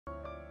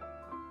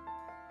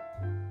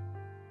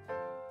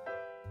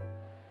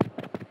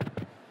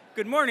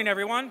Good morning,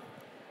 everyone.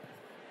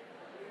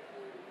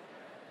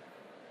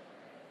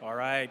 All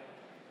right.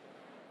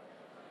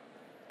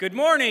 Good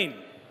morning.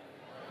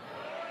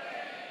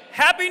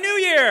 Happy New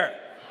Year.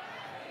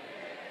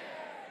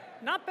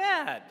 Not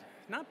bad.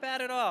 Not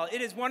bad at all. It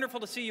is wonderful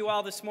to see you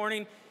all this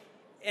morning.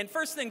 And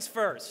first things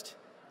first,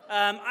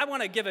 I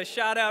want to give a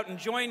shout out and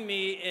join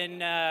me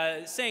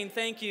in saying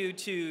thank you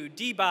to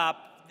Debop.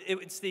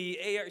 It's the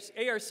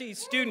ARC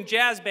Student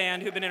Jazz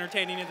Band who've been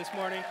entertaining you this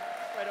morning.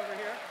 Right over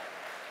here.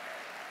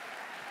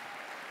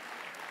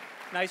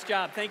 Nice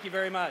job. Thank you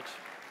very much.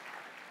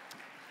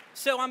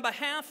 So on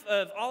behalf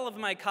of all of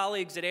my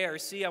colleagues at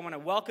ARC, I want to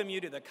welcome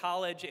you to the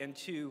college and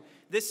to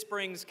this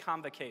spring's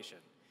convocation.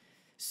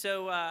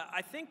 So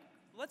I think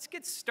let's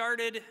get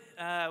started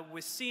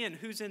with seeing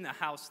who's in the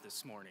house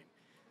this morning.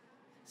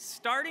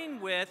 Starting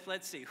with,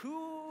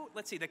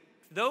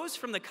 those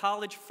from the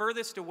college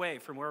furthest away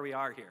from where we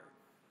are here.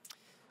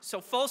 So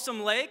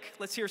Folsom Lake,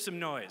 let's hear some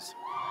noise.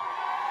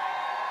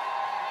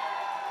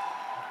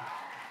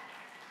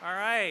 All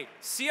right,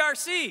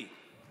 CRC.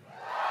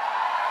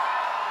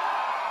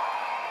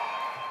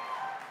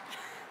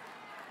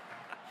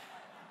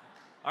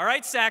 All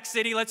right, Sac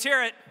City, let's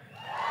hear it.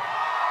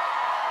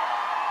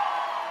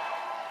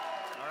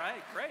 All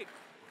right, great.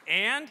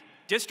 And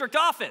district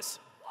office.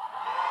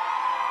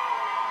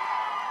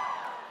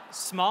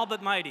 Small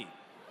but mighty.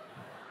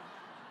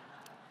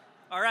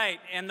 All right,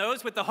 and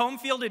those with the home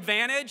field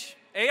advantage,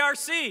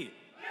 ARC. All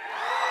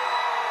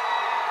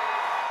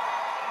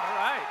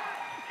right.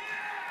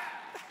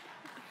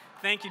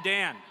 Thank you,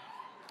 Dan.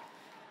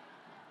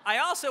 I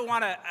also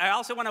want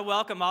to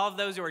welcome all of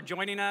those who are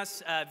joining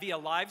us via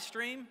live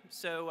stream,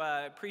 so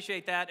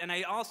appreciate that. And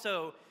I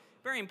also,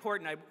 very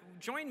important,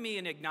 join me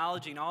in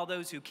acknowledging all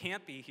those who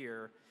can't be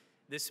here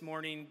this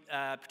morning,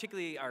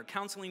 particularly our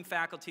counseling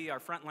faculty, our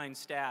frontline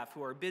staff,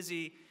 who are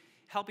busy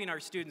helping our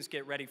students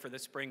get ready for the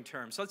spring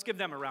term. So let's give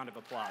them a round of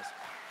applause.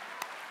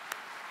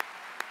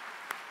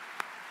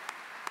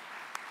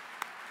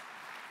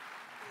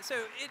 So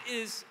it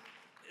is,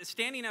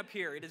 standing up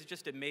here, it is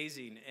just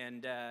amazing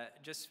and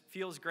just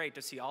feels great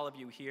to see all of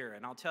you here.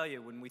 And I'll tell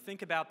you, when we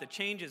think about the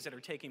changes that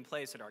are taking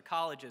place at our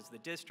colleges, the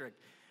district,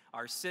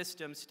 our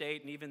system,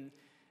 state, and even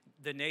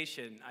the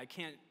nation, I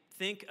can't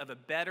think of a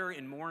better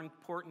and more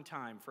important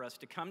time for us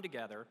to come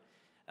together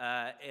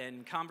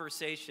in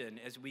conversation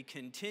as we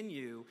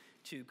continue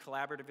to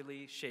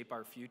collaboratively shape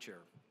our future.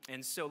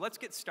 And so let's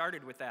get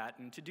started with that.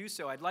 And to do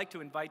so, I'd like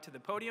to invite to the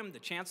podium the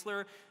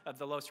Chancellor of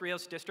the Los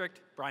Rios District,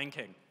 Brian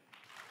King.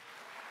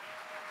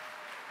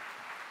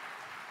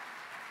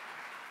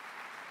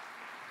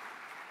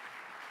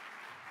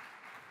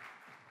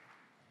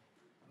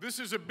 This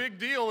is a big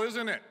deal,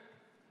 isn't it?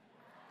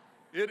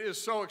 It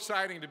is so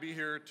exciting to be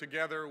here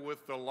together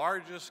with the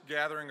largest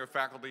gathering of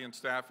faculty and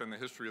staff in the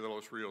history of the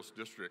Los Rios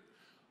District.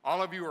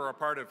 All of you are a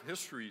part of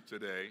history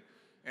today,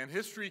 and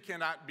history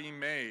cannot be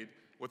made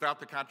without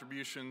the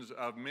contributions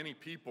of many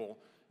people.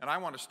 And I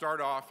want to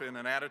start off in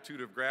an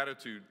attitude of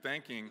gratitude,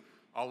 thanking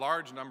a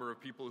large number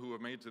of people who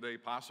have made today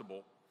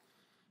possible.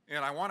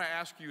 And I want to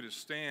ask you to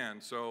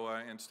stand,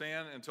 and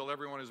stand until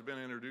everyone has been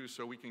introduced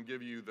so we can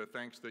give you the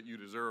thanks that you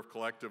deserve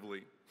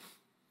collectively.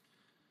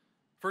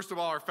 First of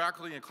all, our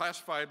faculty and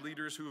classified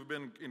leaders who have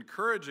been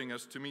encouraging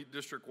us to meet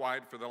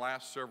district-wide for the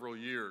last several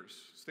years.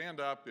 Stand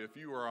up if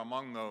you are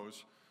among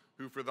those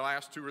who for the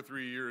last 2 or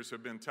 3 years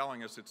have been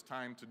telling us it's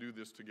time to do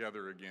this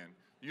together again.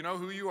 You know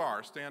who you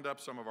are. Stand up,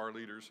 some of our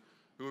leaders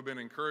who have been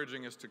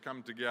encouraging us to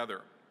come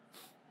together.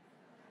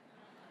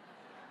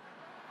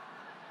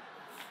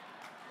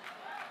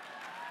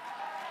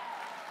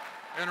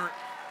 And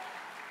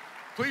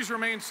please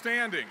remain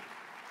standing.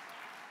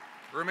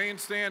 Remain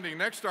standing.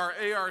 Next, our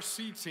ARC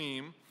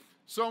team.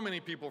 So many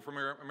people from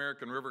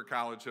American River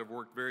College have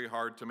worked very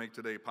hard to make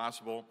today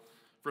possible.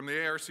 From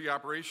the ARC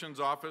Operations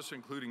Office,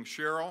 including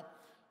Cheryl,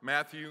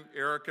 Matthew,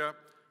 Erica,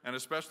 and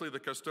especially the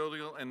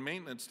custodial and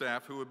maintenance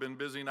staff who have been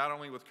busy not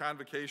only with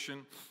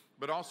convocation,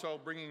 but also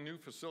bringing new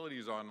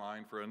facilities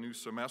online for a new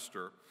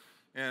semester.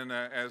 And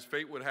as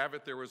fate would have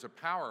it, there was a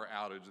power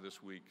outage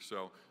this week.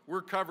 So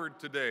we're covered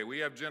today. We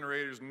have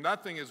generators.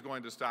 Nothing is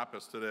going to stop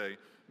us today.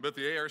 But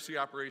the ARC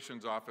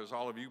Operations Office,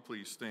 all of you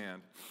please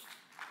stand.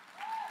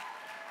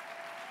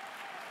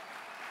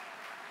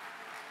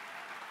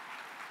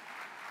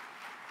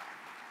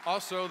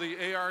 Also,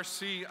 the ARC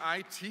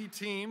IT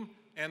team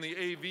and the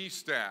AV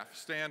staff,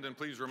 stand and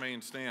please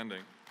remain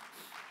standing.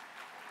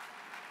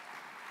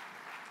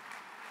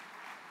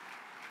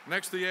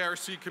 Next, the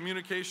ARC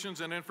Communications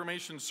and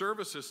Information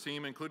Services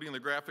team, including the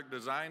graphic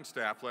design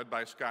staff led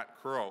by Scott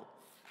Crow.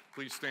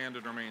 Please stand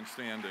and remain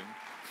standing.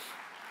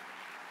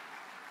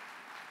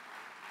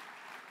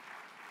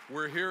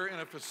 We're here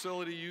in a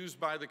facility used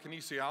by the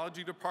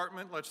kinesiology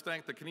department. Let's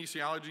thank the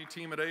kinesiology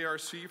team at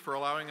ARC for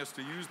allowing us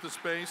to use the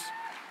space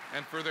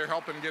and for their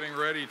help in getting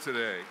ready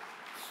today.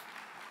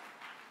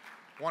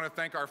 I want to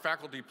thank our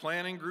faculty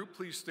planning group.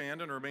 Please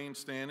stand and remain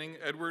standing.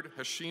 Edward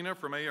Hashina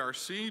from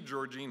ARC,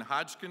 Georgine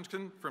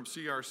Hodgkinson from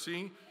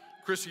CRC,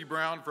 Chrissy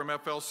Brown from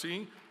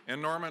FLC, and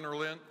Norman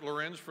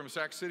Lorenz from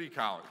Sac City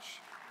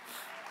College.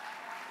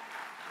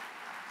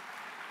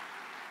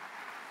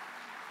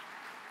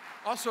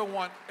 Also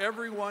want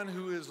everyone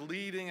who is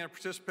leading and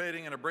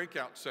participating in a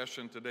breakout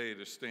session today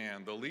to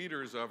stand. The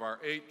leaders of our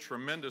 8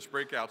 tremendous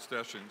breakout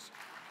sessions.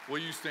 Will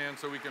you stand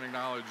so we can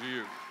acknowledge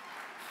you?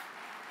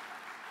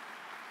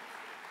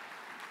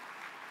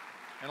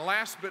 And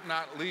last but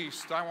not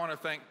least, I want to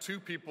thank 2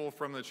 people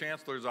from the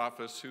Chancellor's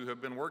office who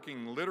have been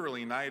working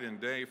literally night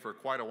and day for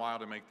quite a while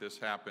to make this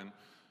happen.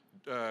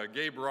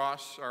 Gabe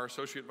Ross, our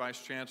Associate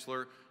Vice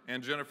Chancellor,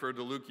 and Jennifer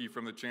DeLucchi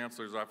from the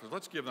Chancellor's office.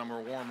 Let's give them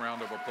a warm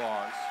round of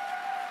applause.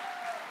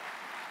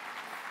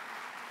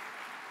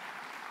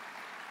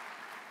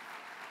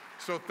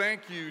 So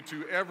thank you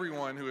to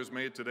everyone who has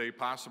made today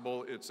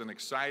possible. It's an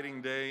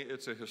exciting day.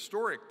 It's a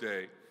historic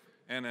day.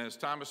 And as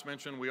Thomas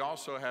mentioned, we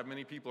also have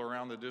many people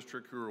around the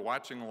district who are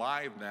watching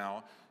live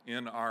now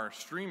in our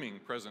streaming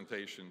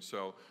presentation.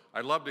 So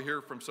I'd love to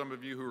hear from some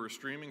of you who are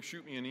streaming.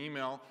 Shoot me an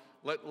email.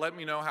 Let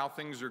me know how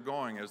things are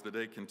going as the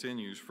day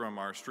continues from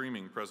our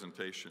streaming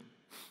presentation.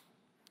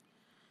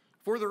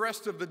 For the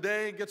rest of the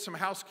day, get some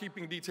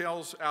housekeeping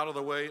details out of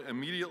the way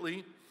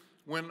immediately.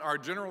 When our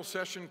general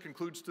session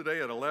concludes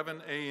today at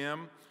 11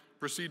 a.m.,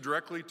 proceed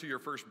directly to your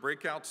first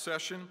breakout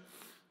session,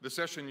 the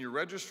session you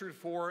registered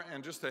for,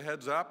 and just a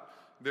heads up,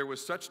 there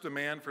was such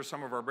demand for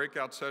some of our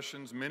breakout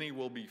sessions, many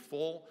will be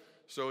full.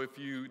 So if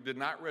you did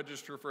not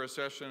register for a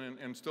session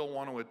and still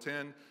want to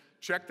attend,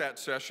 check that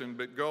session,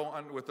 but go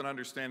with an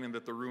understanding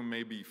that the room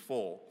may be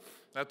full.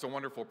 That's a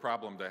wonderful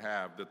problem to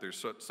have, that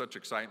there's such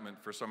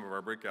excitement for some of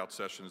our breakout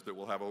sessions that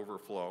will have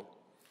overflow.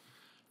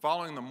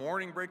 Following the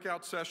morning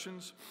breakout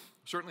sessions,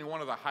 certainly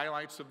one of the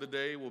highlights of the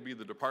day will be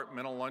the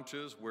departmental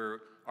lunches where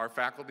our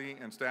faculty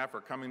and staff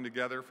are coming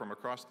together from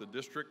across the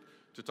district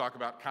to talk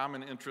about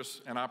common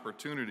interests and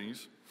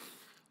opportunities.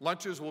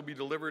 Lunches will be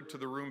delivered to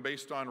the room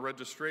based on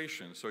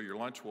registration, so your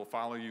lunch will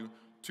follow you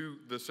to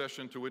the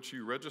session to which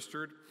you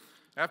registered.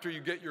 After you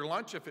get your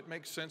lunch, if it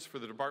makes sense for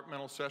the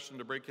departmental session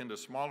to break into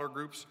smaller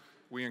groups,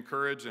 we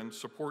encourage and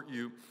support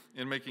you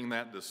in making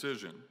that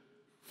decision.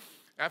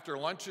 After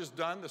lunch is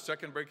done, the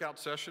second breakout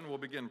session will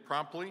begin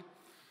promptly.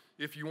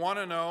 If you want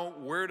to know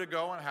where to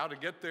go and how to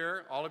get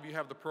there, all of you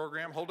have the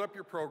program. Hold up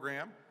your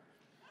program.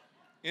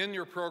 In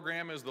your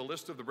program is the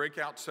list of the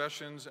breakout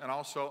sessions and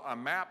also a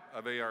map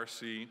of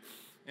ARC.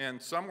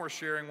 And some were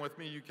sharing with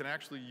me you can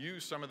actually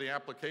use some of the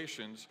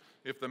applications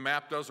if the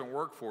map doesn't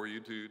work for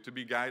you to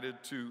be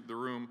guided to the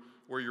room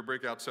where your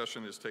breakout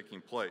session is taking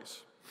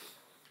place.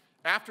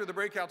 After the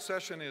breakout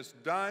session is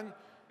done,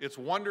 it's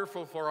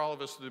wonderful for all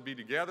of us to be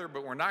together,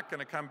 but we're not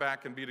going to come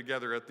back and be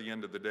together at the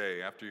end of the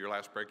day. After your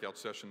last breakout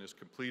session is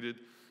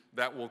completed,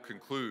 that will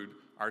conclude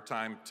our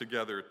time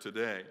together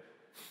today.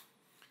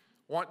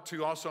 Want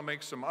to also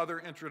make some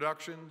other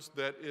introductions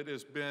that it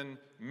has been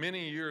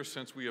many years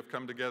since we have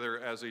come together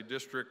as a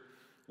district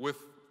with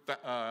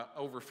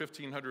over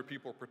 1,500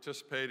 people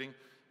participating.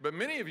 But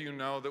many of you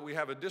know that we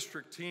have a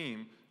district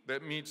team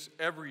that meets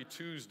every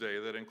Tuesday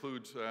that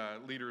includes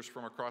leaders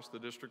from across the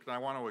district, and I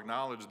want to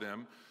acknowledge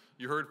them.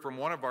 You heard from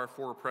one of our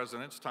 4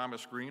 presidents,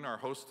 Thomas Green, our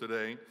host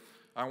today.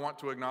 I want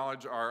to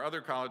acknowledge our other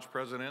college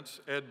presidents,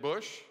 Ed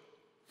Bush,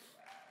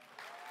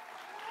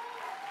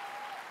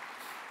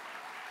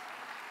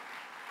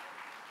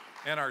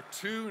 and our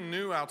 2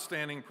 new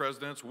outstanding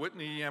presidents,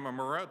 Whitney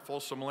Yamamura at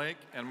Folsom Lake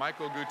and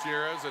Michael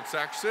Gutierrez at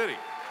Sac City.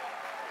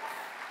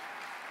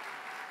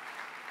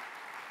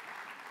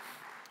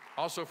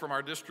 Also from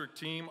our district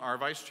team, our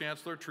Vice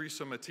Chancellor,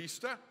 Teresa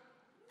Matista,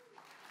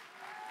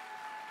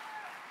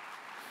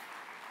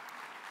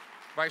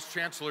 Vice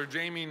Chancellor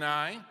Jamie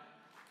Nye,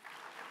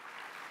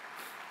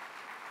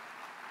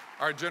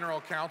 our General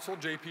Counsel,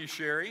 J.P.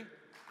 Sherry,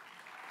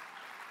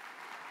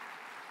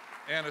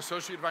 and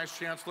Associate Vice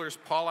Chancellors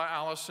Paula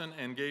Allison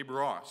and Gabe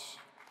Ross.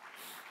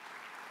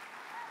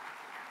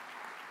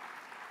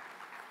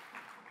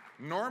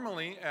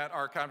 Normally at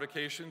our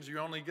convocations, you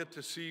only get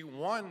to see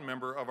 1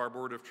 member of our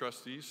Board of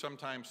Trustees,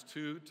 sometimes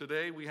 2.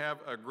 Today we have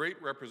a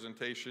great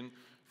representation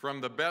from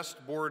the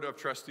best Board of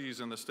Trustees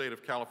in the state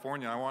of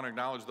California. I want to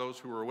acknowledge those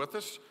who are with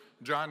us.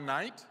 John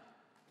Knight,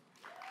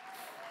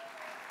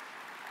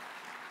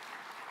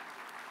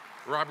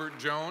 Robert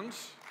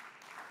Jones,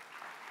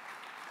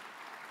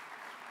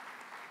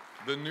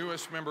 the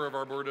newest member of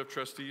our Board of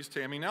Trustees,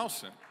 Tammy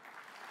Nelsen.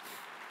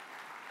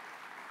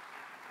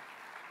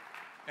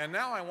 And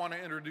now I want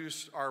to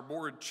introduce our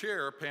board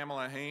chair,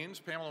 Pamela Haynes.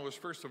 Pamela was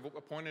first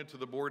appointed to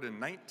the board in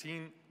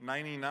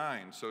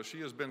 1999, so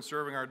she has been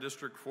serving our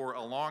district for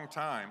a long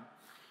time.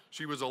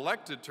 She was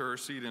elected to her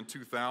seat in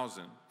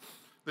 2000.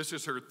 This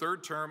is her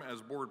 3rd term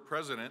as board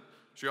president.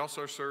 She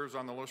also serves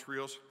on the Los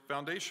Rios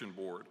Foundation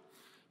Board.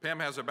 Pam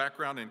has a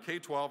background in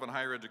K-12 and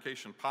higher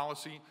education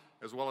policy,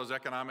 as well as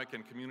economic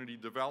and community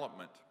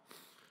development.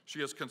 She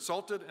has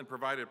consulted and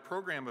provided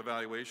program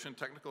evaluation,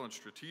 technical and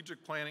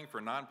strategic planning for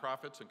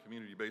nonprofits and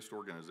community-based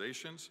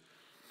organizations.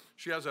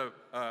 She has a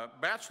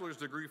bachelor's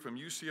degree from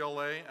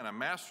UCLA and a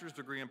master's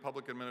degree in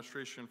public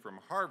administration from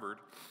Harvard.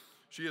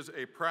 She is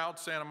a proud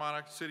Santa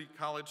Monica City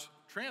College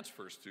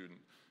transfer student,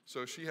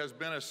 so she has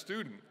been a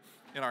student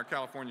in our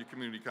California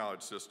Community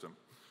College system.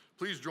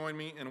 Please join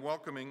me in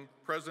welcoming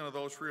President of the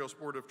Los Rios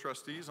Board of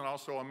Trustees and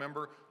also a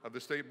member of the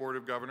State Board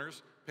of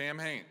Governors, Pam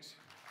Haynes.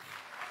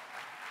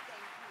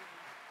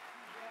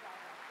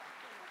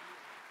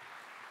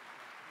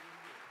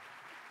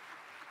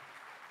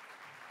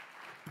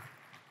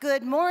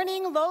 Good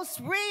morning, Los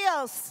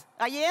Rios.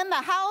 Are you in the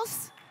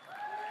house?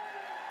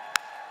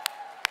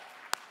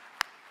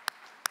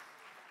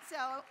 So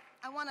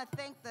I want to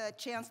thank the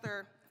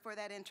Chancellor for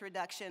that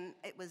introduction.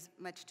 It was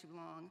much too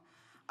long.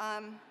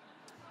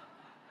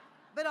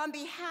 But on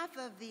behalf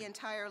of the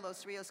entire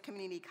Los Rios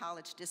Community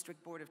College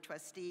District Board of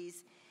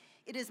Trustees,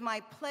 it is my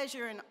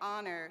pleasure and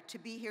honor to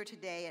be here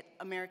today at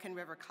American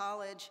River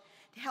College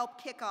to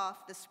help kick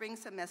off the spring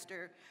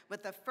semester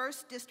with the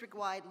first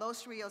district-wide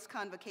Los Rios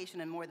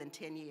Convocation in more than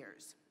 10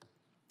 years.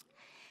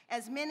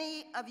 As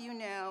many of you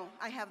know,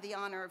 I have the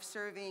honor of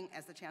serving,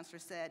 as the Chancellor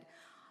said,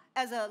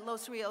 as a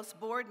Los Rios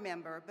board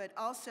member, but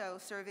also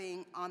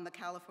serving on the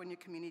California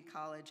Community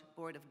College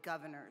Board of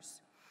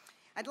Governors.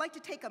 I'd like to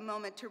take a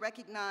moment to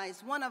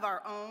recognize one of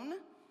our own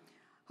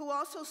who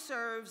also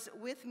serves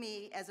with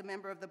me as a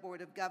member of the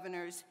Board of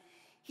Governors.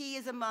 He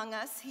is among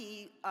us.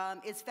 He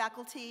is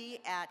faculty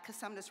at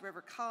Cosumnes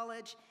River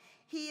College.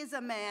 He is a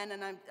man,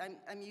 and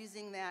I'm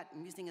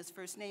using his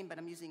first name, but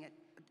I'm using it.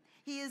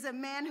 He is a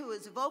man who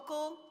is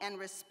vocal and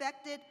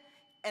respected,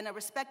 and a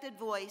respected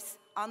voice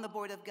on the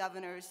Board of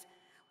Governors.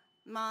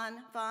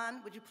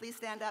 Vaughn, would you please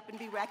stand up and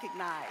be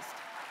recognized?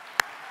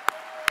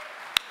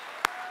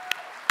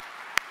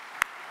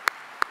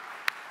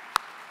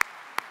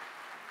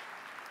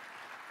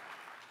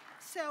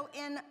 So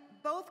in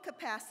both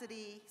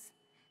capacities,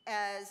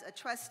 as a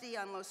trustee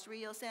on Los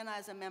Rios and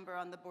as a member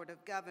on the Board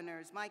of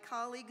Governors, my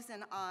colleagues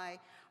and I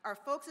are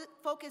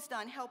focused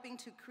on helping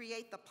to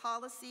create the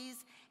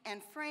policies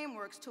and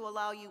frameworks to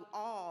allow you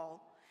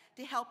all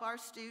to help our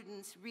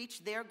students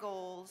reach their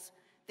goals,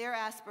 their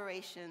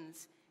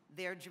aspirations,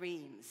 their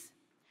dreams.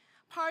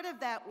 Part of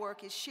that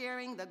work is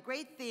sharing the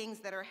great things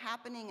that are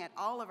happening at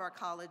all of our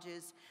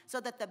colleges so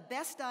that the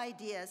best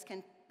ideas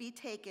can be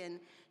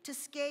taken to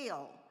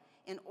scale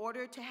in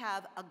order to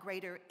have a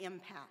greater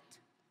impact.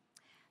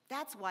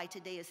 That's why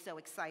today is so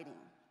exciting.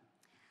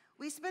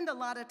 We spend a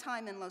lot of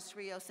time in Los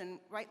Rios, and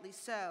rightly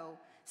so,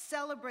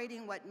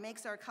 celebrating what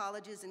makes our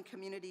colleges and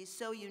communities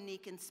so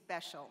unique and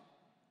special.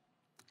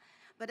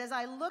 But as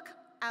I look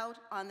out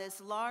on this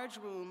large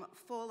room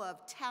full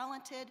of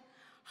talented,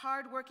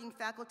 hardworking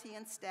faculty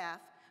and staff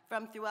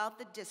from throughout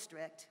the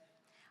district,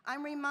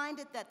 I'm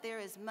reminded that there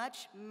is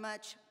much,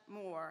 much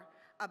more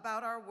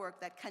about our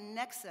work that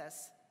connects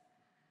us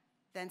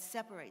than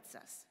separates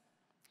us.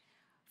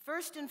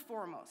 First and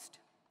foremost,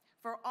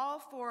 for all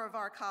four of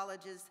our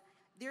colleges,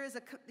 there is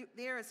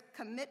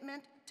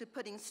commitment to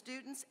putting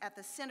students at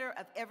the center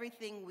of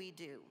everything we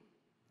do.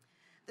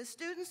 The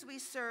students we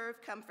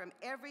serve come from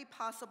every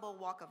possible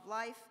walk of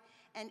life,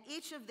 and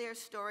each of their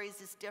stories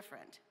is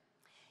different.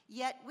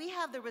 Yet we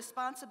have the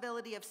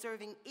responsibility of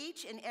serving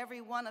each and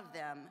every one of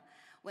them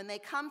when they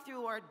come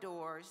through our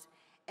doors,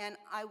 and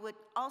I would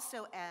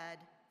also add,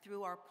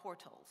 through our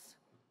portals.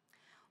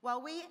 While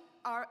we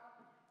are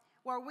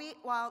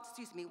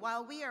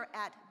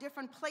at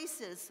different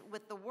places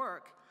with the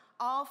work,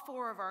 all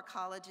four of our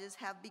colleges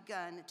have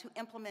begun to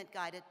implement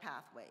guided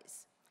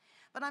pathways.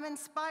 But I'm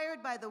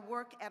inspired by the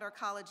work at our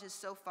colleges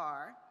so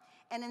far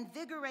and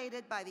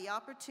invigorated by the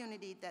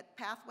opportunity that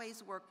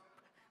Pathways work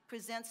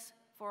presents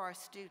for our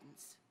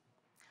students.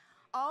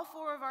 All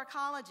four of our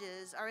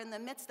colleges are in the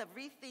midst of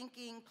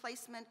rethinking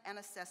placement and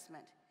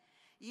assessment,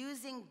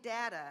 using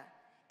data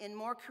in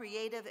more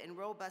creative and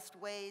robust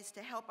ways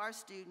to help our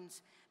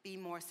students be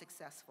more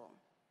successful.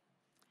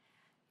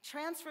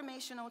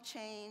 Transformational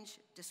change,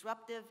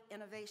 disruptive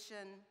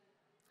innovation,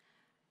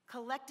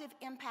 collective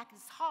impact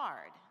is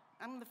hard.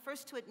 I'm the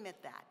first to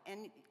admit that,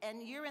 and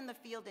you're in the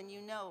field and you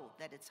know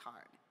that it's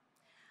hard.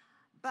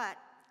 But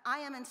I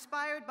am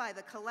inspired by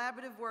the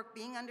collaborative work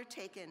being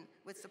undertaken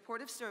with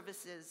supportive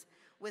services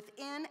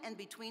within and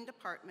between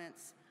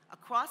departments,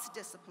 across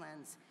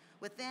disciplines,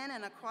 within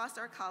and across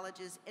our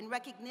colleges in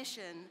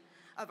recognition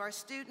of our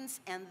students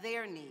and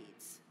their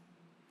needs.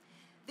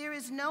 There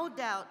is no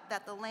doubt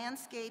that the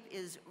landscape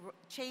is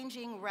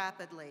changing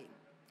rapidly,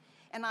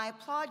 and I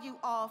applaud you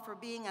all for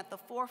being at the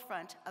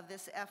forefront of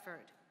this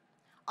effort.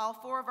 All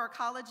four of our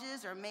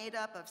colleges are made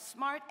up of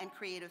smart and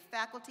creative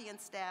faculty and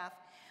staff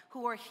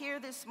who are here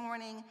this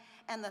morning,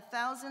 and the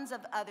thousands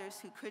of others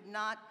who could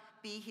not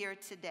be here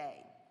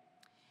today.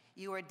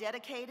 You are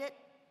dedicated,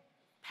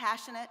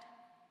 passionate,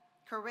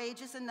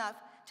 courageous enough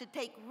to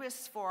take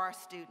risks for our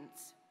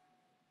students.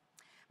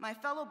 My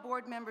fellow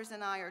board members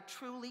and I are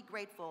truly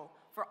grateful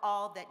for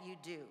all that you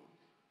do.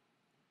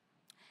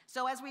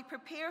 So as we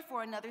prepare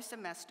for another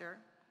semester,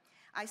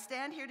 I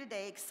stand here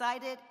today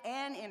excited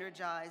and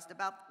energized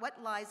about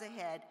what lies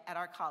ahead at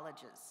our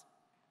colleges.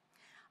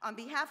 On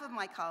behalf of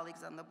my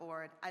colleagues on the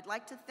board, I'd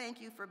like to thank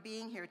you for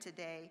being here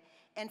today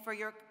and for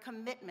your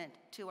commitment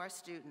to our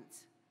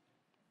students.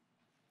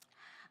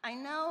 I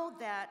know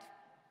that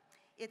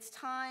this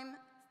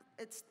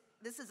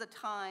is a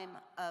time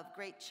of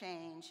great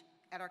change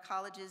at our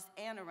colleges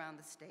and around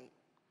the state.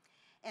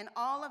 And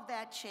all of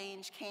that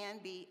change can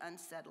be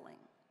unsettling.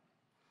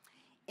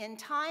 In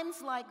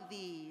times like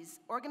these,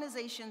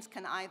 organizations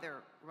can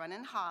either run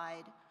and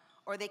hide,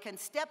 or they can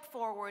step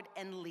forward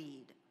and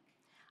lead.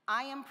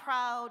 I am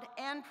proud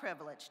and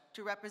privileged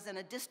to represent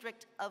a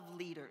district of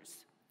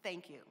leaders.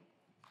 Thank you.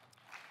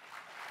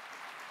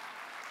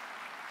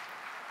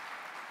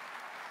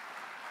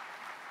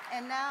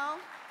 And now,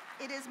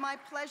 it is my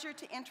pleasure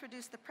to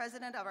introduce the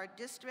president of our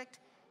district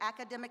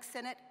academic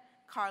senate,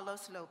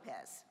 Carlos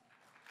Lopez.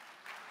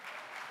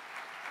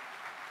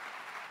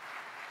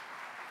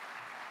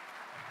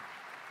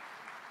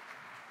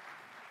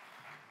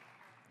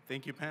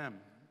 Thank you, Pam.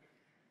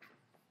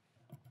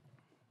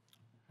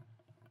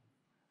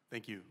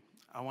 Thank you.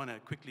 I want to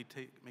quickly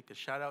make a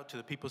shout out to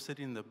the people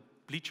sitting in the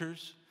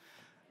bleachers.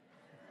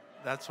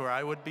 That's where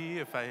I would be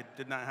if I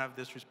did not have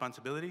this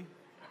responsibility.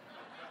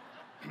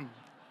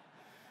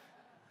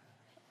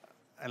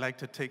 I'd like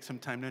to take some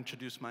time to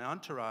introduce my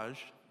entourage.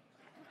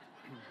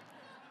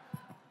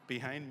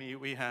 Behind me,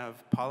 we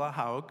have Paula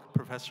Haug,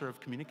 Professor of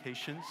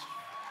Communications,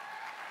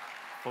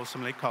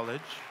 Folsom Lake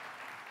College.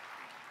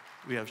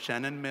 We have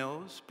Shannon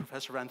Mills,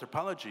 Professor of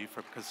Anthropology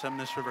from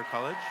Cosumnes River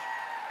College.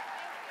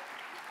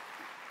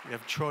 We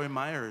have Troy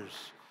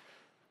Myers,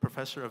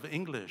 Professor of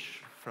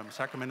English from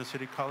Sacramento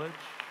City College.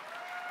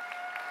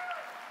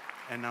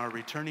 And our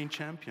returning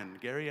champion,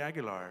 Gary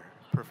Aguilar,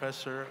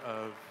 Professor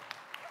of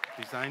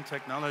Design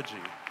Technology,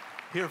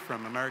 here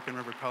from American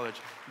River College.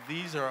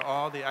 These are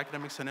all the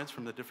academic senates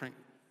from the different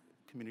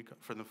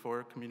from the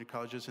 4 community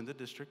colleges in the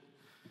district.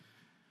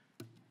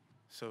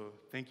 So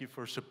thank you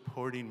for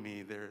supporting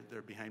me.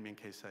 They're behind me in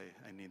case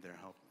I need their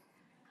help.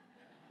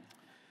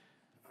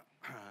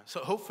 So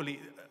hopefully,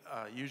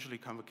 usually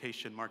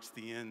convocation marks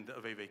the end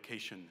of a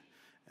vacation.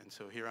 And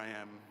so here I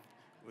am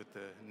with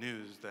the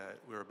news that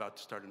we're about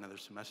to start another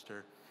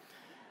semester.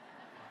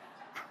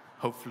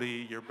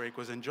 Hopefully your break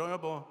was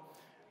enjoyable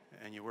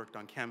and you worked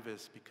on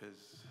Canvas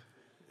because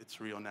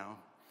it's real now.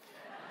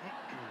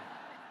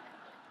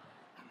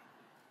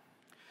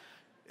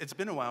 It's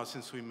been a while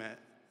since we met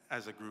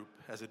as a group,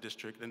 as a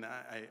district, and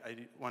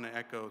I want to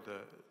echo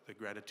the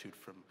gratitude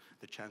from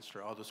the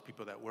Chancellor, all those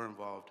people that were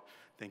involved.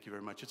 Thank you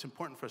very much. It's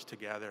important for us to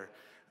gather.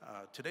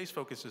 Today's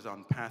focus is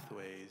on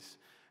pathways,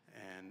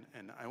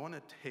 and I want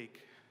to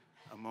take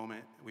a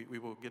moment. We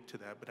will get to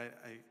that, but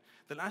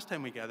the last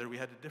time we gathered, we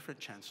had a different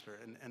Chancellor,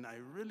 and I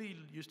really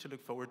used to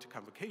look forward to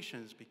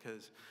convocations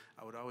because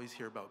I would always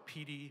hear about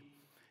Petey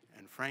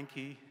and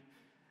Frankie,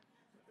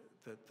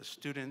 the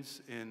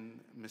students in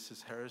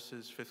Mrs.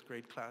 Harris's 5th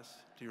grade class.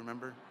 Do you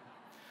remember?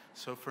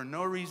 So for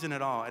no reason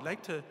at all, I'd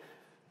like to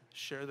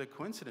share the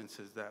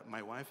coincidences that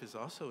my wife is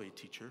also a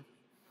teacher,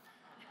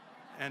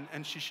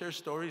 and she shares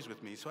stories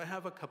with me. So I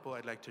have a couple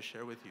I'd like to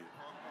share with you.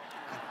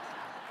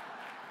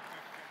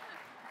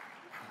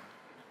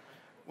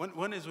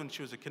 One is when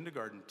she was a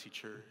kindergarten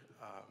teacher.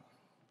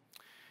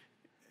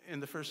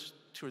 In the first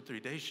 2 or 3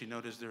 days, she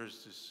noticed there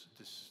was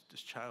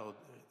this child,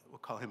 we'll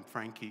call him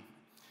Frankie,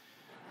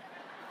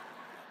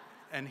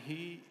 and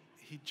he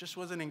just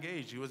wasn't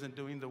engaged. He wasn't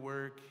doing the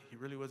work. He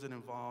really wasn't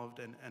involved.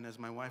 And as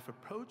my wife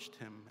approached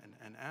him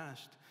and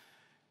asked,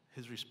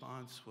 his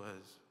response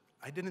was,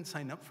 "I didn't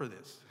sign up for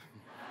this.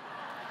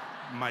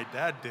 My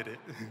dad did it."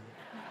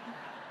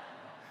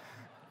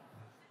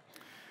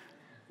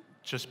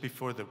 Just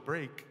before the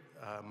break,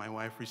 my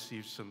wife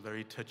received some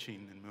very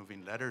touching and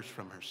moving letters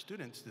from her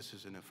students. This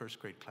is in a 1st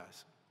grade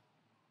class.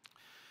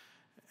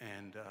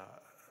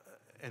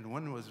 And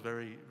one was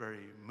very,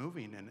 very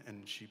moving,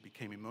 and she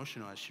became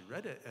emotional as she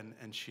read it,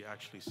 and she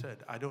actually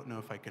said, "I don't know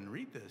if I can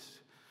read this."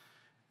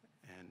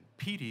 And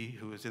Petey,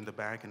 who is in the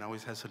back and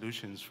always has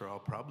solutions for all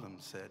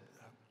problems, said,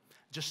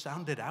 "Just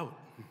sound it out."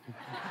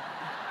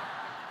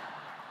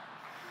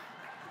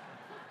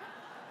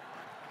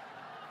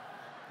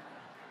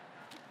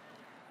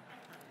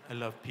 I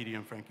love Petey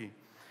and Frankie.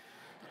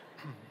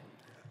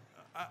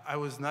 I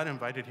was not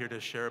invited here to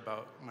share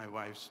about my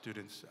wife's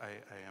students. I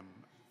am,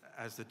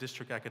 as the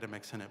District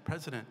Academic Senate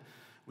President,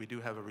 we do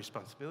have a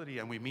responsibility,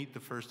 and we meet the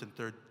 1st and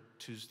 3rd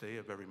Tuesday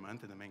of every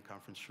month in the main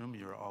conference room.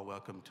 You're all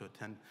welcome to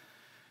attend.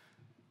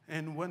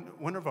 And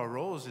one of our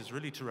roles is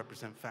really to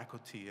represent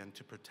faculty and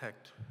to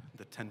protect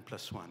the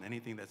 10+1,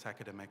 anything that's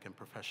academic and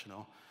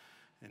professional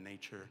in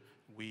nature.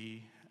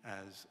 We,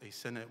 as a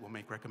Senate, will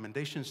make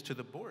recommendations to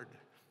the board.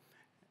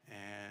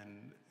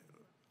 And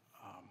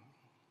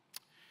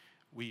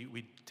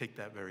we take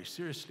that very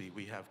seriously.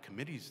 We have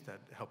committees that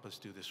help us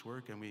do this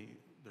work, and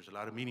there's a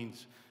lot of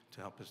meetings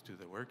to help us do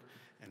the work,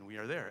 and we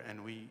are there.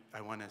 And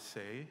I want to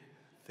say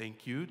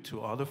thank you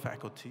to all the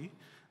faculty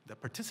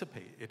that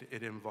participate.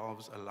 It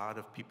involves a lot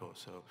of people.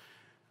 So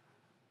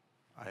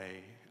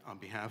on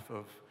behalf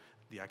of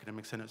the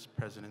Academic Senate's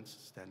presidents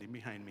standing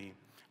behind me,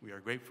 we are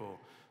grateful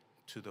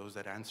to those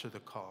that answer the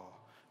call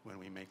when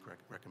we make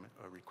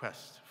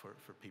requests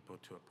for people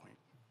to appoint.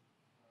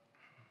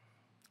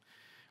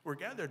 We're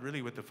gathered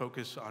really with the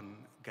focus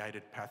on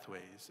guided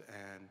pathways,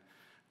 and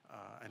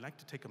I'd like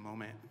to take a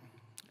moment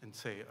and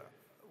say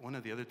one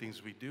of the other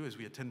things we do is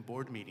we attend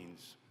board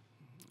meetings.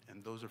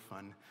 and those are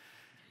fun.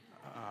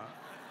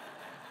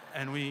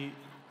 And we,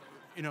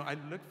 I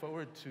look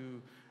forward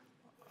to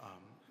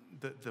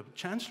the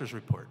Chancellor's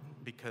report,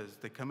 because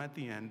they come at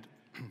the end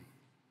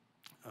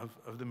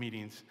of the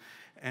meetings,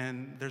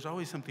 and there's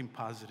always something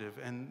positive,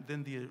 and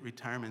then the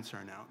retirements are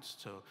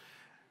announced. So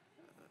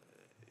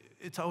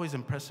it's always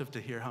impressive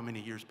to hear how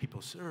many years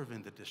people serve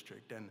in the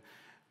district. And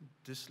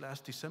this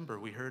last December,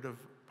 we heard of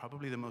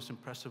probably the most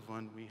impressive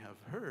one we have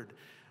heard.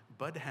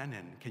 Bud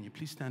Hannon, can you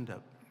please stand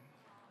up?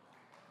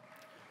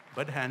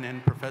 Bud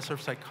Hannon, professor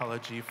of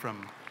psychology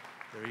from,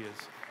 there he is,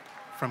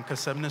 from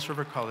Casabnas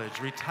River College,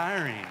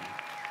 retiring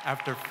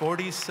after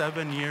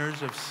 47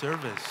 years of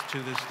service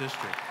to this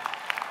district.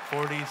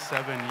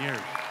 47 years.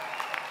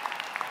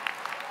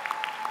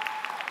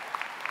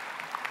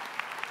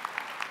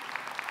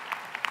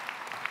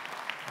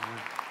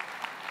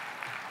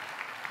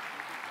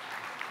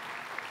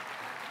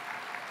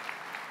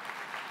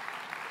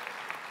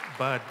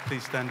 Bud,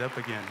 please stand up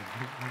again.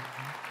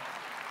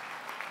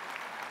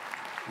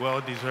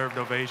 Well-deserved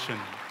ovation.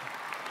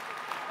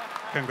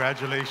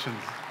 Congratulations.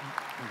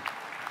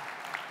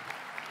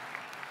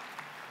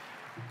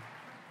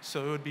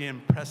 So it would be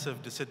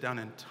impressive to sit down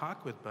and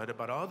talk with Bud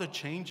about all the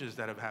changes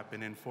that have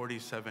happened in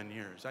 47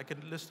 years. I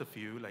could list a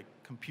few, like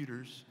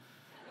computers,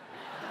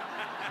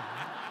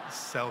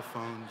 cell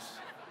phones,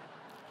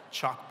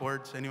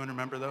 chalkboards. Anyone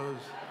remember those?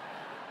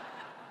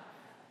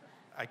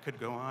 I could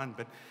go on,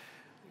 but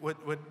what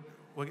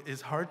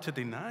is hard to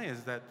deny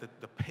is that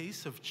the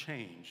pace of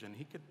change, and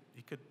he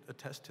could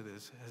attest to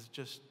this, has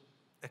just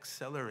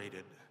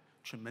accelerated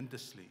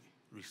tremendously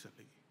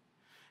recently.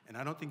 And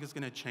I don't think it's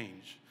going to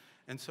change.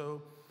 And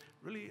so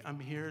really, I'm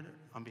here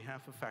on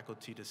behalf of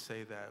faculty to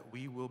say that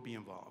we will be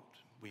involved.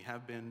 We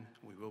have been,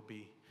 we will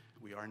be,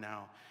 we are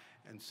now.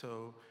 And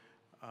so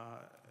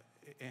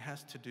it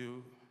has to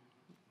do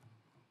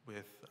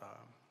with,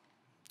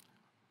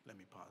 let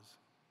me pause.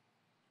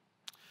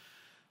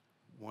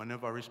 One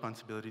of our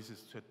responsibilities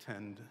is to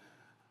attend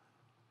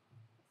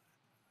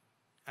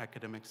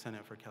Academic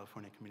Senate for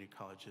California Community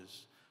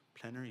Colleges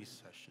plenary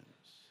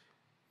sessions.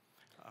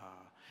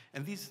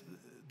 And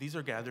these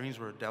are gatherings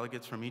where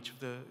delegates from each of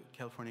the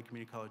California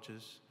community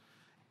colleges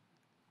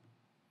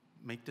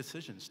make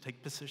decisions,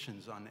 take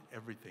positions on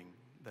everything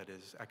that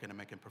is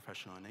academic and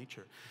professional in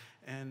nature.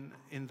 And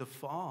in the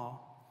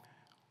fall,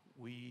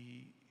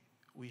 we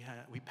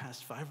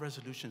passed 5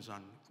 resolutions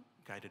on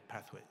guided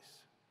pathways.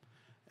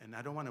 And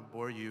I don't want to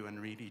bore you and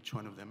read each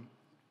one of them,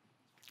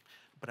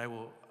 but I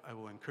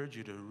will encourage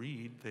you to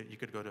read that. You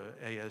could go to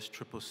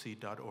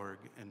asccc.org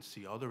and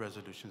see all the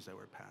resolutions that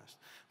were passed.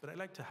 But I'd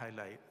like to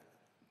highlight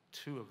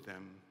 2 of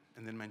them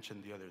and then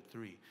mention the other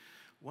 3.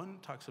 One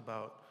talks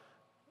about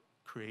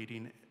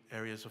creating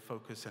areas of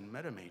focus and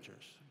meta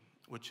majors,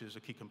 which is a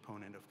key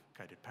component of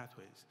guided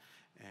pathways.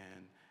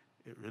 And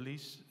it really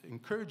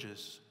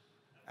encourages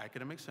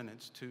academic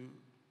senates to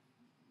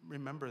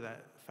remember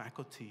that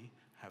faculty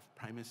have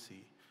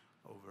primacy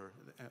over,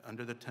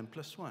 under the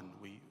 10+1,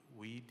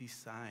 we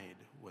decide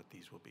what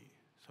these will be.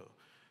 So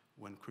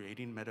when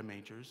creating meta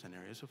majors and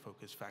areas of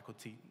focus,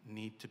 faculty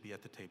need to be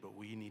at the table.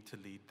 We need to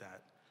lead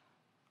that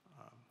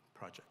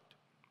project.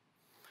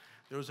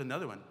 There was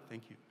another one,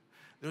 thank you.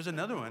 There was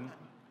another one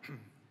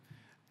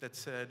that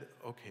said,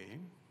 okay,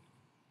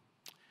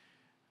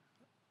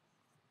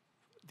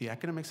 the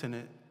academic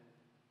senate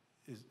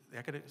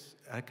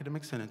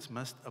academic senates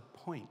must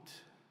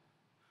appoint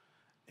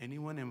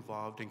anyone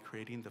involved in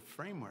creating the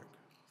framework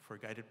for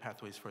guided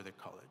pathways for their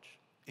college,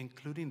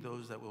 including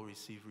those that will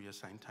receive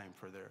reassigned time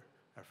for their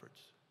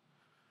efforts.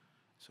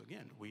 So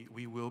again,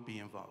 we will be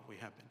involved, we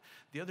have been.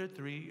 The other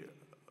 3,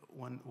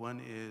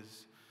 one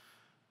is,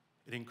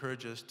 it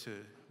encourages us to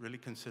really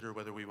consider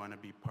whether we want to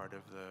be part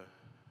of the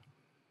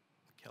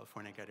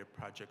California Guided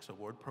Projects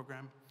Award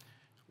Program.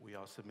 We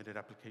all submitted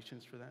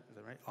applications for that, is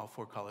that right? All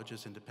 4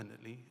 colleges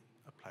independently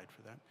applied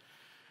for that.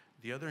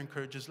 The other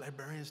encourages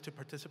librarians to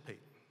participate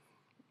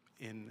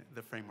in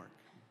the framework,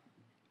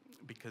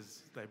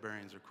 because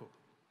librarians are cool.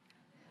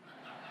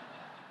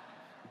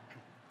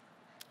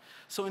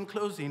 So in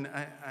closing,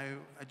 I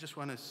just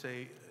want to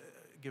say,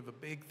 give a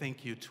big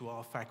thank you to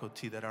all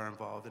faculty that are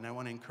involved, and I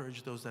want to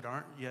encourage those that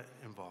aren't yet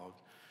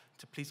involved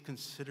to please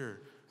consider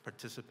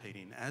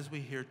participating. As we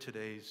hear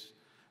today's,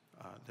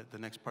 the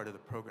next part of the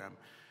program,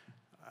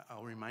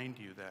 I'll remind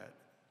you that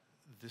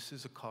this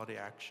is a call to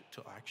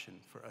action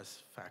for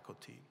us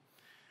faculty.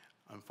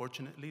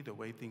 Unfortunately, the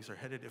way things are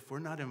headed, if we're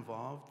not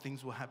involved,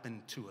 things will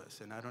happen to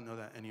us, and I don't know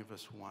that any of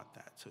us want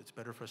that. So it's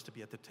better for us to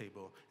be at the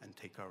table and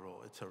take our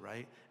role. It's a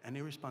right and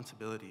a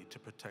responsibility to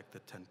protect the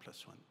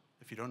 10+1.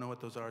 If you don't know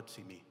what those are,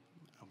 see me.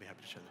 I'll be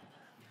happy to share them.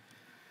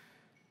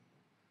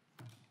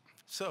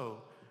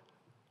 So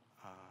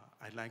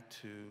I'd like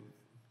to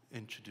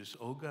introduce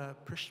Olga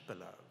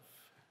Prishpelov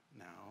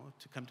now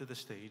to come to the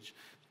stage.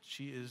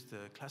 She is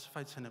the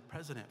Classified Senate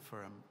President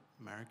for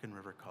American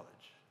River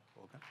College.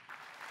 Olga.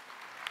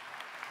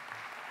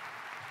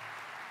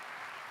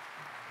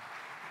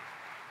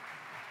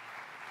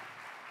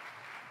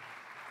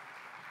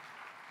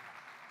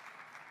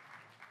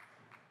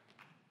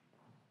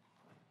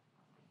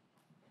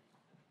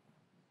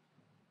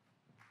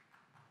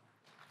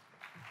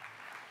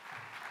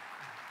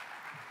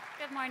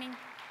 Good morning.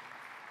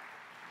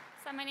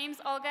 So my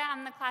name's Olga.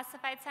 I'm the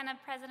Classified Senate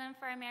President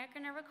for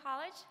American River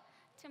College.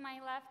 To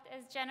my left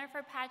is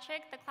Jennifer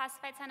Patrick, the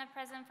Classified Senate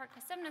President for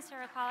Cosumnes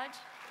River College.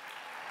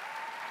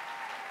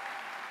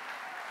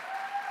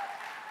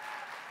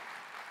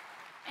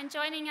 And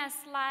joining us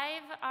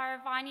live are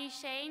Vonnie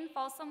Shane,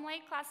 Folsom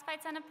Lake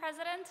Classified Senate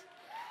President,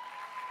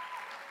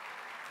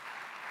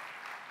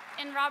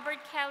 and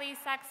Robert Kelly,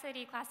 Sac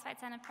City Classified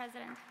Senate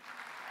President.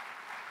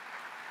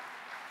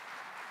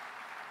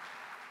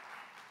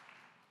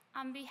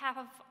 On behalf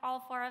of all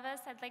four of us,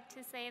 I'd like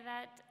to say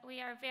that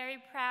we are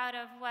very proud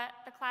of what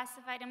the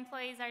classified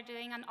employees are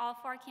doing on all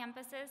four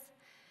campuses.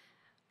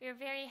 We're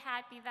very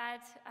happy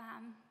that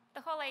the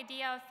whole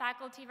idea of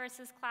faculty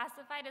versus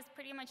classified is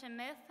pretty much a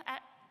myth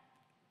at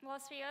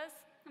Los Rios.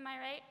 Am I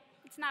right?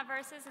 It's not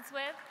versus, it's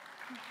with.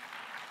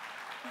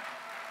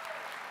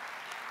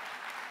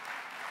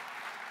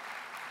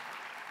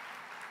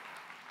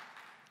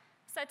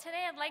 So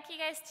today I'd like you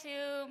guys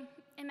to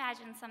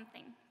imagine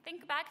something.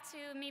 Think back to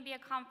maybe a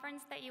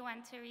conference that you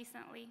went to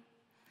recently.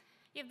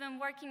 You've been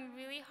working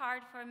really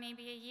hard for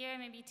maybe a year,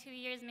 maybe 2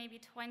 years,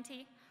 maybe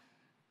 20.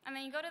 And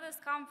then you go to this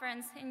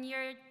conference and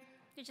you're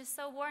just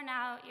so worn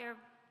out, you're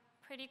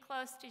pretty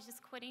close to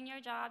just quitting your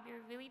job,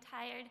 you're really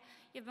tired,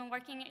 you've been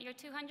working at your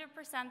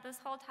 200% this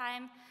whole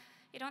time,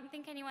 you don't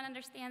think anyone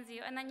understands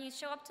you, and then you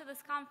show up to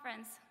this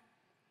conference,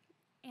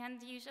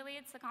 and usually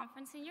it's a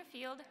conference in your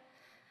field,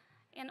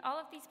 and all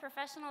of these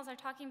professionals are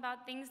talking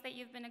about things that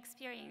you've been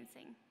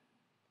experiencing.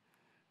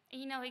 And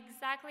you know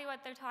exactly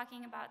what they're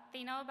talking about.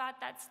 They know about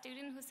that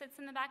student who sits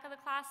in the back of the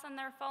class on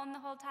their phone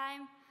the whole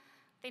time.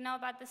 They know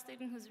about the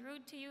student who's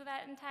rude to you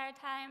that entire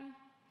time.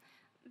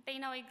 They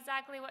know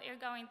exactly what you're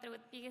going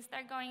through because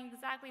they're going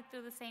exactly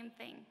through the same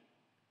thing.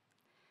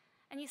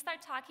 And you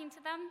start talking to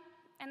them,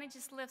 and it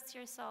just lifts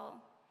your soul.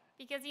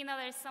 Because you know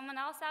there's someone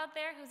else out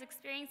there who's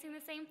experiencing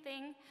the same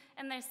thing,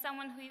 and there's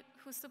someone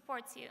who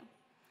supports you.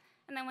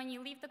 And then when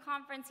you leave the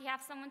conference, you have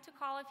someone to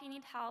call if you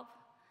need help,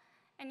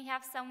 and you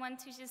have someone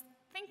to just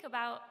think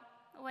about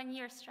when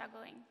you're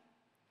struggling.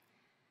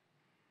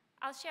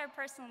 I'll share a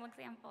personal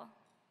example,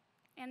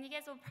 and you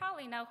guys will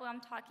probably know who I'm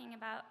talking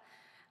about.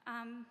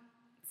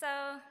 So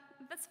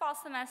this fall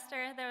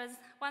semester, there was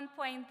one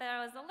point that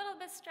I was a little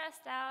bit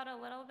stressed out, a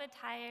little bit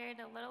tired,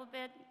 a little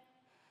bit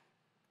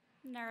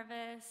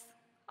nervous,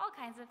 all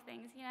kinds of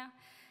things, you know.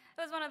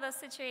 It was one of those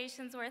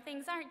situations where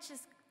things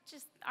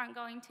aren't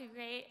going too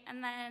great,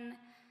 and then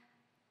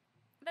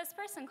this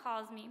person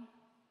calls me.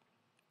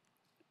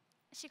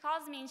 She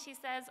calls me and she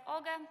says,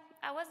 Olga,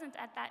 I wasn't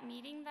at that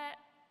meeting that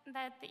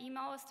the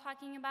email was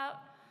talking about,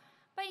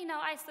 but you know,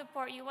 I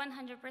support you 100%.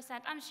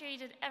 I'm sure you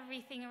did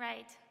everything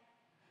right.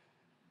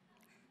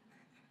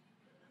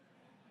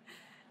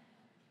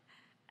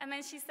 And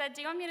then she said,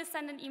 do you want me to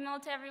send an email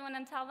to everyone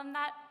and tell them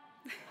that?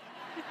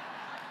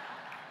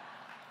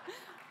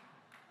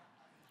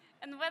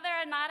 And whether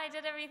or not I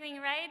did everything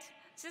right,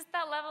 just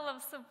that level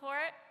of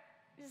support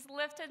just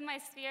lifted my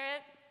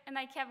spirit, and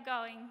I kept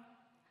going.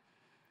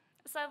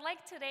 So I'd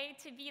like today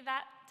to be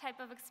that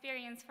type of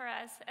experience for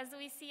us as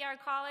we see our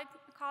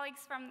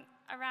colleagues from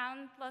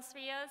around Los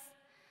Rios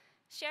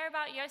share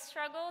about your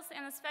struggles,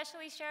 and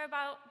especially share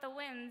about the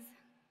wins,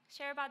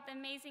 share about the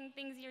amazing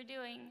things you're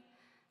doing,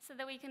 so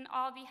that we can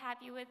all be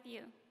happy with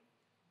you.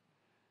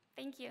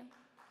 Thank you.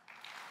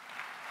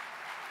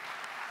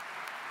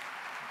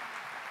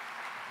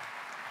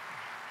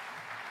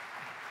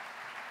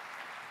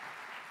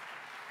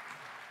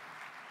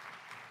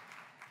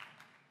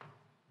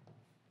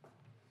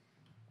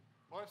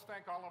 Well, let's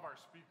thank all of our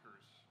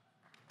speakers.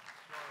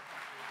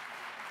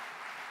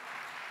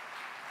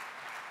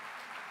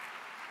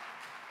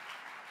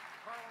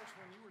 Carlos,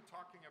 when you were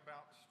talking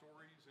about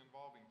stories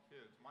involving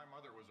kids, my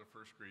mother was a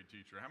first grade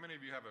teacher. How many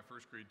of you have a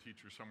first grade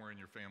teacher somewhere in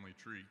your family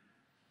tree?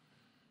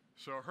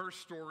 So her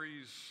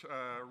stories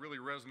really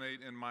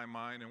resonate in my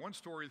mind. And one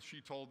story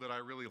she told that I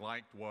really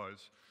liked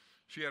was,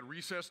 she had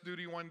recess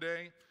duty one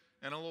day,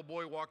 and a little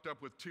boy walked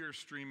up with tears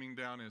streaming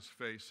down his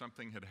face.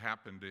 Something had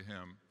happened to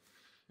him.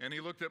 And he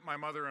looked at my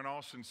mother in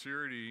all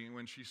sincerity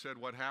when she said,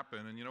 what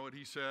happened? And you know what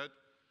he said?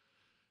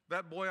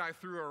 That boy I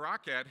threw a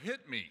rock at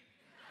hit me.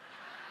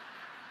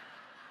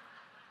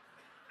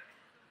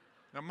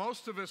 Now,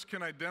 most of us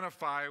can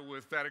identify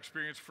with that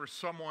experience for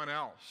someone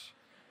else.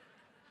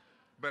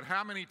 But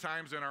how many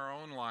times in our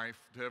own life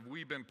have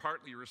we been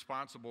partly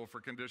responsible for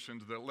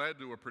conditions that led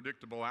to a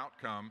predictable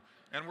outcome,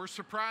 and we're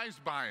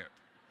surprised by it?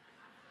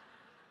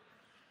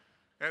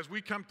 As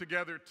we come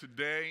together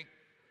today,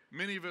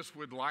 many of us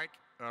would like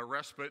a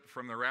respite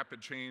from the rapid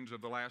change of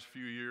the last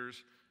few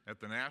years at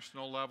the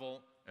national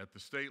level, at the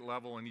state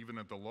level, and even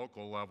at the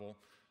local level.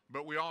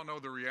 But we all know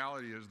the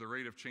reality is the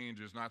rate of change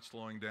is not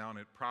slowing down.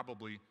 It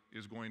probably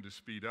is going to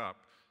speed up,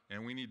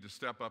 and we need to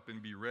step up and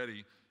be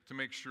ready to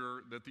make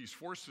sure that these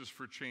forces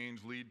for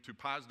change lead to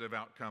positive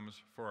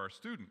outcomes for our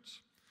students.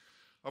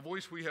 A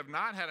voice we have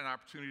not had an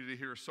opportunity to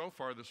hear so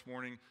far this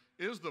morning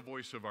is the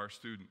voice of our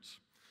students.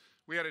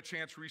 We had a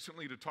chance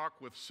recently to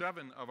talk with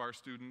 7 of our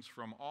students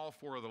from all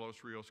 4 of the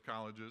Los Rios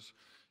colleges,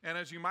 and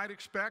as you might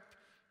expect,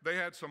 They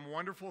had some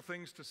wonderful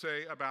things to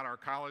say about our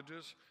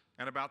colleges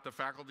and about the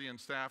faculty and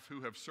staff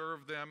who have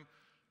served them.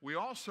 We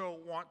also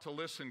want to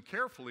listen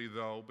carefully,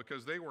 though,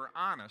 because they were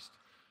honest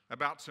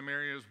about some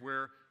areas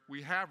where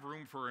we have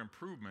room for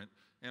improvement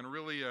and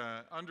really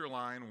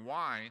underline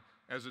why,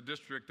 as a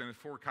district and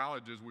for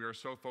colleges, we are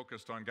so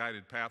focused on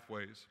guided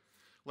pathways.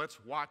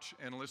 Let's watch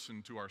and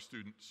listen to our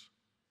students.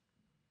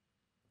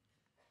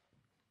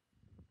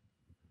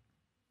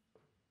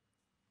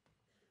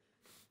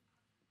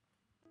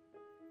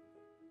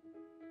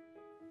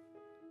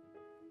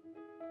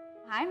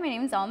 Hi, my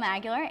name is Alma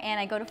Aguilar, and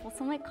I go to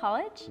Folsom Lake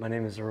College. My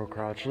name is Earl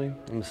Crouchley.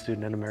 I'm a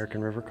student at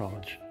American River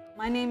College.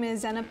 My name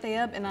is Zainab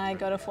Thayeb, and I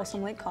go to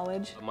Folsom Lake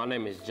College. My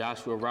name is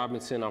Joshua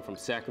Robinson. I'm from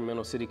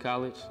Sacramento City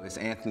College. It's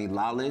Anthony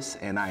Lawless,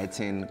 and I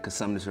attend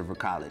Cosumnes River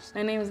College.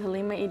 My name is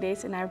Halima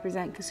Ides, and I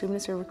represent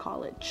Cosumnes River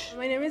College.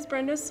 My name is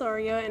Brenda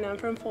Soria, and I'm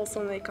from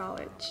Folsom Lake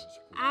College.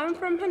 I'm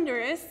from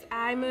Honduras.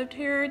 I moved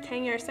here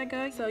 10 years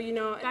ago. So,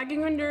 back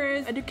in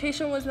Honduras,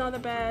 education was not the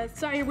best.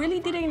 So I really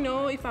didn't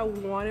know if I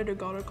wanted to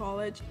go to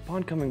college.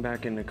 Upon coming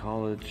back into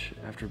college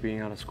after being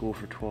out of school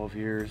for 12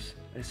 years,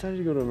 I decided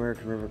to go to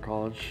American River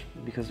College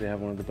because they have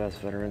one of the best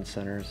veteran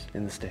centers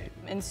in the state.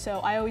 And so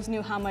I always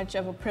knew how much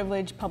of a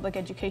privilege public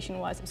education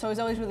was. So I was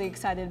always really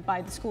excited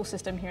by the school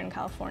system here in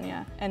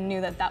California and knew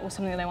that that was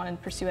something that I wanted to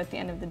pursue at the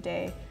end of the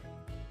day.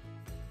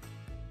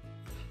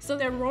 So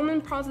the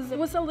enrollment process, it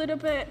was a little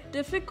bit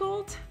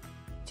difficult.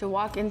 To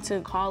walk into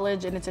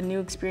college and it's a new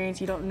experience,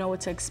 you don't know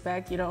what to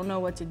expect, you don't know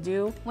what to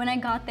do. When I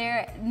got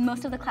there,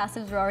 most of the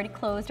classes were already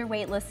closed or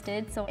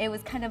waitlisted, so it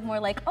was kind of more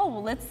like, oh,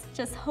 well, let's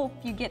just hope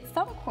you get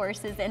some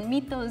courses and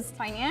meet those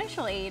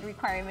financial aid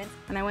requirements.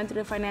 When I went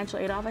through the financial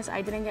aid office,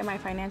 I didn't get my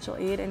financial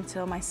aid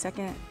until my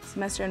second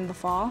semester in the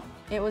fall.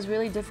 It was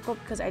really difficult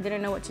because I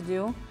didn't know what to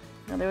do.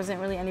 There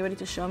wasn't really anybody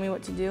to show me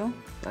what to do.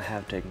 I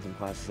have taken some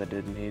classes I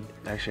did need.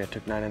 Actually, I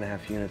took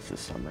 9.5 units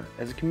this summer.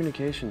 As a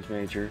communications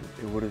major,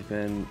 it would have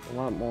been a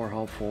lot more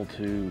helpful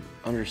to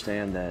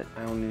understand that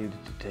I only needed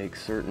to take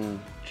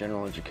certain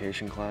general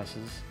education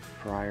classes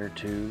prior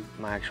to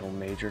my actual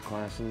major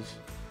classes.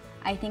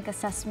 I think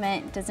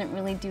assessment doesn't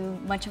really do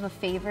much of a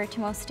favor to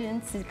most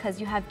students because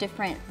you have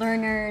different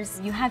learners,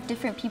 you have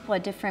different people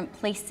at different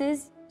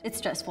places. It's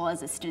stressful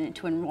as a student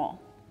to enroll,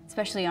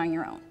 especially on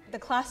your own. The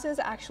classes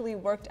actually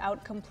worked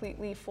out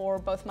completely for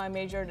both my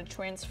major to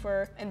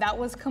transfer, and that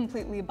was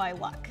completely by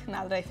luck,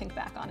 now that I think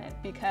back on it,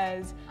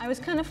 because I was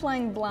kind of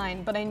flying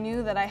blind, but I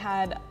knew that I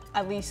had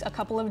at least a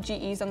couple of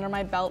GEs under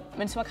my belt,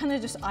 and so I kind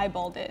of just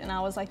eyeballed it, and I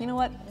was like, you know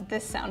what,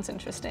 this sounds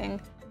interesting.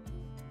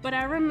 But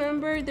I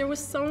remember there was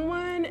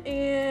someone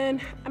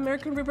in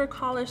American River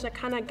College that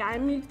kind of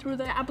guided me through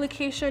the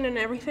application and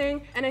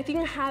everything, and I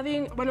think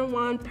having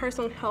one-on-one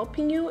person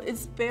helping you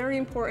is very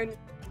important.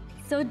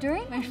 So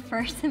during my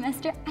first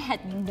semester, I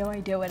had no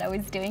idea what I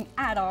was doing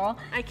at all.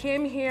 I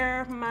came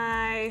here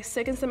my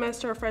second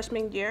semester of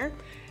freshman year,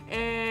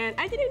 and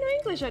I didn't know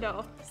English at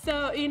all.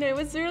 So, it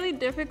was really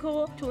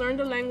difficult to learn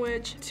the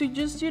language, to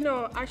just,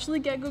 actually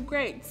get good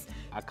grades.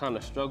 I kind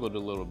of struggled a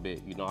little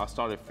bit. I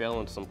started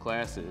failing some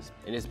classes,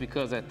 and it's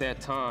because at that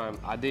time,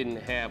 I didn't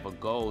have a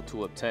goal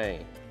to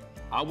obtain.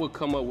 I would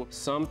come up with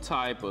some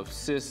type of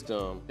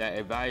system that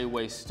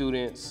evaluates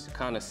students to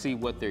kind of see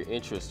what their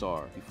interests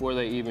are before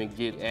they even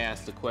get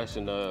asked the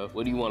question of,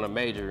 what do you want to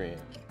major in?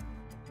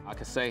 I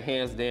could say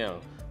hands down,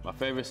 my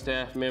favorite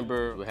staff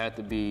member would have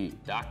to be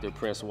Dr.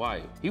 Prince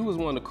White. He was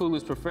one of the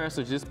coolest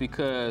professors just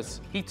because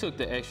he took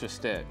the extra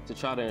step to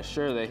try to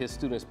ensure that his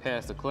students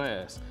passed the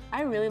class.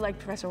 I really like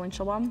Professor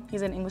Winchelbaum.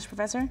 He's an English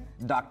professor.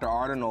 Dr.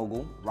 Arden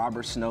Ogle,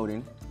 Robert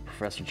Snowden.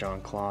 Professor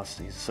John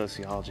Kloss, he's a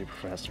sociology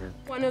professor.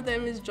 One of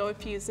them is Joy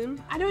Fusen.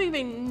 I don't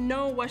even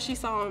know what she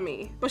saw in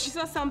me, but she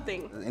saw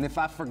something. And if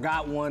I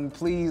forgot one,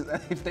 please,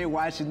 if they're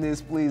watching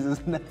this, please,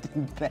 it's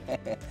nothing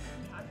bad.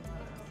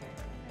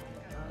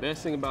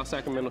 Best thing about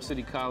Sacramento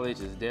City College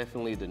is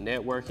definitely the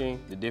networking,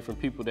 the different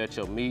people that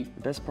you'll meet.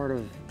 The best part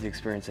of the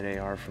experience at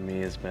AR for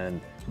me has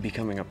been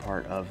becoming a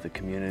part of the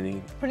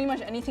community. Pretty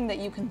much anything that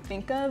you can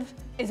think of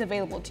is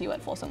available to you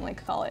at Folsom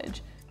Lake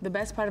College. The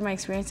best part of my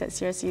experience at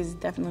CRC is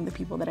definitely the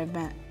people that I've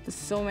met. There's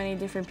so many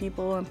different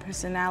people and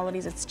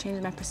personalities. It's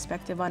changed my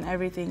perspective on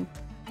everything.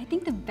 I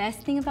think the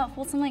best thing about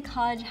Folsom Lake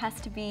College has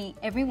to be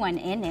everyone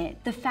in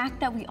it. The fact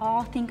that we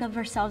all think of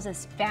ourselves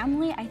as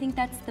family, I think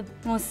that's the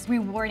most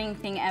rewarding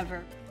thing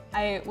ever.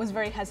 I was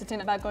very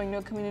hesitant about going to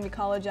a community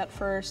college at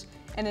first,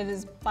 and it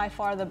is by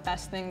far the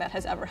best thing that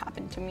has ever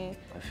happened to me.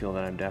 I feel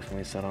that I'm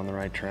definitely set on the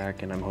right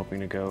track, and I'm hoping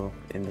to go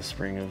in the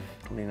spring of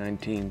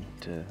 2019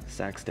 to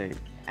Sac State.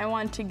 I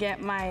want to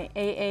get my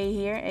AA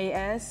here,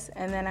 AS,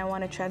 and then I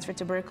want to transfer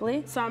to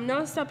Berkeley. So I'm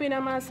not stopping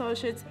at my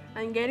associates.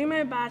 I'm getting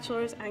my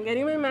bachelor's, I'm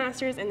getting my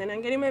master's, and then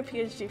I'm getting my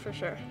PhD for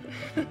sure.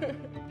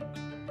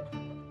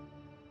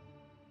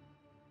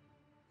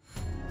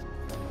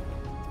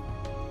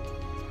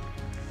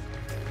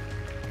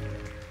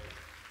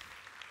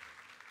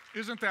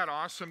 Isn't that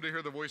awesome to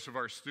hear the voice of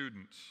our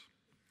students?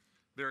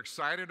 They're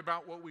excited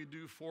about what we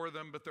do for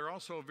them, but they're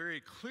also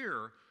very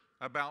clear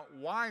about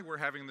why we're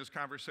having this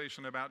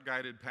conversation about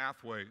guided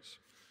pathways.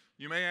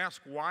 You may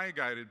ask why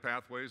guided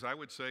pathways. I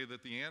would say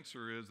that the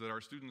answer is that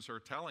our students are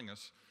telling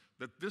us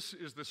that this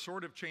is the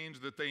sort of change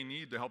that they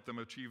need to help them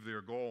achieve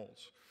their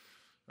goals.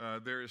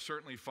 There is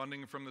certainly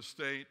funding from the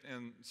state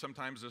and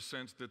sometimes a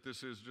sense that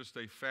this is just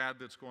a fad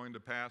that's going to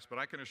pass, but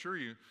I can assure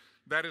you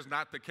that is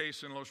not the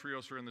case in Los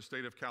Rios or in the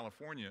state of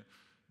California.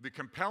 The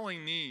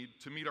compelling need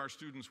to meet our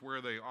students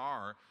where they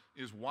are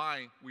is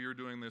why we are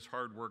doing this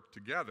hard work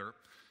together.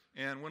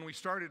 And when we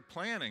started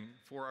planning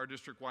for our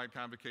district-wide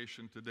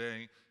convocation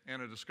today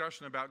and a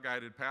discussion about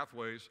guided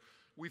pathways,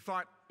 we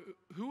thought,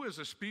 who is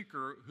a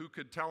speaker who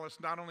could tell us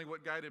not only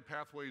what guided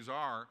pathways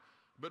are,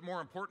 but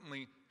more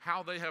importantly,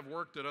 how they have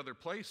worked at other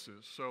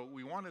places. So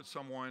we wanted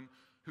someone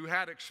who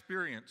had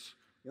experience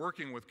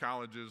working with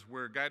colleges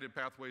where guided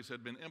pathways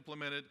had been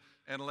implemented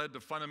and led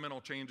to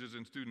fundamental changes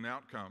in student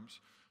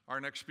outcomes.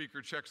 Our next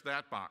speaker checks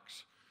that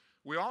box.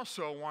 We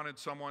also wanted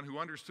someone who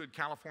understood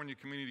California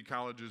community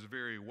colleges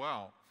very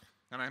well.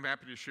 And I'm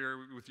happy to share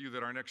with you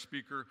that our next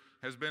speaker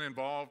has been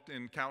involved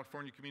in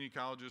California community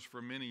colleges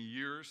for many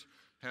years,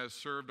 has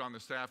served on the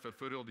staff at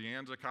Foothill De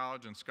Anza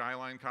College and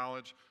Skyline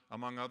College,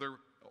 among other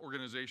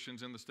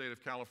organizations in the state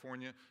of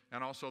California,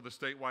 and also the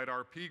statewide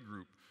RP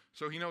group.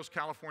 So he knows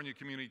California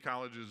community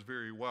colleges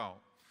very well.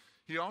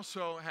 He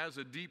also has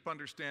a deep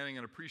understanding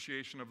and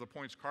appreciation of the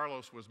points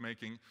Carlos was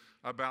making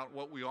about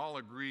what we all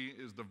agree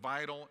is the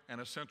vital and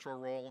essential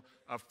role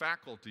of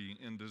faculty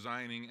in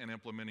designing and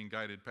implementing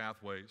guided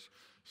pathways.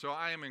 So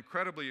I am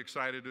incredibly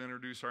excited to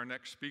introduce our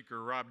next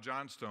speaker, Rob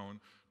Johnstone,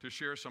 to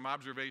share some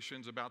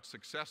observations about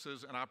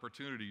successes and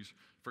opportunities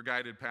for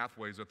guided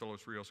pathways at the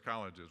Los Rios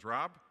colleges.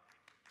 Rob?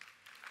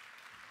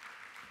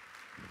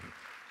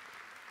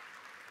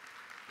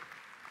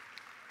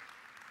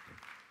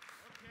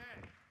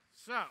 Okay,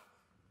 so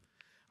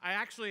I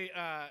actually,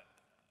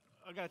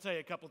 I've got to tell you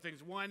a couple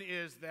things. One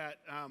is that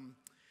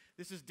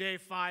this is day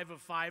 5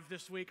 of 5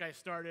 this week. I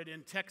started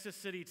in Texas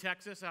City,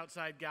 Texas,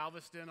 outside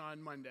Galveston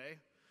on Monday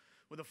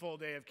with a full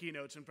day of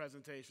keynotes and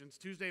presentations.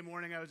 Tuesday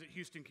morning, I was at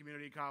Houston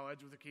Community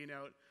College with a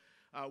keynote.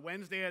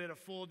 Wednesday, I did a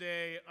full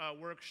day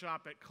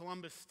workshop at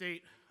Columbus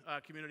State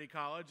Community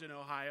College in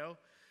Ohio.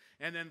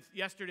 And then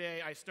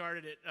yesterday, I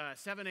started at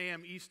 7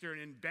 a.m. Eastern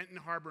in Benton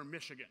Harbor,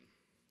 Michigan.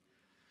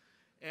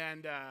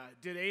 And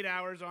did 8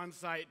 hours on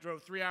site,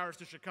 drove 3 hours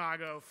to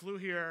Chicago, flew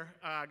here,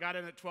 got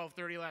in at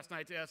 12:30 last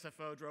night to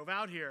SFO, drove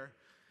out here,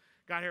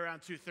 got here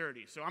around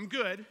 2:30. So I'm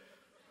good.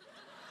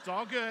 It's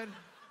all good.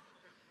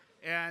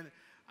 And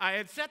I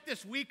had set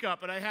this week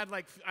up, and I had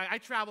I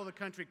travel the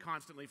country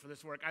constantly for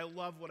this work. I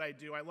love what I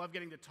do. I love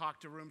getting to talk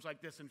to rooms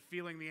like this and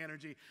feeling the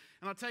energy.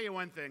 And I'll tell you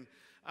one thing.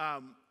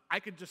 I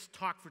could just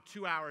talk for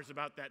 2 hours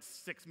about that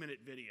 6-minute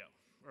video,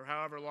 or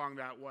however long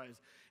that was.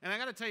 And I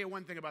got to tell you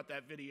one thing about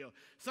that video.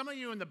 Some of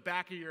you in the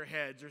back of your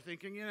heads are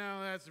thinking, you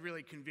know, that's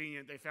really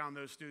convenient. They found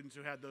those students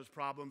who had those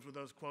problems with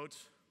those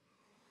quotes.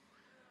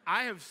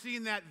 I have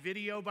seen that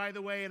video, by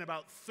the way, in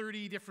about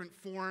 30 different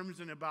forms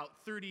in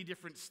about 30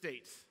 different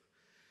states.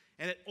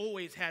 And it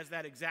always has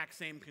that exact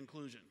same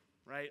conclusion,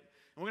 right?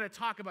 And we're going to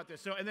talk about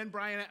this. So, and then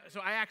Brian, so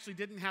I actually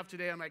didn't have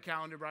today on my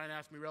calendar. Brian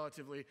asked me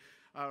relatively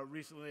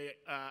recently.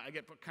 I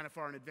get kind of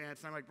far in advance.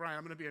 And I'm like, Brian,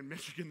 I'm going to be in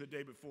Michigan the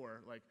day before.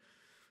 Like,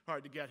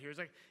 hard to get here. He's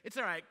like, it's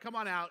all right, come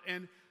on out.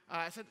 And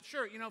I said,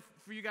 sure, you know,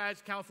 for you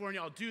guys,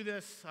 California, I'll do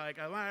this. Like,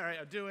 all right,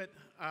 I'll do it.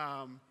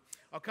 I'll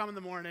come in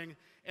the morning.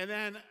 And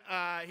then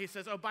he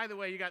says, oh, by the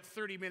way, you got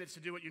 30 minutes to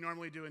do what you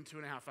normally do in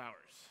 2.5 hours.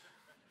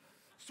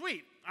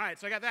 Sweet. All right,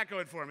 so I got that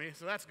going for me,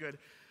 so that's good.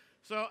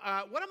 So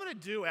what I'm going to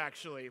do,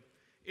 actually,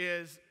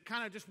 is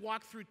kind of just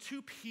walk through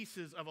 2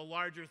 pieces of a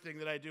larger thing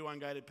that I do on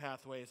guided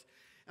pathways.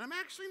 And I'm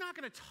actually not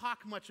going to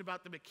talk much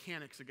about the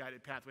mechanics of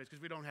guided pathways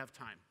because we don't have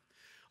time.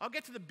 I'll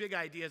get to the big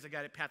ideas of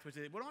guided pathways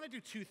today, but I want to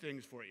do 2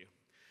 things for you.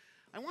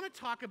 I want to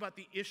talk about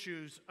the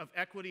issues of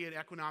equity and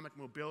economic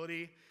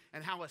mobility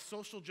and how a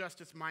social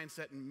justice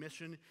mindset and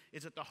mission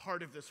is at the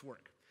heart of this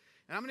work.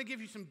 And I'm going to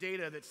give you some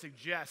data that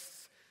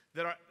suggests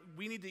that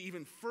we need to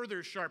even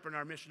further sharpen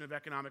our mission of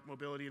economic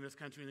mobility in this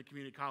country in the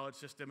community college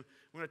system.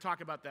 We're going to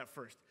talk about that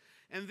first.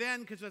 And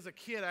then, because as a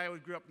kid, I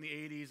grew up in the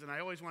 80s, and I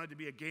always wanted to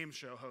be a game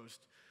show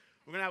host.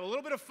 We're going to have a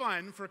little bit of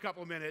fun for a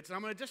couple of minutes, and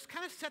I'm going to just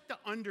kind of set the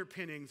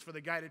underpinnings for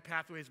the Guided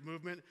Pathways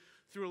movement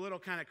through a little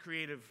kind of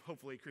creative,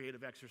 hopefully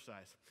creative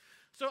exercise.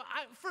 So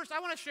first, I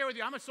want to share with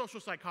you, I'm a social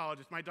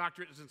psychologist. My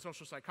doctorate is in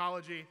social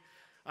psychology.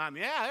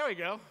 Yeah, there we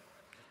go.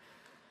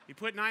 You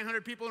put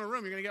 900 people in a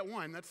room, you're going to get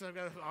one. That's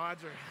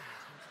odds are...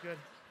 Good.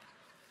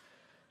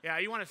 Yeah,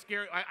 you want to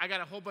scare, I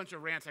got a whole bunch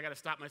of rants I got to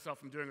stop myself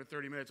from doing in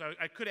 30 minutes.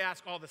 I could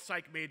ask all the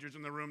psych majors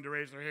in the room to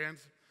raise their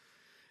hands,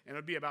 and it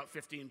would be about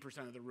 15%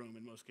 of the room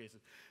in most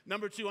cases.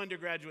 Number 2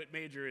 undergraduate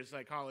major is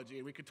psychology,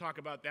 and we could talk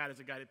about that as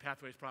a guided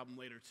pathways problem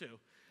later too.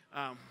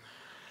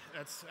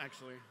 That's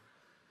actually,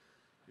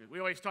 we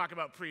always talk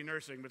about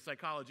pre-nursing, but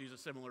psychology is a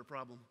similar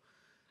problem.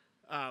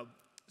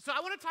 So I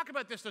want to talk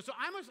about this though. So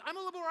I'm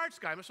a liberal arts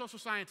guy, I'm a social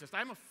scientist.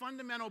 I'm a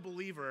fundamental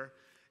believer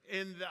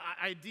in the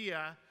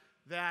idea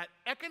that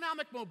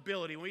economic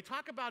mobility, when we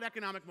talk about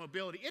economic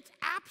mobility, it's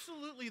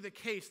absolutely the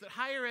case that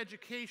higher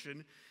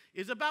education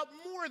is about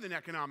more than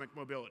economic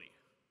mobility.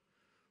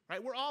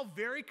 right? We're all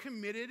very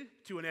committed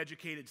to an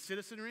educated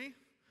citizenry.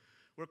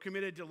 We're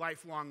committed to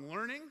lifelong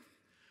learning.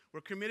 We're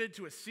committed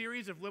to a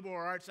series of liberal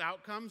arts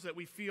outcomes that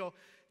we feel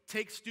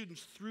take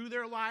students through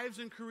their lives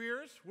and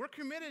careers. We're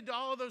committed to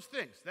all of those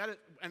things.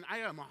 And I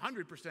am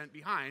 100%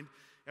 behind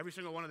every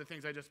single one of the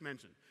things I just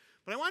mentioned.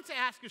 But I want to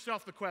ask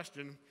yourself the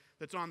question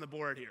that's on the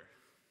board here.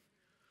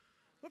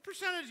 What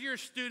percentage of your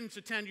students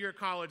attend your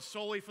college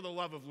solely for the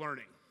love of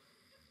learning?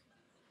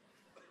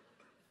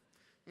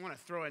 I want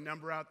to throw a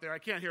number out there. I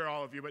can't hear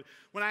all of you, but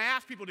when I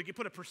ask people to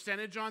put a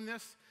percentage on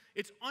this,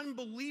 it's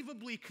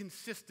unbelievably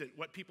consistent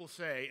what people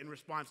say in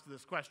response to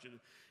this question,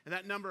 and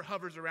that number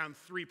hovers around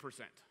 3%.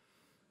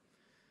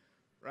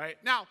 Right?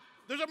 Now,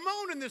 there's a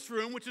moan in this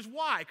room, which is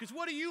why, because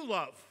what do you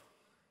love?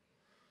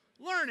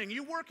 Learning.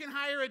 You work in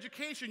higher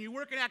education, you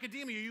work in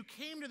academia, you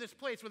came to this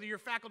place, whether you're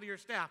faculty or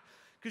staff,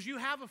 because you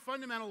have a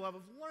fundamental love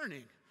of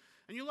learning,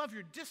 and you love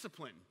your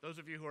discipline, those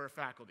of you who are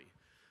faculty.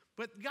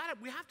 But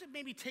we have to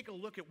maybe take a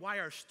look at why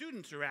our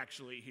students are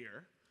actually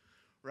here,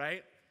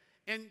 right?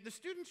 And the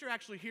students are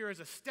actually here as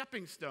a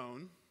stepping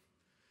stone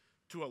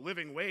to a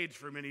living wage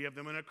for many of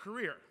them in a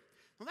career.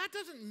 Well, that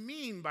doesn't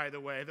mean, by the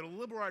way, that a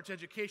liberal arts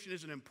education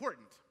isn't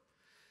important.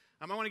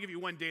 I want to give you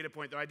one data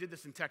point, though. I did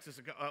this in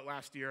Texas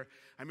last year.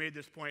 I made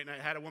this point, and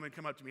I had a woman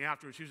come up to me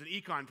afterwards. She was an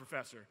econ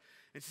professor.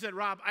 And she said,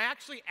 Rob, I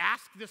actually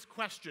asked this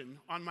question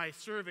on my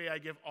survey I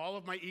give all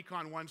of my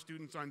Econ 1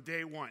 students on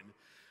day one.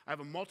 I have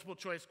a multiple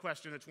choice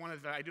question. It's one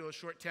of the, I do a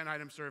short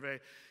 10-item survey.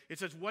 It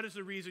says, what is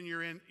the reason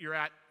you're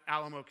at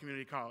Alamo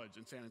Community College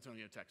in San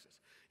Antonio, Texas?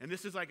 And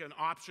this is like an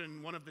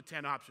option, one of the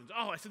 10 options.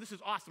 Oh, I said, this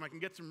is awesome. I can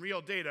get some real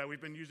data. We've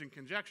been using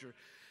conjecture.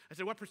 I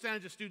said, what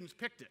percentage of students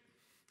picked it?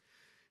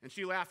 And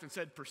she laughed and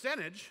said,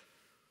 percentage?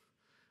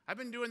 I've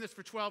been doing this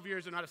for 12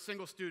 years and not a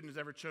single student has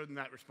ever chosen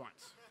that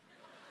response.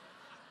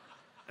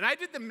 And I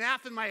did the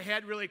math in my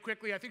head really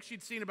quickly. I think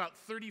she'd seen about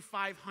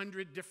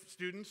 3,500 different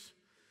students,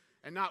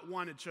 and not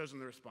one had chosen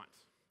the response.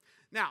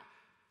 Now,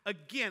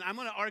 again, I'm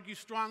going to argue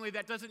strongly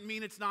that doesn't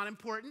mean it's not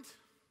important.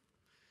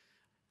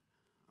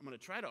 I'm going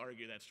to try to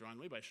argue that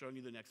strongly by showing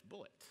you the next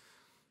bullet.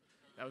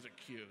 That was a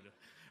cue.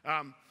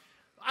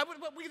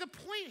 The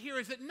point here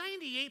is that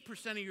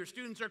 98% of your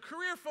students are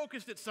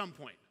career-focused at some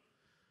point,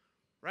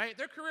 right?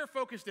 They're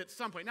career-focused at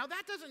some point. Now,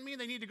 that doesn't mean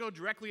they need to go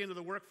directly into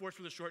the workforce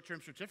with a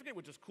short-term certificate,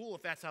 which is cool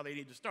if that's how they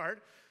need to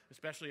start,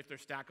 especially if they're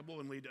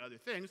stackable and lead to other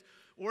things.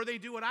 Or they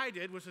do what I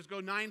did, which is go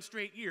 9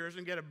 straight years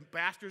and get a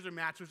bachelor's or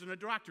master's and a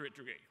doctorate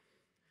degree.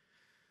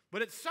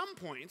 But at some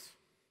point,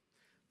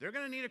 they're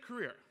going to need a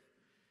career.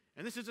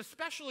 And this is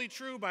especially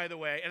true, by the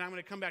way, and I'm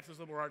going to come back to this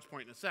liberal arts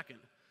point in a second,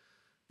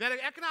 that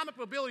economic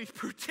mobility is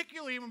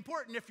particularly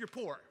important if you're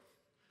poor.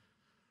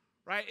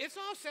 Right? It's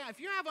all sad. If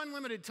you have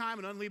unlimited time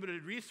and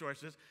unlimited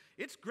resources,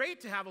 it's great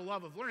to have a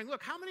love of learning.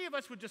 Look, how many of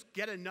us would just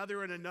get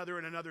another and another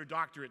and another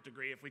doctorate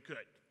degree if we could?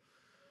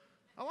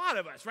 A lot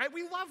of us, right?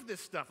 We love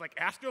this stuff. Like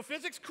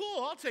astrophysics,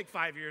 cool, I'll take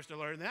 5 years to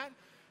learn that.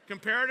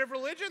 Comparative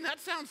religion, that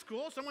sounds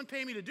cool. Someone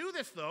pay me to do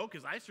this, though,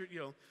 because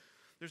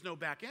there's no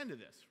back end to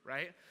this,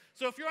 right?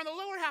 So if you're on the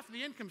lower half of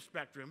the income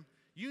spectrum,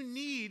 you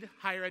need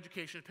higher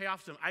education to pay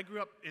off some. I grew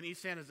up in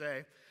East San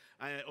Jose,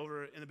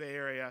 over in the Bay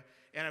Area,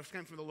 and I was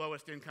coming from the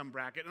lowest income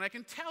bracket. And I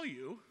can tell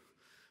you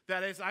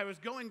that as I was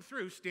going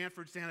through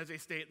Stanford, San Jose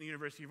State, and the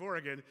University of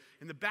Oregon,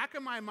 in the back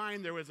of my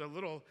mind there was a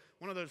little,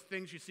 one of those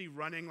things you see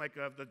running, like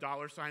the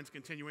dollar signs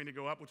continuing to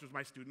go up, which was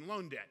my student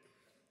loan debt.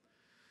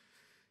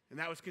 And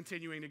that was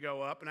continuing to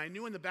go up, and I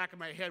knew in the back of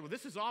my head, well,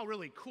 this is all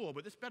really cool,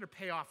 but this better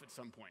pay off at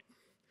some point.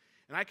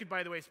 And I could,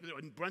 by the way,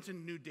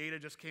 Brunson new data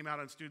just came out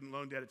on student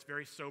loan debt. It's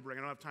very sobering.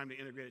 I don't have time to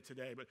integrate it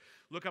today, but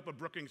look up a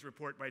Brookings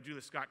report by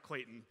Julia Scott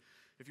Clayton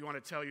if you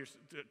want to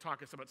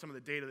talk us about some of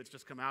the data that's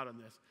just come out on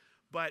this.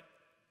 But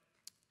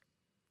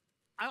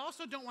I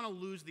also don't want to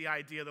lose the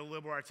idea that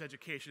liberal arts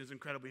education is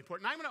incredibly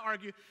important. I'm going to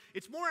argue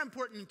it's more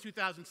important in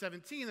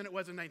 2017 than it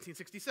was in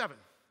 1967.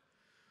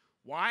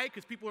 Why?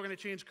 Because people are going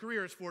to change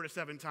careers 4 to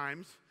 7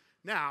 times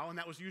now, and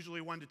that was usually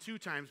 1 to 2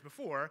 times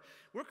before.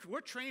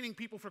 We're training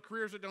people for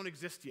careers that don't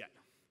exist yet.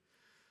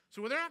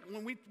 So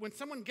when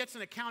someone gets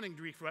an accounting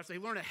degree for us, they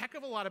learn a heck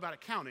of a lot about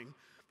accounting,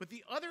 but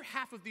the other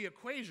half of the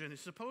equation is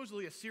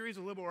supposedly a series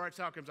of liberal arts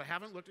outcomes. I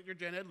haven't looked at your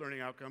gen ed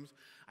learning outcomes.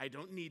 I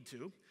don't need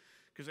to,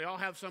 because they all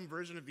have some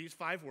version of these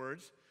 5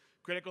 words: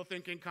 critical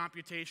thinking,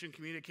 computation,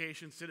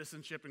 communication,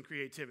 citizenship, and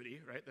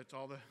creativity, right? That's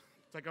all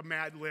it's like a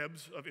Mad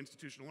Libs of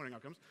institutional learning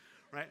outcomes,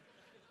 right?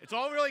 It's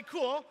all really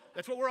cool.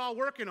 That's what we're all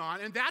working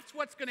on. And that's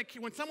what's going to,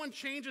 when someone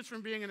changes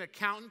from being an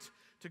accountant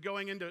to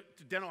going into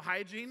dental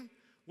hygiene,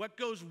 what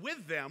goes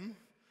with them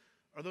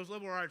are those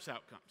liberal arts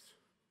outcomes,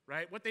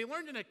 right? What they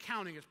learned in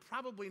accounting is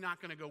probably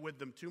not going to go with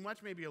them too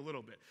much, maybe a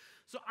little bit.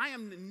 So I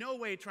am in no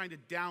way trying to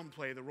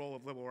downplay the role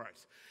of liberal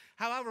arts.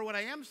 However, what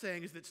I am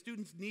saying is that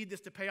students need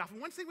this to pay off.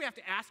 And one thing we have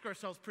to ask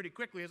ourselves pretty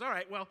quickly is, all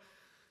right, well,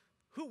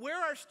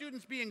 where are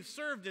students being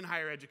served in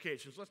higher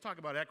education? So let's talk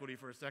about equity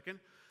for a second.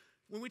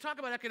 When we talk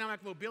about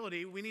economic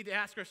mobility, we need to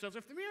ask ourselves,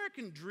 if the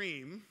American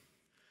dream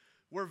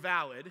were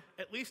valid,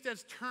 at least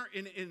as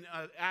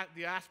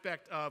the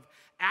aspect of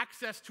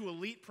access to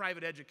elite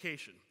private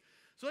education.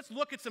 So let's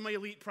look at some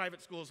elite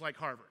private schools like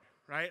Harvard,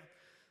 right?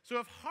 So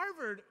if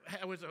Harvard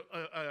was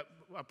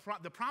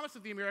the promise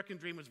of the American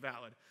dream was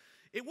valid,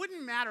 it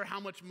wouldn't matter how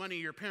much money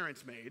your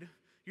parents made,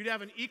 you'd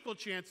have an equal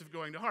chance of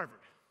going to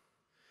Harvard.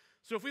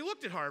 So if we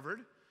looked at Harvard,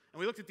 and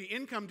we looked at the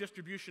income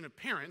distribution of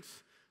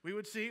parents, we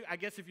would see, I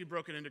guess if you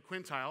broke it into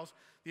quintiles,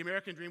 the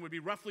American dream would be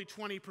roughly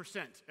 20%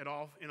 in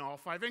all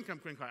 5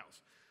 income quintiles,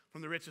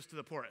 from the richest to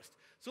the poorest.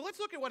 So let's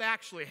look at what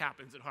actually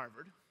happens at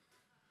Harvard.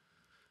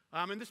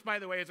 And this, by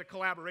the way, is a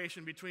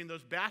collaboration between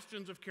those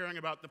bastions of caring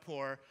about the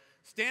poor,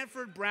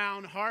 Stanford,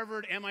 Brown,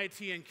 Harvard,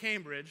 MIT, and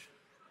Cambridge,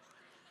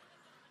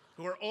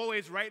 who are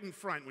always right in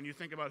front when you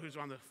think about who's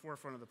on the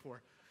forefront of the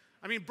poor.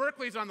 I mean,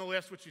 Berkeley's on the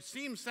list, which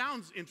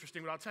sounds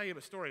interesting, but I'll tell you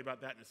a story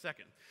about that in a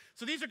second.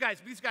 So these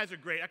guys are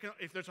great.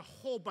 If there's a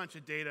whole bunch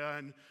of data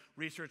and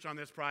research on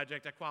this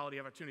project, equality,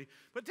 opportunity.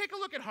 But take a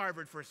look at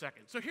Harvard for a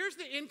second. So here's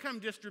the income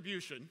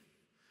distribution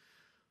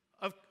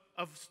of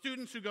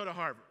students who go to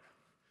Harvard.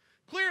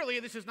 Clearly,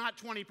 this is not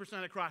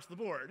 20% across the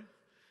board.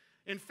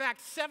 In fact,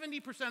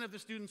 70% of the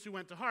students who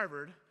went to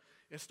Harvard,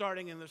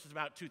 starting in, this is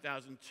about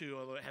 2002,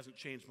 although it hasn't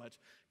changed much,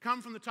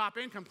 come from the top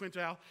income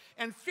quintile,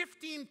 and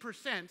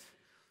 15%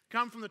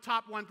 come from the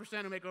top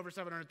 1% who make over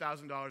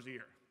 $700,000 a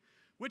year,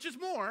 which is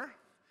more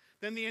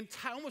than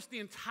almost the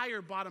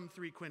entire bottom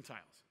 3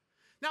 quintiles.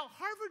 Now,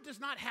 Harvard does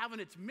not have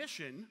in its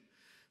mission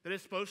that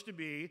it's supposed to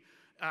be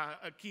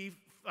a key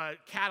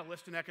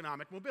catalyst in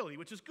economic mobility,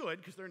 which is good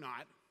because they're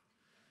not,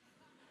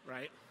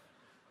 right?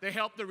 They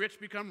help the rich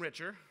become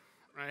richer,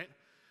 right?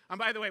 And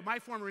by the way, my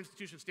former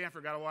institution,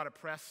 Stanford, got a lot of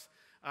press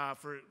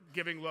for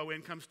giving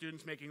low-income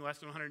students making less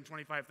than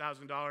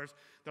 $125,000.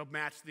 They'll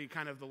match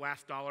the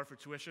last dollar for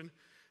tuition.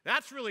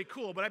 That's really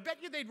cool, but I bet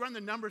you they'd run the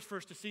numbers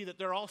first to see that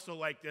they're also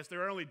like this.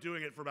 They're only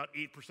doing it for about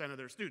 8% of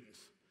their students.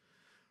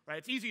 Right?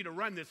 It's easy to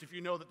run this if you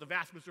know that the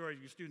vast majority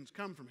of your students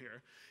come from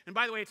here. And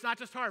by the way, it's not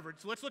just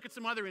Harvard, so let's look at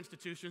some other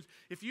institutions.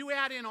 If you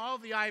add in all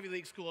of the Ivy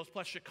League schools,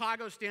 plus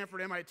Chicago, Stanford,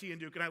 MIT, and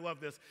Duke, and I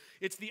love this,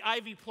 it's the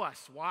Ivy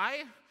Plus.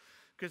 Why?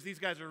 Because these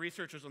guys are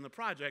researchers on the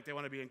project. They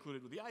want to be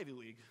included with the Ivy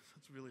League.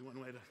 That's really one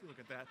way to look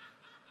at that.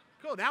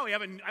 Cool, now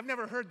I've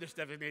never heard this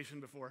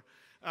designation before.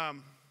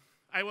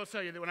 I will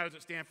tell you that when I was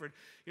at Stanford,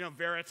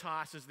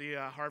 Veritas is the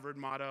Harvard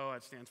motto.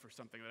 It stands for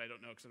something that I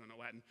don't know because I don't know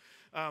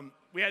Latin.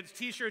 We had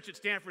T-shirts at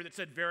Stanford that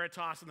said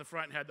Veritas on the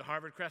front and had the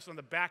Harvard crest. On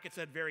the back, it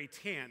said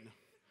Veritan,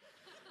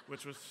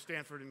 which was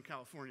Stanford in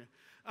California.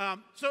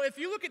 So if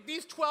you look at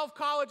these 12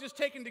 colleges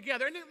taken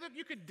together, and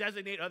you could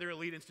designate other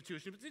elite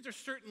institutions, but these are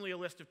certainly a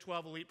list of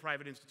 12 elite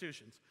private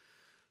institutions.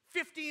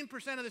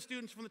 15% of the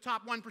students from the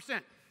top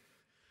 1%,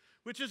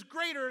 which is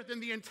greater than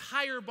the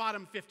entire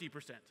bottom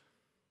 50%.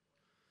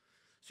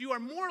 So you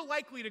are more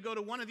likely to go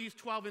to one of these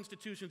 12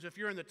 institutions if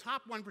you're in the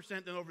top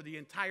 1% than over the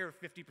entire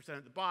 50%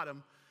 at the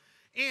bottom.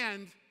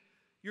 And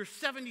you're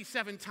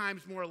 77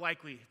 times more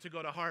likely to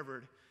go to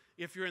Harvard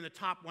if you're in the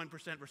top 1%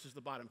 versus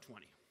the bottom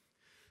 20.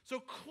 So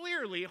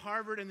clearly,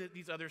 Harvard and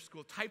these other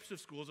types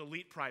of schools,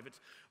 elite privates,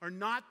 are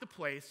not the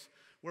place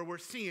where we're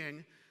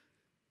seeing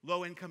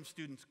low-income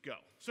students go.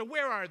 So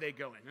where are they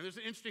going? And there's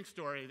an interesting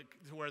story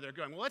to where they're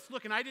going. Well, let's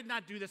look, and I did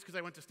not do this because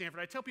I went to Stanford.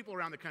 I tell people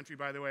around the country,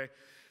 by the way,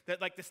 that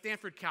like the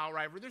Stanford-Cal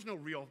rivalry, there's no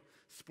real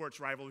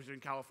sports rivalries in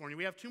California.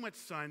 We have too much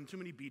sun, too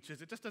many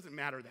beaches. It just doesn't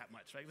matter that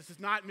much, right? This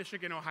is not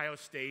Michigan, Ohio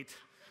State.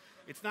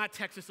 It's not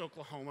Texas,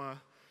 Oklahoma.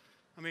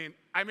 I mean,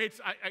 I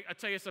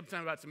tell you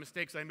sometime about some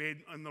mistakes I made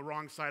on the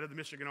wrong side of the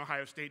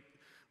Michigan-Ohio State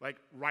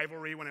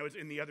rivalry when I was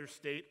in the other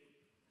state.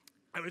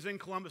 I was in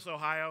Columbus,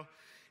 Ohio,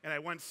 and I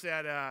once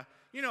said,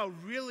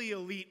 really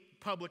elite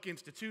public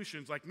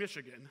institutions like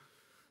Michigan.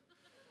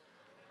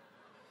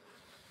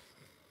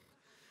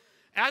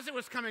 As it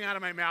was coming out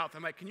of my mouth,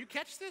 I'm like, can you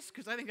catch this?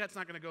 Because I think that's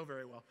not going to go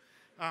very well.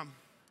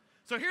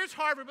 So here's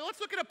Harvard, but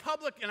let's look at a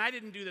public, and I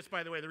didn't do this,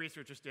 by the way, the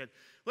researchers did.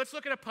 Let's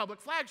look at a public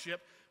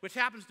flagship, which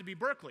happens to be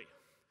Berkeley.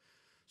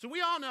 So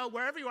we all know,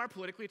 wherever you are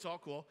politically, it's all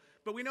cool,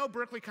 but we know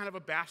Berkeley kind of a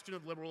bastion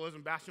of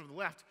liberalism, bastion of the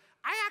left.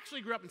 I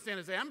actually grew up in San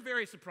Jose. I'm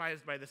very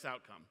surprised by this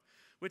outcome,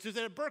 which is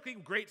that at Berkeley,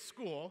 great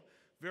school,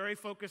 very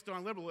focused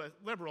on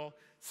liberal,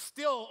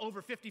 still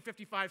over 50,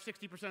 55,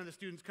 60% of the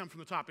students come from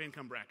the top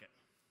income bracket.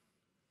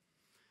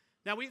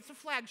 Now, it's a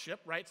flagship,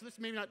 right? So this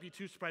may not be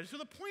too surprising. So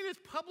the point is,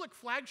 public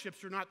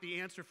flagships are not the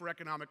answer for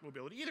economic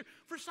mobility either.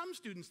 For some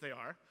students, they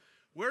are.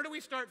 Where do we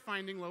start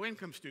finding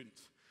low-income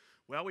students?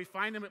 Well, we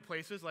find them at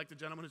places like the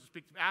gentleman who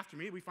speaks after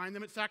me. We find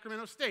them at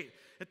Sacramento State,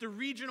 at the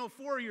regional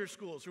four-year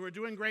schools who are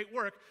doing great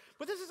work.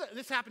 But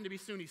this happened to be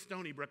SUNY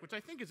Stony Brook, which I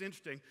think is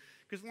interesting,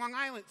 because Long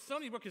Island,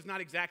 Stony Brook is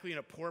not exactly in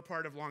a poor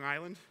part of Long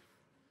Island,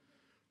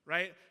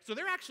 right? So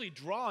they're actually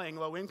drawing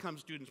low-income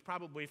students,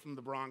 probably from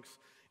the Bronx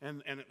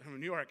and from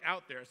New York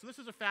out there. So this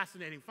is a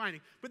fascinating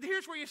finding. But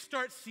here's where you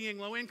start seeing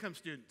low-income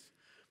students.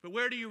 But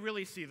where do you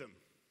really see them?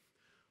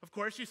 Of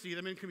course, you see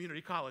them in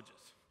community colleges.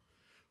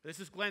 This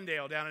is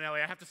Glendale down in LA.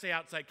 I have to say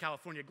outside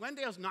California.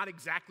 Glendale's not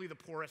exactly the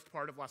poorest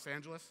part of Los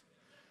Angeles,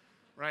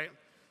 right?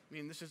 I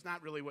mean, this is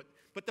not really what,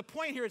 but the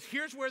point here is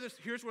here's where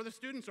the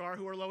students are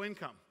who are low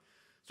income.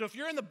 So if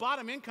you're in the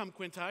bottom income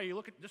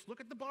quintile, just look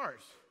at the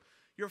bars.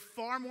 you're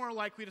far more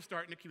likely to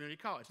start in a community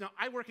college. Now,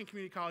 I work in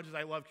community colleges.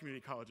 I love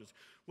community colleges.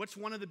 What's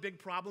one of the big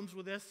problems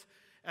with this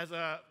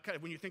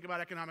when you think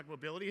about economic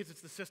mobility is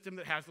it's the system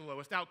that has the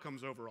lowest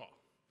outcomes overall.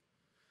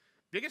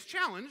 Biggest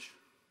challenge,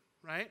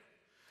 right?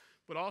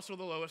 But also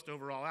the lowest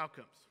overall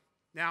outcomes.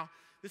 Now,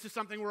 this is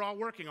something we're all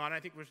working on. I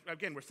think,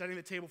 we're setting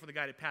the table for the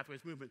Guided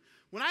Pathways movement.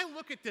 When I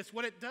look at this,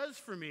 what it does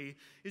for me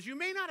is you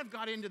may not have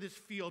got into this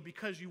field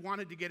because you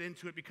wanted to get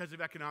into it because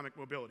of economic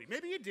mobility.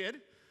 Maybe you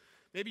did.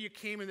 Maybe you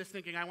came in this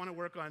thinking, I want to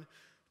work on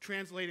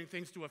translating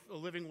things to a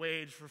living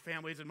wage for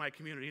families in my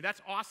community.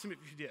 That's awesome if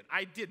you did.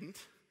 I didn't,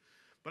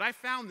 but I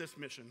found this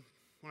mission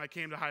when I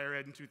came to higher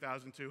ed in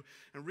 2002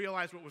 and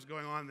realized what was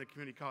going on in the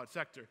community college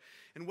sector.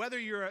 And whether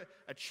you're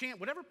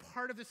whatever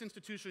part of this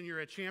institution you're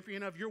a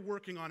champion of, you're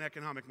working on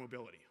economic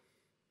mobility.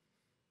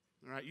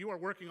 All right, you are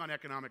working on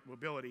economic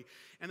mobility.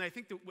 And I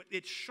think that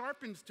it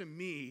sharpens to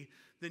me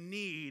the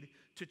need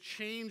to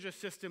change a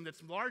system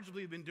that's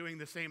largely been doing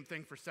the same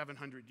thing for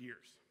 700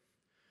 years.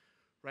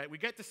 Right? We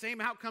get the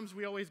same outcomes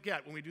we always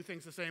get when we do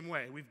things the same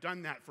way. We've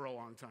done that for a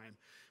long time.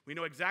 We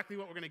know exactly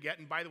what we're going to get,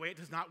 and by the way, it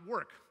does not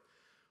work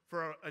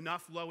for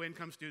enough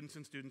low-income students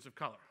and students of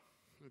color,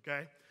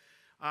 okay?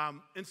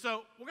 And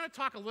so we're going to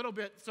talk a little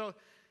bit. So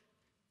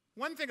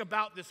one thing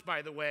about this,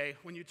 by the way,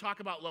 when you talk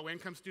about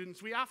low-income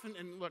students, we often,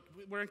 and look,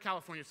 we're in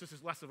California, so this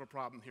is less of a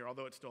problem here,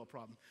 although it's still a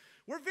problem.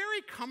 We're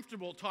very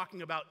comfortable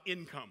talking about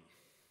income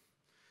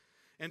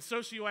and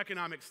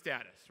socioeconomic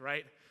status,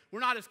 right?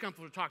 We're not as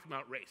comfortable talking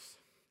about race.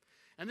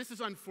 And this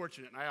is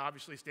unfortunate. I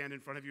obviously stand in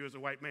front of you as a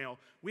white male.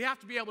 We have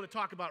to be able to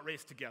talk about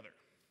race together,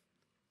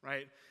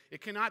 right?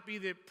 It cannot be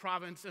the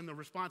province and the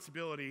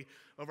responsibility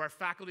of our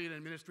faculty and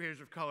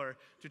administrators of color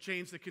to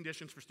change the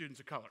conditions for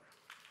students of color,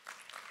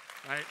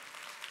 right?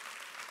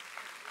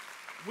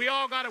 We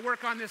all got to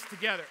work on this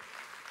together.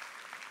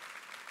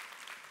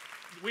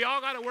 We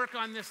all got to work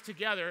on this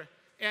together.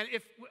 And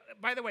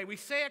by the way, we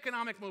say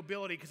economic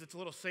mobility because it's a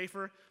little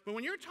safer, but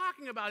when you're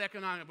talking about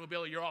economic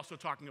mobility, you're also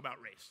talking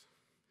about race.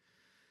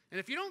 And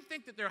if you don't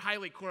think that they're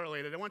highly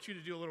correlated, I want you to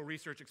do a little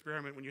research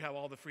experiment when you have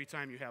all the free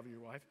time you have in your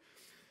life.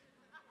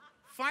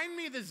 Find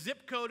me the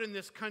zip code in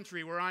this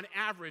country where on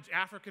average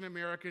African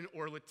American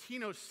or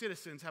Latino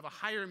citizens have a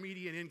higher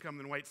median income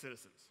than white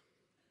citizens.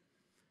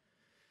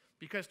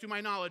 Because to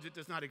my knowledge, it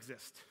does not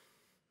exist.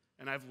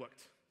 And I've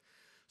looked.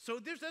 So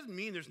this doesn't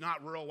mean there's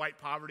not rural white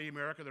poverty in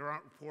America, there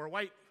aren't poor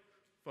white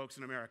folks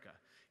in America.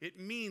 It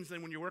means that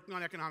when you're working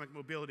on economic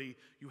mobility,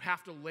 you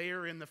have to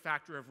layer in the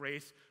factor of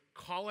race,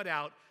 call it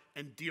out,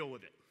 and deal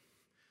with it.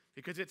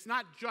 Because it's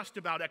not just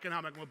about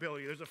economic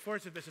mobility. There's a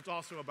force of this, it's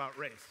also about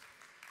race.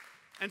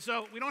 And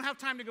so we don't have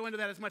time to go into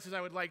that as much as I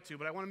would like to,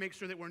 but I want to make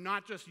sure that we're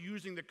not just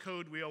using the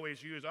code we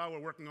always use, oh, we're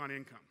working on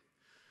income.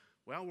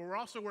 Well, we're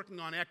also working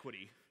on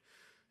equity.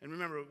 And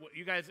remember,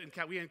 you guys,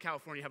 we in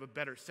California have a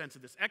better sense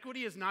of this.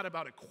 Equity is not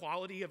about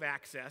equality of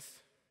access,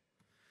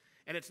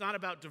 and it's not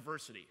about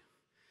diversity.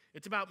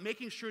 It's about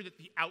making sure that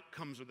the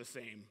outcomes are the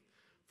same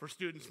for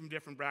students from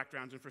different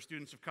backgrounds and for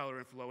students of color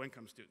and for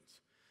low-income students.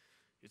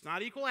 It's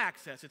not equal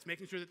access, it's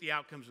making sure that the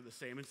outcomes are the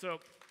same. And so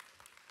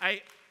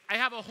I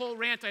have a whole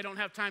rant I don't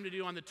have time to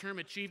do on the term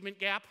achievement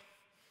gap.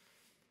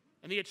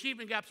 And the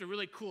achievement gap's a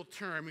really cool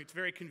term. It's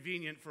very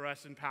convenient for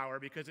us in power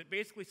because it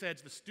basically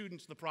says the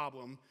student's the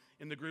problem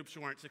in the groups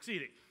who aren't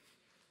succeeding,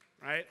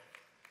 right?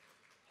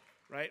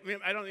 Right?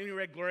 I don't even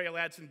read Gloria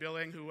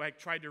Ladson-Billing, who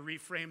tried to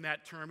reframe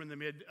that term in the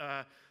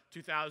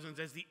mid-2000s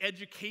as the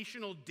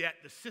educational debt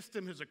the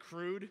system has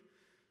accrued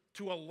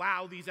to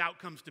allow these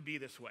outcomes to be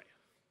this way.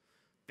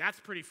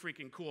 That's pretty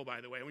freaking cool,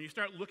 by the way. When you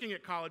start looking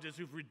at colleges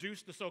who've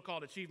reduced the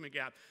so-called achievement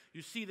gap,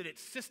 you see that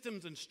it's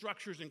systems and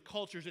structures and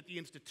cultures at the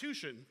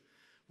institution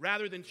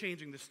rather than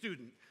changing the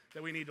student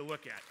that we need to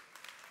look at.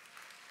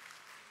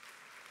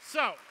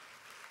 So,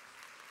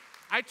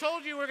 I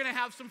told you we're going to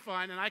have some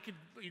fun, and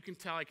you can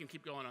tell I can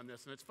keep going on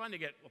this, and it's fun to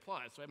get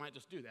applause, so I might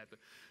just do that. But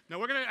no,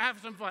 we're going to have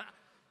some fun.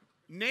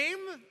 Name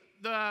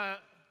the,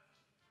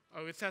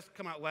 oh, it has to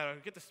come out louder.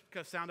 Get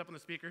the sound up on the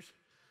speakers.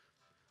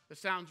 The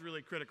sound's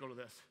really critical to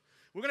this.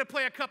 We're going to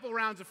play a couple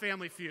rounds of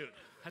Family Feud.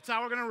 That's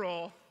how we're going to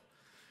roll.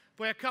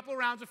 Play a couple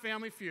rounds of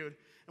Family Feud.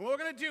 And what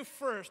we're going to do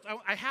first,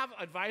 I have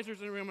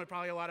advisors in the room, and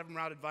probably a lot of them are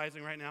out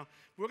advising right now.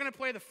 We're going to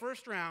play the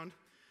first round.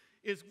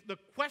 The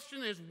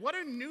question is, what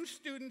do new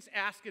students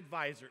ask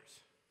advisors?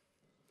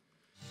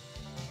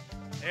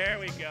 There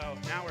we go.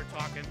 Now we're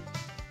talking.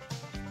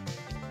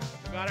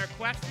 We've got our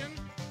question.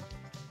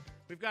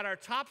 We've got our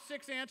top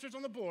 6 answers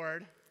on the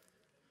board.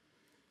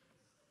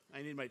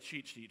 I need my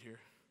cheat sheet here.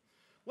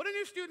 What do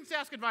new students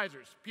ask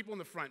advisors? People in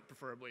the front,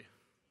 preferably.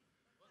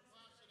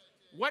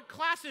 What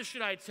classes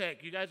should I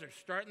take? You guys are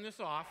starting this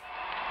off.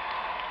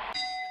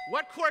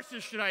 What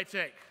courses should I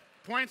take?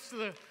 Points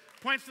to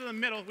the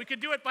middle. We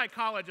could do it by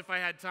college if I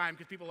had time,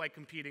 because people like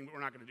competing, but we're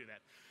not going to do that.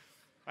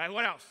 All right,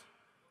 what else?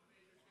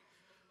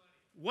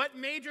 What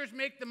majors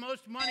make the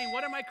most money?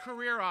 What are my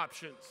career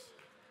options?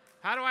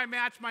 How do I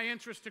match my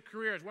interests to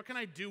careers? What can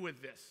I do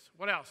with this?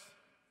 What else?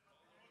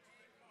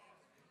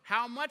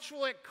 How much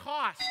will it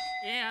cost?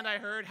 And I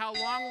heard, how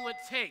long will it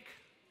take?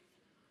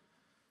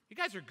 You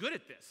guys are good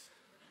at this.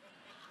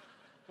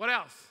 What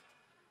else?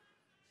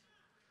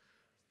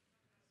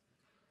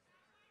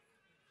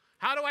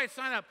 How do I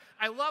sign up?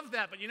 I love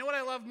that, but you know what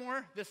I love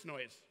more? This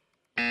noise.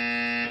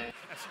 That's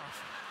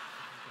awesome.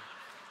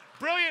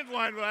 Brilliant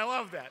one, but I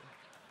love that.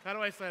 How do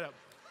I sign up?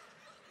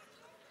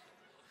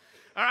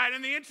 All right,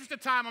 in the interest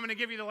of time, I'm going to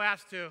give you the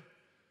last two.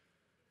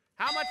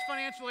 How much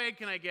financial aid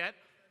can I get?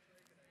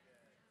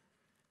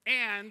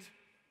 And,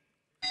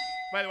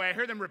 by the way, I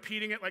heard them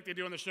repeating it like they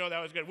do on the show.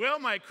 That was good. Will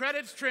my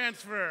credits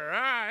transfer?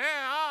 All right,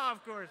 yeah,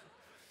 of course.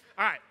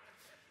 All right.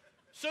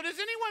 So does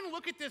anyone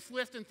look at this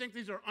list and think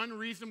these are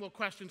unreasonable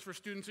questions for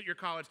students at your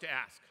college to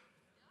ask?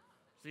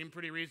 Seem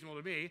pretty reasonable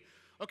to me.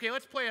 Okay,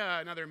 let's play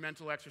another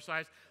mental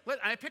exercise.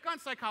 I pick on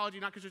psychology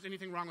not because there's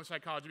anything wrong with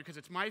psychology, because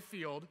it's my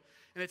field,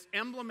 and it's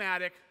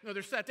emblematic. No,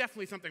 there's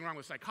definitely something wrong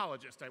with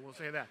psychologists, I will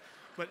say that.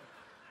 But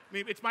I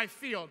mean, it's my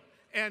field,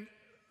 and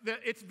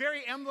it's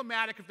very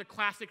emblematic of the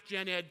classic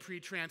gen ed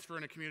pre-transfer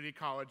in a community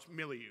college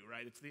milieu,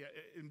 right? It's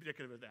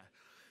indicative of that.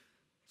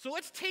 So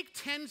let's take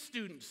 10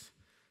 students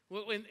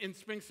in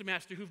spring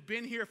semester who've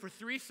been here for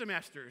 3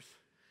 semesters,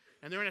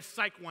 and they're in a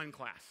Psych 1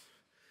 class.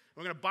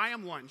 We're going to buy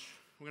them lunch.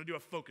 We're going to do a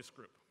focus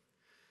group.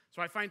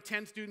 So I find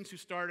 10 students who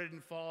started in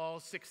fall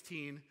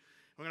 16.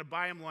 We're going to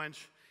buy them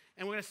lunch,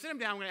 and we're going to sit them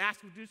down. We're going to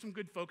ask them to do some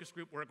good focus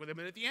group work with them.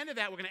 And at the end of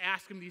that, we're going to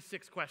ask them these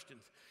 6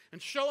 questions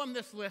and show them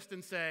this list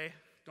and say,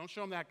 don't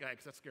show them that guy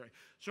because that's scary.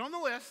 Show them the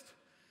list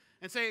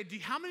and say,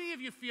 how many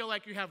of you feel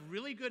like you have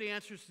really good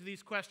answers to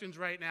these questions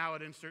right now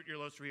at insert your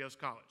Los Rios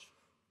College?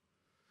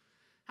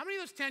 How many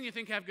of those 10 you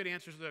think have good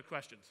answers to the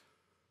questions?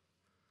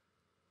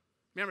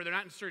 Remember, they're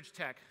not in Surge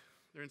Tech.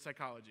 They're in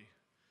psychology.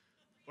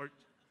 Or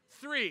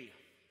 3,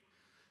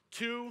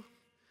 2,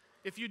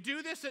 if you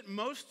do this at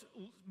most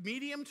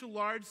medium to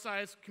large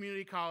size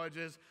community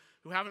colleges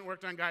who haven't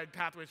worked on guided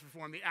pathways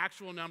reform, the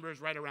actual number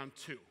is right around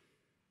 2.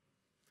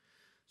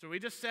 So we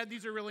just said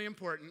these are really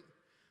important.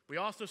 We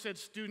also said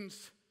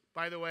students,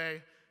 by the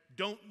way,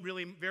 don't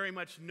really very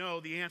much know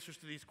the answers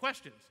to these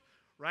questions,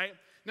 right?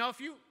 Now,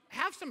 if you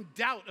have some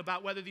doubt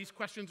about whether these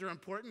questions are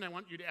important, I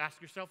want you to ask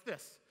yourself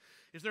this.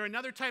 Is there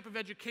another type of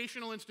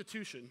educational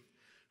institution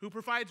who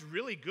provides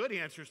really good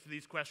answers to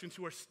these questions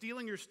who are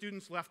stealing your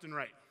students left and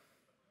right?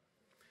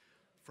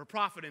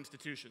 For-profit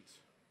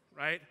institutions,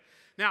 right?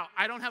 Now,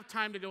 I don't have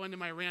time to go into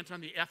my rant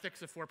on the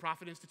ethics of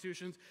for-profit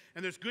institutions,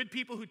 and there's good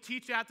people who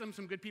teach at them,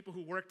 some good people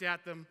who worked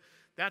at them.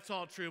 That's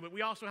all true, but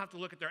we also have to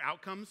look at their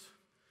outcomes.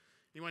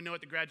 Anyone know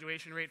what the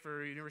graduation rate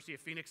for University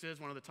of Phoenix is,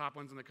 one of the top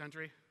ones in the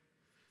country?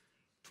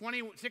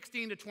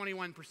 16 to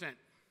 21%,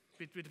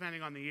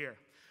 depending on the year,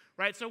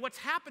 right? So what's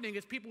happening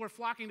is people are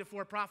flocking to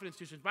for-profit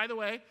institutions. By the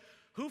way,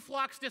 who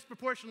flocks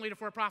disproportionately to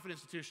for-profit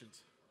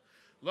institutions?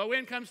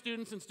 Low-income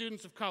students and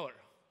students of color,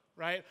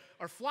 right,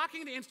 are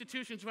flocking to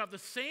institutions who have the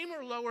same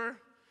or lower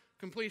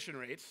completion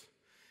rates,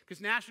 because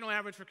national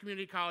average for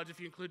community college, if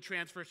you include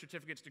transfer,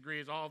 certificates,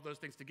 degrees, all of those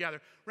things together,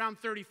 around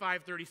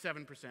 35,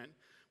 37%.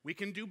 We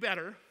can do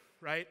better,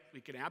 right?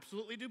 We can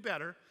absolutely do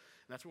better, and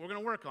that's what we're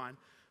going to work on.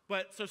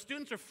 But so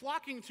students are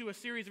flocking to a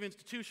series of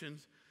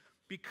institutions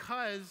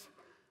because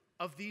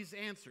of these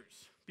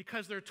answers,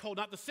 because they're told,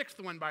 not the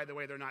 6th one, by the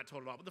way, they're not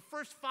told at all, but the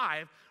first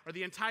 5 are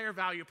the entire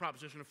value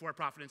proposition of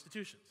for-profit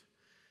institutions.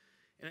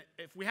 And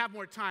if we have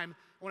more time,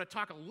 I want to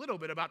talk a little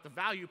bit about the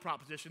value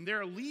proposition.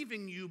 They're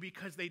leaving you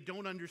because they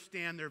don't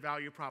understand their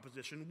value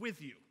proposition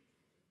with you.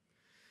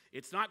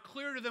 It's not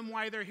clear to them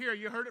why they're here.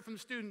 You heard it from the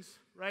students,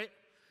 right?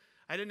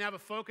 I didn't have a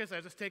focus. I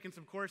was just taking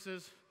some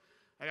courses.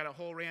 I got a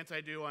whole rant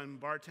I do on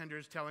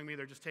bartenders telling me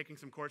they're just taking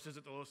some courses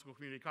at the local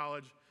community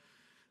college.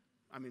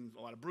 I'm in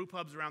a lot of brew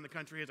pubs around the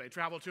country as I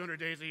travel 200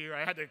 days a year.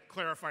 I had to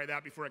clarify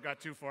that before it got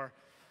too far.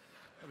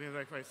 I mean,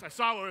 I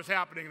saw what was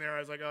happening there. I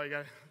was like, oh, you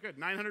got good,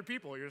 900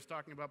 people. You're just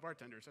talking about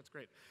bartenders. That's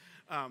great.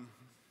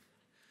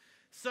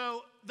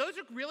 So those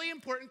are really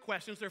important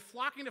questions. They're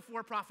flocking to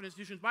for-profit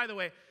institutions, by the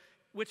way,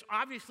 which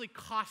obviously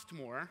cost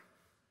more.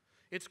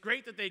 It's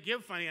great that they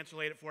give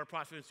financial aid at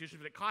for-profit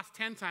institutions, but it costs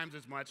 10 times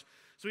as much.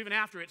 So even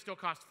after it still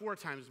costs 4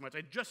 times as much.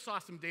 I just saw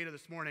some data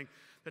this morning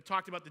that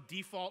talked about the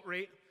default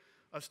rate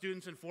of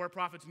students in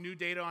for-profits, new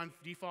data on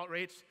default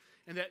rates,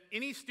 and that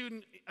any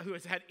student who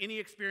has had any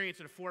experience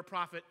at a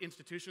for-profit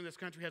institution in this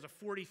country has a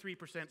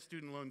 43%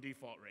 student loan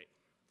default rate.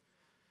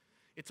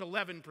 It's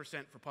 11%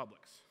 for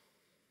publics,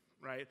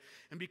 right?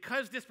 And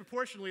because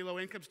disproportionately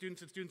low-income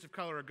students and students of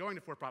color are going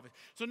to for-profits.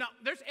 So now,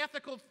 there's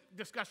ethical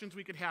discussions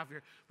we could have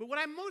here, but what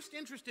I'm most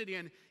interested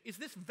in is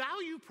this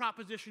value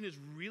proposition is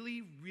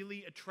really,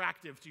 really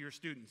attractive to your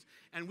students,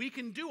 and we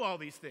can do all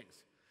these things.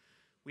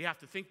 We have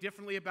to think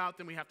differently about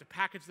them. We have to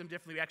package them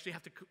differently. We actually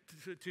have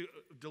to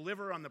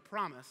deliver on the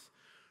promise,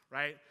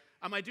 right?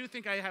 I do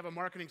think I have a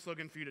marketing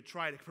slogan for you to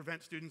try to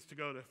prevent students to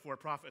go to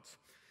for-profits.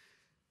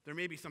 There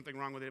may be something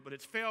wrong with it, but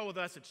it's fail with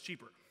us, it's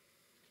cheaper.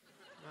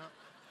 Well,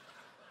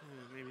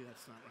 maybe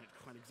that's not right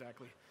quite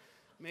exactly.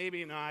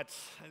 Maybe not.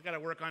 I've got to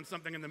work on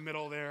something in the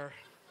middle there.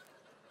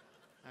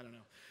 I don't know.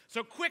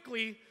 So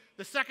quickly,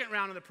 the second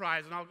round of the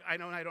prize, and I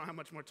know I don't have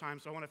much more time,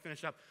 so I want to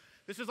finish up.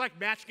 This is like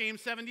Match Game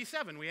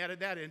 77. We added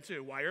that in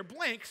too. Why are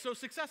blank so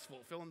successful?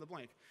 Fill in the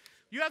blank.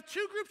 You have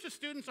two groups of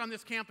students on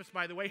this campus,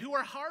 by the way, who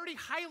are already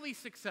highly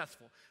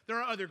successful. There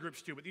are other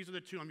groups too, but these are the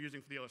two I'm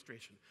using for the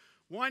illustration.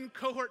 One,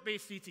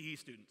 cohort-based CTE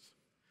students,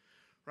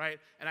 right?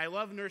 And I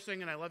love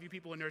nursing, and I love you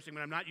people in nursing,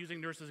 but I'm not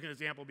using nurses as an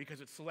example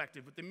because it's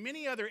selective. But the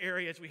many other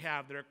areas we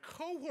have that are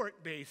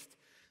cohort-based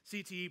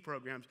CTE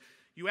programs,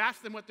 you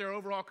ask them what their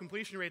overall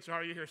completion rates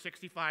are, you hear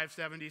 65,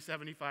 70,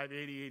 75,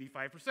 80,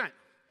 85%.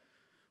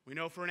 We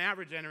know for an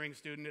average entering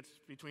student, it's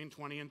between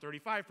 20 and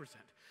 35%.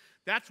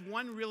 That's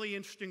one really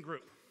interesting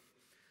group.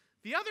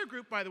 The other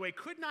group, by the way,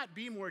 could not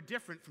be more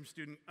different from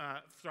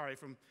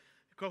from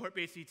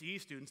cohort-based CTE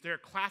students. They're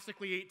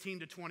classically 18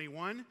 to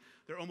 21.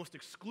 They're almost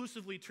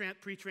exclusively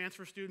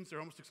pre-transfer students. They're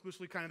almost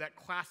exclusively kind of that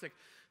classic,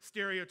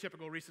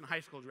 stereotypical recent high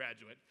school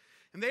graduate.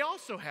 And they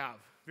also have,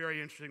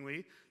 very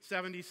interestingly,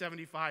 70,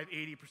 75,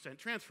 80%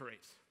 transfer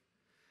rates.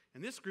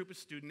 And this group is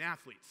student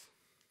athletes.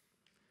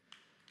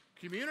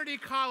 Community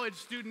college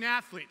student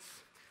athletes.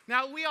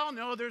 Now, we all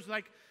know there's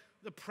like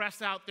the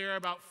press out there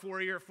about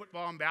four-year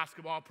football and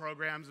basketball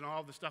programs and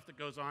all the stuff that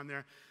goes on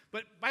there.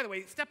 But by the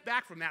way, step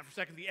back from that for a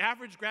second. The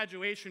average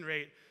graduation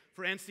rate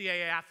for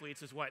NCAA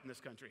athletes is what in this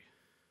country?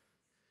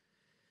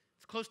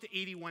 It's close to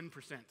 81%.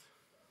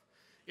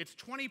 It's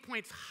 20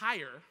 points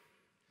higher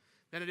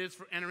than it is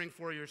for entering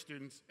four-year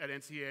students at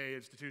NCAA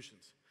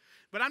institutions.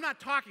 But I'm not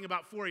talking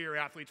about four-year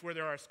athletes where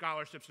there are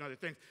scholarships and other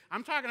things.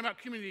 I'm talking about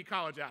community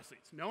college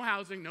athletes. No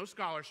housing, no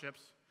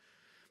scholarships.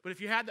 But if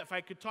you had that, if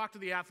I could talk to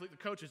the athlete, the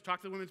coaches,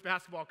 talk to the women's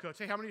basketball coach,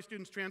 hey, how many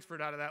students transferred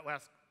out of that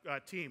last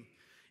team?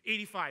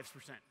 85%,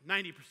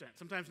 90%,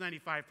 sometimes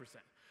 95%.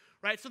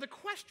 Right, so the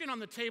question on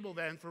the table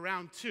then for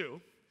round two,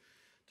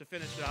 to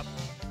finish up,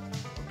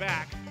 we're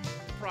back,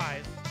 the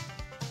prize.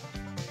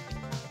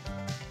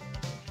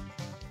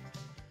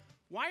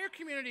 Why are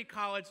community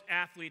college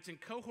athletes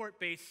and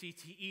cohort-based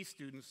CTE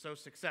students so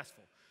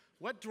successful?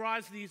 What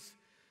draws these,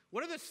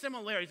 what are the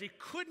similarities? They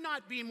could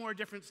not be more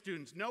different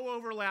students. No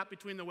overlap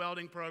between the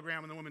welding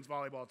program and the women's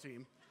volleyball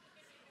team,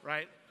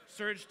 right?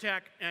 Surge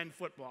tech and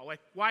football. Like,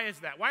 why is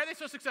that? Why are they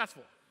so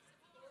successful?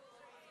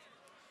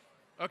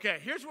 Okay,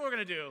 here's what we're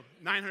gonna do.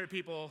 900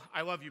 people,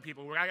 I love you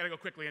people. I gotta go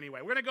quickly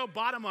anyway. We're gonna go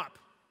bottom up,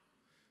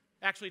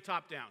 actually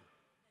top down.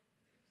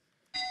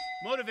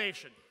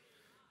 Motivation.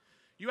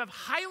 You have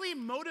highly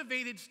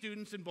motivated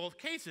students in both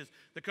cases.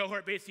 The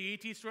cohort-based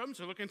CET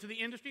students are looking to the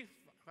industry,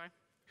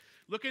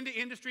 look into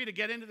industry to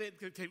get into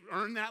to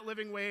earn that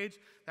living wage,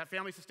 that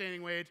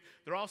family-sustaining wage.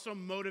 They're also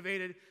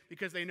motivated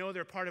because they know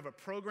they're part of a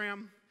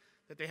program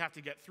that they have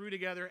to get through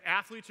together.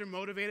 Athletes are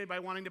motivated by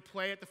wanting to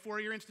play at the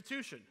four-year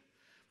institution,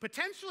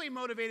 potentially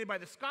motivated by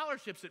the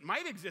scholarships that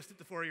might exist at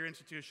the four-year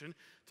institution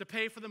to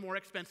pay for the more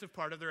expensive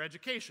part of their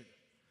education.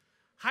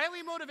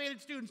 Highly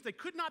motivated students, they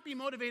could not be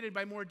motivated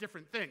by more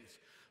different things.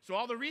 So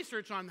all the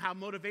research on how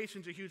motivation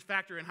is a huge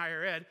factor in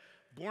higher ed,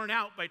 borne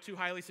out by two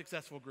highly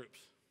successful groups.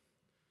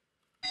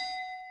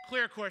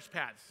 Clear course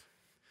paths.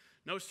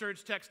 No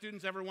surge tech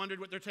students ever wondered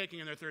what they're taking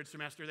in their third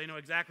semester. They know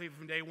exactly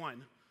from day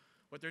one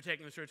what they're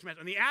taking in the third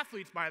semester. And the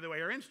athletes, by the way,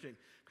 are interesting,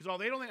 because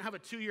although they don't have a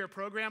two-year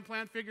program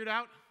plan figured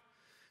out,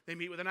 they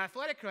meet with an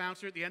athletic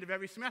counselor at the end of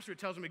every semester. It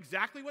tells them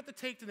exactly what to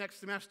take the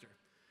next semester.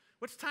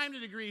 What's time to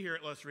degree here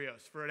at Los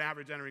Rios for an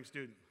average entering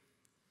student?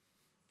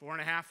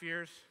 4.5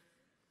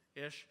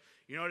 years-ish.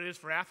 You know what it is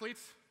for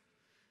athletes?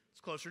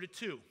 It's closer to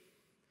 2.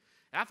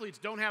 Athletes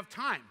don't have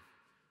time,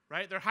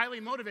 right? They're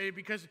highly motivated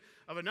because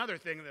of another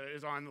thing that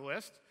is on the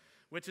list,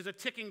 which is a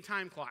ticking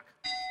time clock.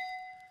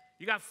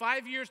 You got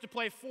 5 years to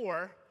play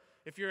 4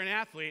 if you're an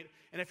athlete,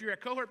 and if you're a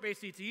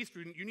cohort-based CTE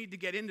student, you need to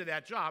get into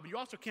that job. You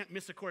also can't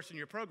miss a course in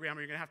your program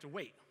or you're gonna have to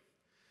wait.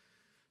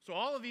 So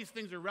all of these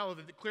things are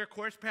relevant. The clear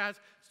course paths,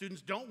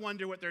 students don't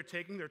wonder what they're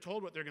taking, they're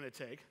told what they're gonna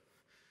take.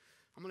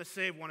 I'm gonna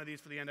save one of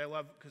these for the end,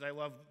 because I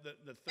love the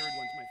third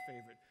one's my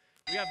favorite.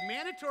 We have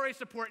mandatory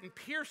support and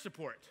peer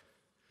support.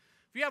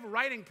 If you have a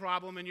writing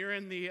problem and you're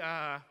in the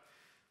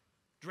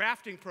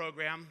drafting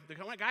program, the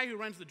guy who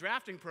runs the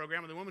drafting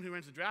program or the woman who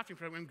runs the drafting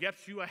program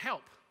gets you a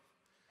help,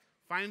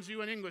 finds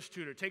you an English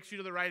tutor, takes you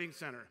to the writing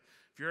center.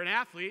 If you're an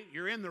athlete,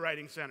 you're in the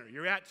writing center,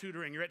 you're at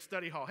tutoring, you're at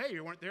study hall. Hey,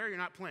 you weren't there, you're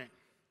not playing.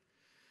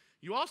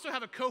 You also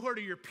have a cohort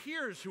of your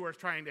peers who are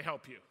trying to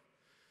help you.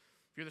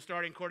 If you're the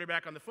starting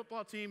quarterback on the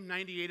football team,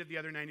 98 of the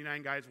other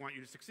 99 guys want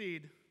you to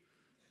succeed.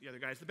 The other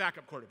guy's the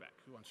backup quarterback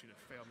who wants you to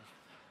fail.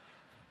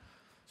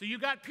 So you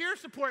got peer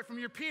support from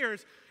your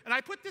peers, and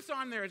I put this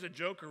on there as a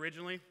joke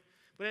originally,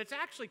 but it's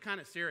actually kind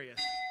of serious.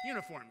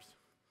 Uniforms.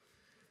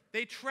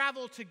 They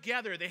travel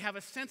together. They have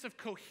a sense of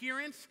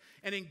coherence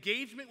and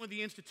engagement with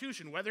the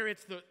institution, whether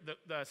it's the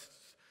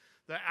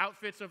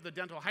outfits of the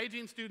dental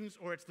hygiene students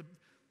or it's the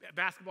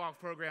basketball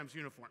program's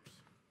uniforms,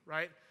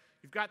 right?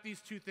 You've got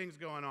these two things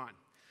going on.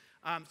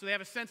 So they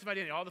have a sense of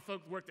identity. All the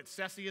work that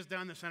CESI has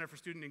done, the Center for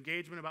Student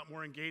Engagement, about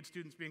more engaged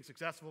students being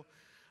successful.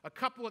 A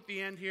couple at the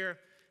end here.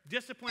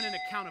 discipline and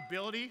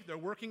accountability. They're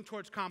working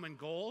towards common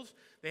goals.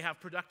 They have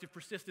productive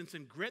persistence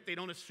and grit. They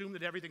don't assume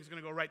that everything's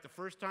going to go right the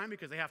first time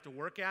because they have to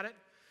work at it.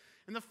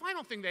 And the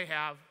final thing they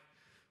have,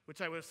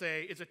 which I would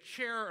say, is a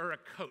chair or a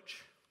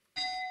coach.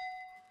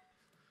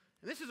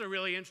 And this is a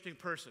really interesting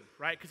person,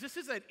 right? Because this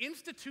is an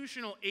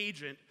institutional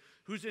agent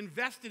who's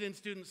invested in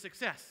student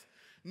success.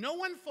 No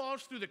one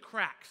falls through the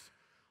cracks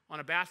on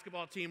a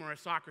basketball team or a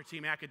soccer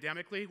team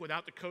academically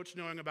without the coach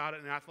knowing about it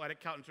and athletic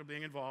accountants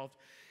being involved.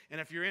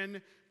 And if you're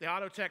in the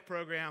auto tech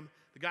program,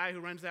 the guy who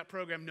runs that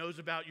program knows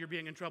about your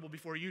being in trouble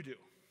before you do.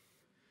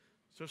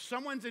 So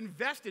someone's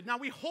invested. Now,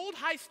 we hold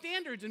high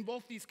standards in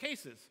both these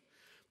cases,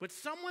 but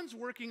someone's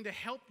working to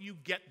help you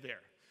get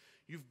there.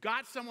 You've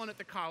got someone at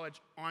the college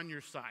on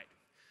your side.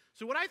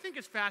 So what I think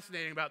is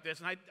fascinating about this,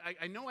 and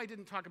I know I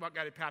didn't talk about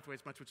guided pathways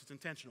much, which is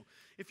intentional.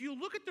 If you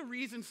look at the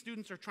reasons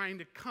students are trying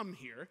to come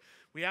here,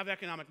 we have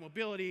economic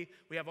mobility,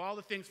 we have all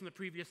the things from the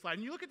previous slide,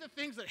 and you look at the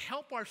things that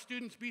help our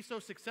students be so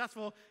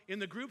successful in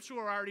the groups who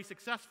are already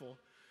successful,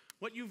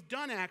 what you've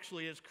done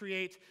actually is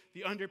create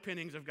the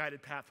underpinnings of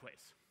guided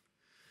pathways.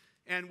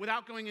 And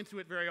without going into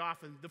it very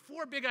often, the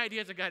 4 big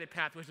ideas of guided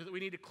pathways are that we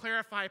need to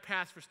clarify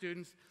paths for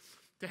students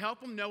to help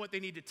them know what they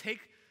need to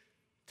take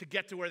to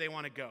get to where they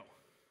want to go.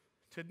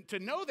 To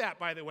know that,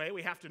 by the way,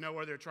 we have to know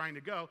where they're trying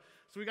to go.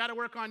 So we got to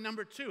work on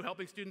number 2,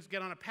 helping students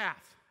get on a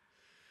path.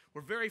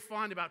 We're very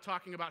fond about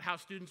talking about how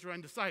students are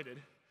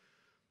undecided.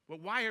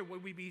 But why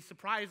would we be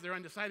surprised they're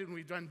undecided when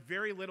we've done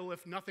very little,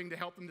 if nothing, to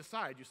help them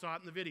decide? You saw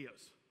it in the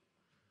videos,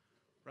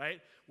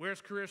 right? Where's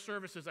career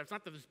services? It's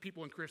not that there's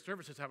people in career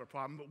services have a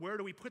problem, but where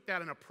do we put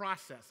that in a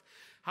process?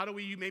 How do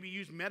we maybe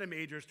use meta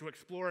majors to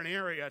explore an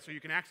area so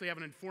you can actually have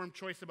an informed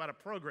choice about a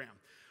program?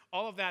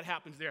 All of that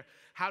happens there.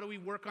 How do we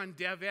work on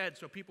dev ed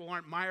so people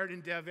aren't mired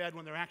in dev ed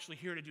when they're actually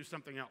here to do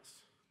something else,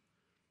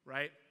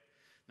 right?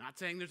 Not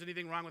saying there's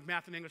anything wrong with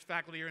math and English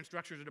faculty or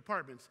instructors or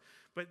departments,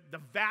 but the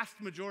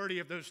vast majority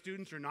of those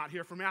students are not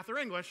here for math or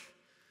English.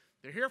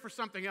 They're here for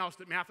something else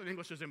that math and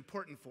English is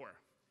important for.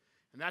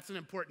 And that's an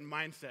important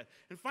mindset.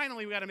 And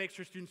finally, we got to make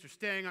sure students are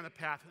staying on the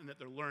path and that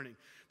they're learning.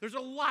 There's a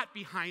lot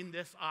behind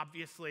this,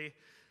 obviously.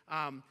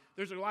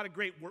 There's a lot of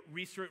great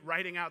research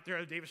writing out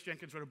there. Davis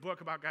Jenkins wrote a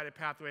book about guided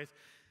pathways.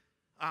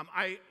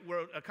 I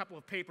wrote a couple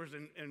of papers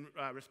in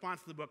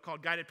response to the book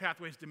called Guided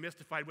Pathways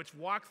Demystified, which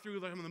walk through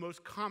some of the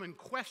most common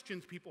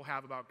questions people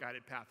have about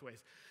guided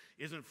pathways.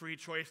 Isn't free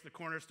choice the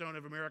cornerstone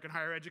of American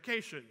higher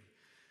education?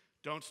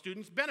 Don't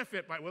students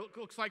benefit by what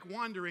looks like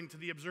wandering to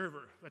the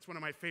observer? That's one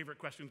of my favorite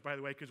questions, by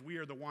the way, because we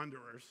are the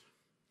wanderers.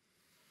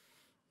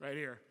 Right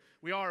here.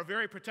 We all are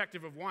very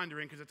protective of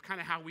wandering because it's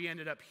kind of how we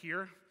ended up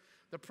here.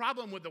 The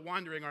problem with the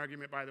wandering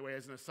argument, by the way,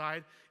 as an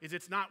aside, is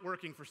it's not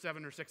working for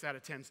 7 or 6 out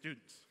of 10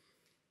 students.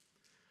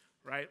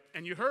 Right?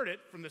 And you heard it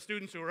from the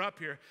students who are up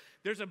here.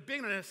 There's an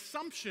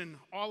assumption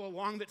all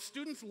along that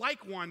students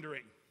like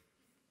wandering.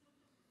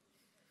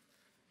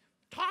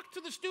 Talk to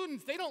the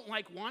students. They don't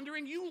like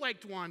wandering. You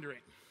liked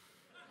wandering.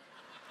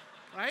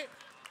 Right?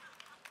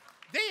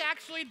 They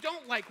actually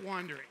don't like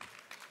wandering.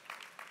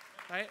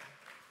 Right?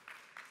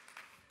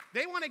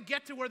 They want to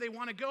get to where they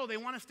want to go. They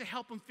want us to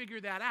help them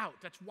figure that out.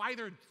 That's why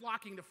they're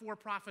flocking to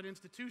for-profit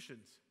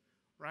institutions.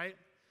 Right?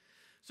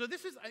 So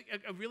this is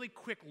a really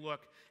quick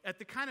look at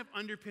the kind of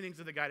underpinnings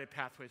of the guided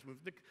pathways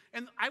movement.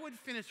 And I would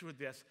finish with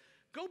this.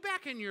 Go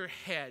back in your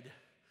head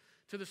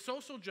to the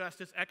social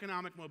justice,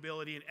 economic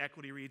mobility, and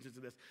equity regions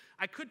of this.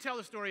 I could tell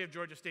the story of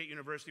Georgia State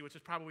University, which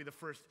is probably the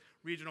first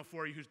regional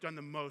 4U who's done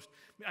the most,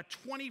 a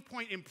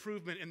 20-point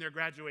improvement in their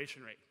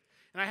graduation rate.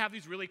 And I have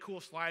these really cool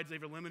slides.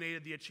 They've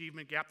eliminated the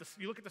achievement gap.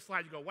 You look at the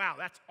slide, you go, wow,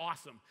 that's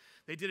awesome.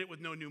 They did it with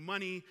no new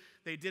money.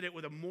 They did it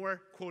with a more,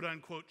 quote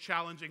unquote,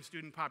 challenging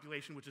student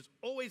population, which is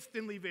always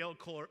thinly veiled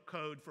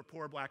code for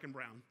poor, black, and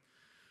brown.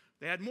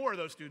 They had more of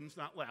those students,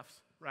 not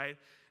less, right?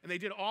 And they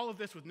did all of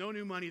this with no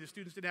new money. The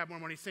students didn't have more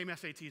money, same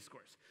SAT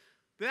scores.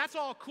 But that's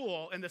all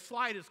cool, and the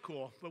slide is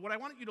cool. But what I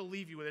want you to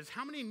leave you with is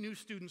how many new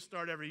students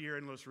start every year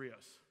in Los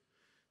Rios,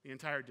 the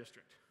entire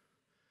district?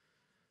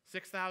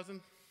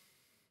 6,000?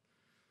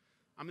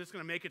 I'm just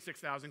going to make it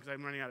 6,000 because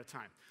I'm running out of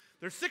time.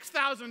 There's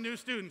 6,000 new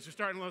students who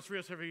start in Los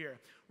Rios every year.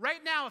 Right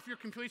now, if your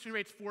completion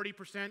rate's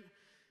 40%,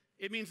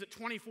 it means that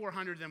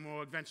 2,400 of them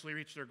will eventually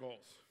reach their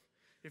goals.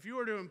 If you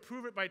were to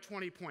improve it by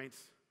 20 points,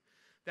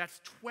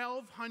 that's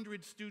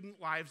 1,200 student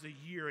lives a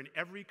year in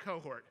every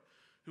cohort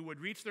who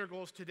would reach their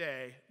goals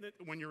today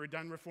when you're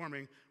done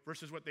reforming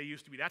versus what they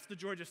used to be. That's the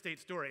Georgia State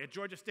story. At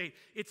Georgia State,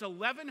 it's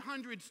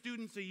 1,100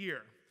 students a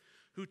year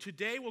who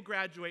today will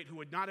graduate who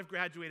would not have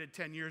graduated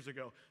 10 years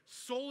ago,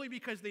 solely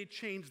because they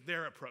changed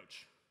their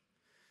approach.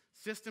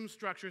 Systems,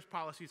 structures,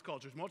 policies,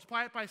 cultures.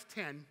 Multiply it by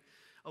 10,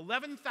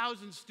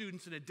 11,000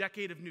 students in a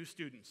decade of new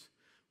students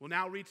will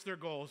now reach their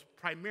goals,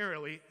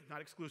 primarily, not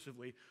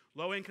exclusively,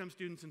 low-income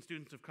students and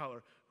students of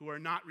color who are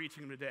not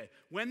reaching them today.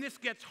 When this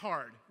gets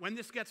hard, when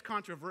this gets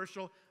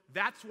controversial,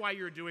 that's why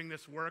you're doing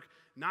this work,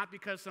 not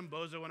because some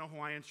bozo in a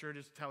Hawaiian shirt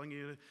is telling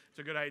you it's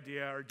a good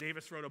idea, or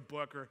Davis wrote a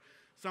book, or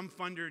some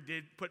funder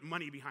did put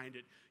money behind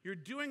it. You're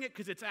doing it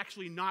because it's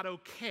actually not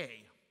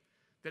okay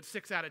that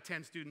 6 out of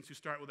 10 students who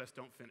start with us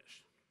don't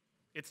finish.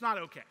 It's not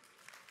okay,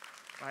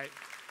 right?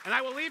 And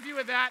I will leave you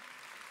with that.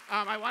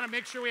 I want to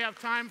make sure we have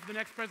time for the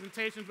next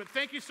presentations, but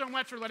thank you so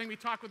much for letting me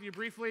talk with you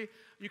briefly.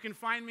 You can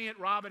find me at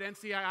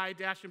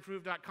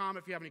rob@ncii-improve.com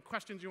if you have any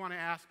questions you want to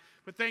ask,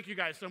 but thank you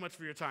guys so much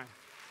for your time.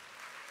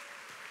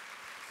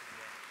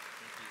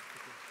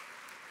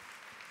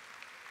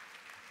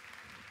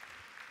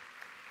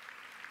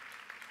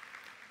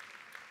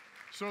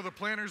 So the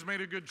planners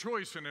made a good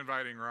choice in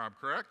inviting Rob,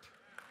 correct?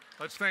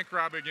 Let's thank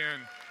Rob again.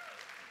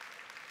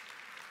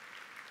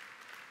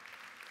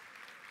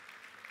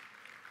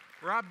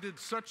 Rob did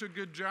such a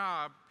good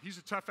job. He's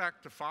a tough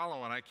act to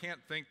follow, and I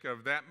can't think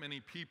of that many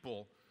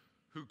people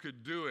who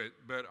could do it,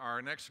 but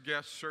our next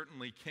guest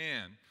certainly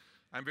can.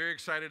 I'm very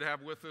excited to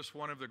have with us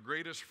one of the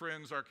greatest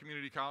friends our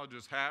community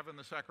colleges have in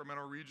the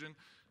Sacramento region,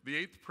 the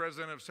 8th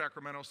president of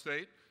Sacramento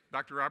State,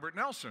 Dr. Robert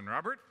Nelsen.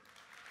 Robert?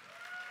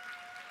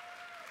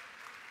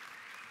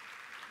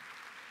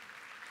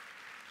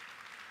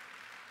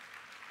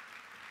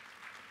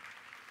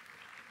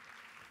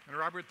 And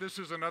Robert, this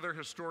is another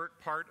historic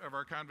part of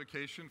our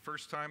convocation,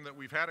 first time that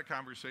we've had a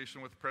conversation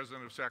with the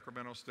president of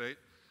Sacramento State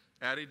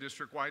at a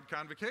district-wide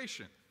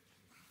convocation.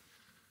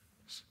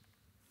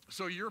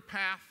 So your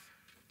path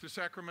to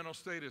Sacramento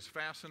State is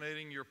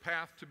fascinating, your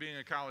path to being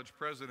a college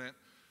president.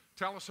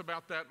 Tell us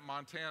about that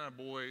Montana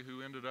boy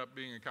who ended up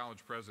being a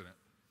college president.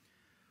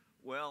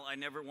 Well, I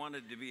never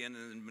wanted to be in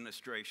an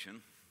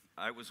administration.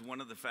 I was one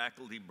of the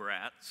faculty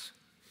brats.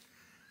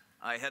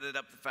 I headed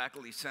up the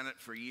faculty senate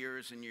for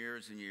years and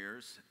years and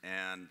years,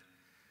 and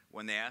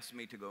when they asked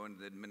me to go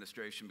into the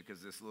administration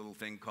because this little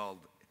thing called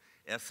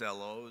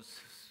SLOs,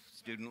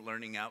 Student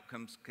Learning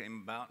Outcomes,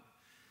 came about,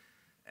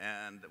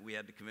 and we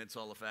had to convince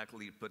all the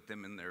faculty to put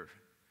them in their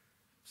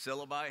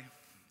syllabi,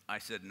 I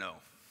said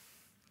no.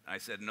 I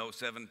said no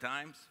 7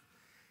 times,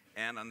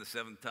 and on the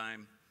 7th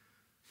time,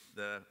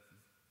 the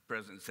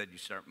president said, you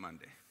start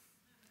Monday.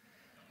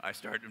 I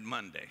started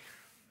Monday.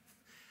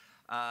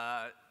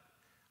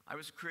 I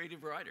was a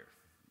creative writer.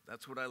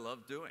 That's what I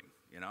loved doing.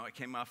 You know, I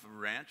came off of a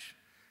ranch,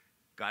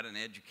 got an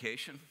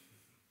education,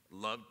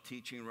 loved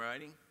teaching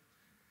writing,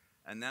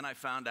 and then I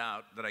found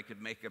out that I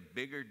could make a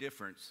bigger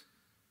difference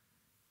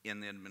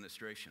in the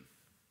administration.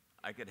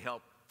 I could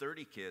help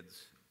 30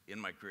 kids in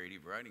my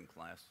creative writing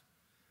class.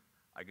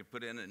 I could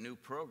put in a new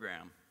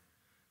program,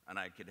 and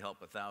I could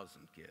help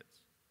 1,000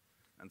 kids.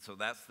 And so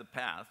that's the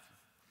path.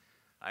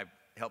 I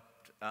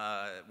helped,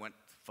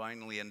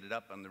 finally ended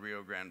up on the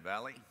Rio Grande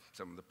Valley,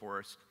 some of the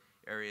poorest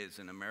areas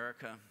in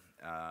America.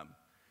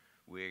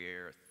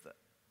 We're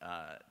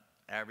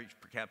average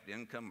per capita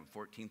income of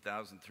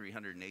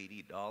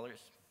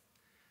 $14,380.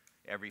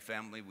 Every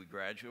family we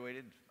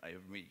graduated,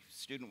 every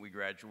student we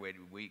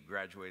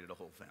graduated a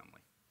whole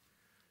family.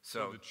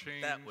 So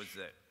that was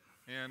it.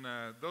 And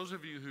those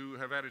of you who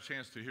have had a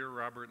chance to hear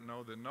Robert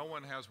know that no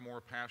one has more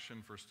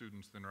passion for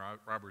students than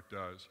Robert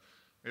does.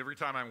 Every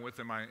time I'm with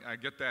him, I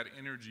get that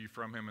energy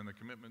from him and the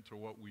commitment to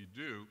what we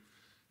do.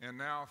 And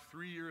now,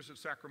 3 years at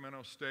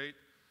Sacramento State,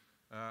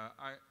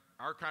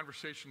 our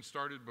conversation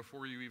started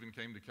before you even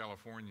came to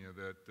California,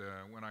 that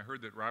when I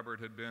heard that Robert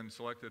had been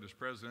selected as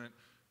president,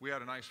 we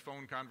had a nice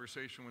phone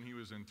conversation when he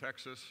was in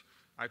Texas.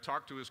 I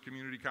talked to his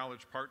community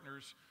college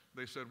partners.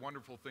 They said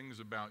wonderful things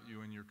about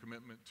you and your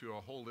commitment to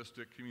a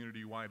holistic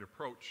community-wide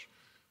approach.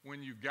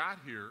 When you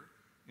got here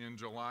in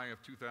July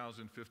of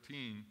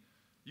 2015,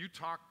 you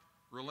talked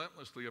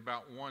relentlessly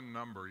about one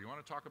number. You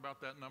want to talk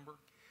about that number?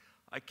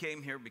 I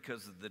came here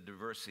because of the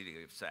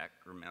diversity of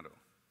Sacramento,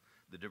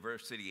 the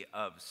diversity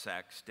of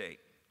Sac State.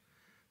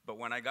 But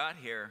when I got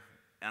here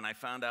and I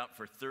found out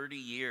for 30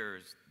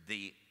 years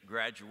the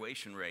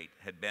graduation rate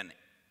had been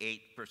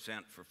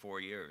 8% for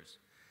 4 years,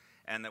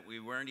 and that we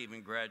weren't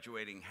even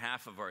graduating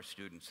half of our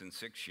students in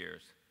 6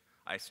 years,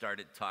 I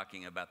started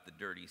talking about the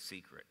dirty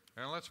secret.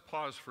 And let's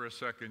pause for a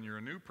second. You're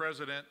a new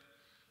president.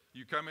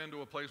 You come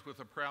into a place with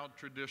a proud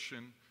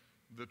tradition.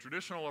 The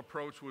traditional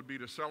approach would be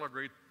to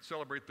celebrate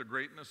the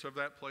greatness of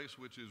that place,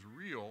 which is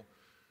real.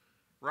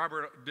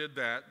 Robert did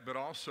that, but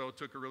also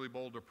took a really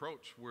bold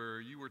approach where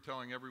you were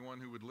telling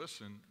everyone who would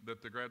listen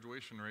that the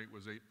graduation rate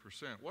was 8%.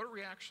 What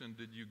reaction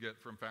did you get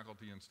from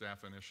faculty and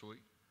staff initially?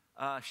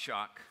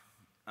 Shock.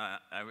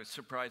 I was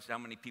surprised how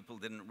many people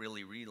didn't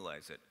really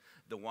realize it.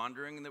 The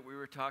wandering that we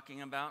were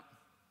talking about,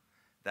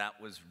 that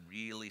was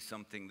really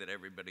something that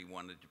everybody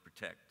wanted to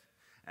protect.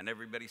 And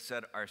everybody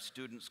said our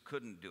students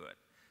couldn't do it.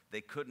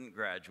 They couldn't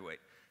graduate.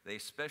 They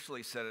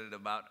especially said it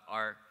about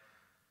our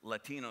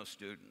Latino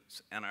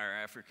students and our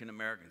African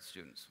American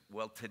students.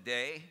 Well,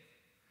 today,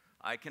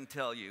 I can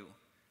tell you,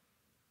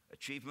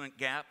 achievement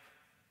gap,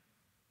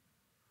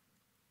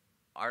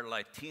 our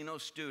Latino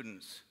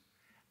students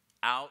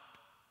outperformed,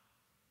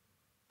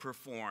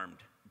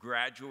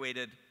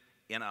 graduated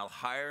in a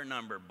higher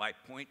number by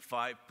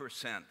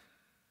 0.5%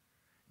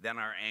 than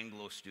our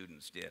Anglo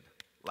students did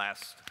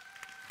last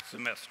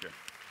semester.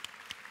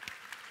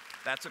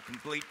 That's a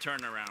complete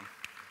turnaround.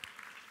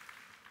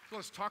 So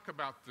let's talk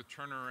about the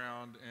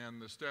turnaround and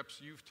the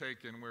steps you've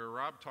taken, where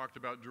Rob talked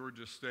about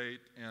Georgia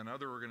State and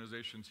other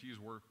organizations he's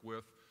worked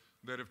with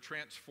that have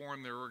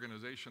transformed their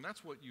organization.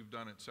 That's what you've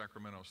done at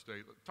Sacramento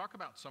State. Talk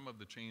about some of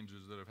the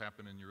changes that have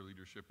happened in your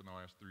leadership in the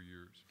last 3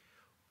 years.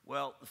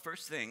 Well, the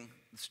first thing,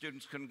 the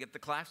students couldn't get the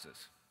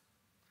classes.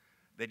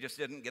 They just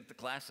didn't get the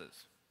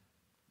classes.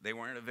 They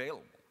weren't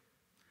available.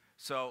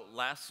 So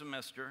last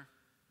semester,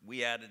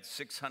 we added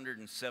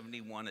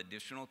 671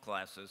 additional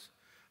classes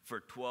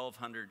for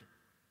 1,200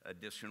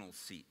 additional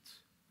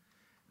seats.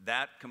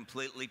 That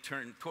completely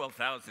turned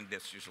 12,000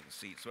 additional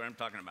seats, what I'm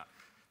talking about.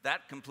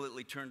 That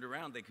completely turned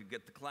around. They could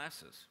get the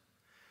classes.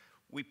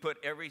 We put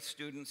every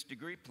student's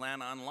degree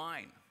plan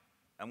online,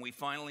 and we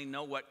finally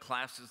know what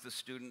classes the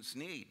students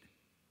need.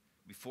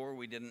 Before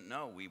we didn't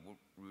know, we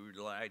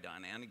relied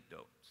on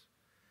anecdotes.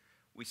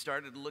 We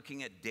started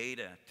looking at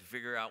data to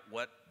figure out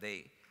what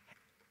they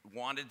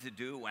wanted to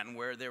do and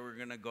where they were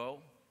going to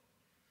go.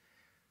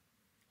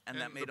 And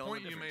that made all the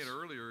difference. The point you made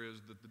earlier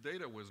is that the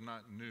data was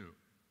not new.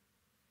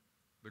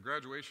 The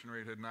graduation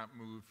rate had not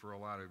moved for a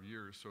lot of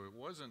years, so it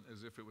wasn't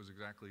as if it was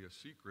exactly a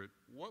secret.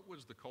 What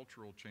was the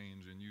cultural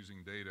change in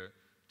using data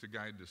to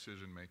guide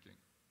decision making?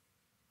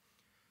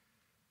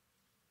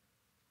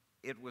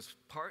 It was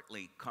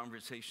partly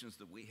conversations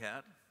that we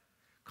had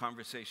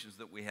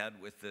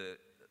with the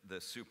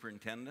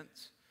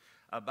superintendents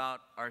about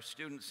our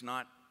students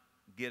not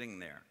getting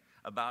there,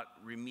 about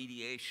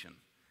remediation,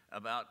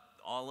 about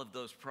all of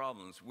those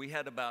problems. We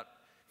had about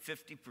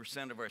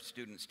 50% of our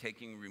students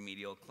taking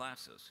remedial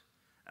classes,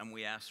 and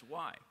we asked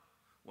why.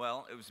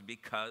 Well, it was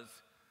because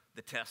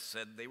the test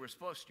said they were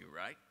supposed to,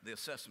 right? The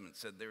assessment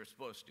said they were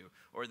supposed to,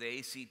 or the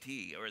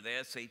ACT or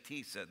the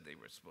SAT said they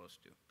were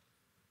supposed to.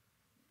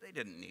 They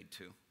didn't need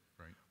to.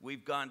 Right.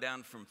 We've gone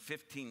down from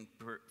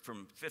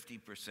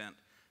 50%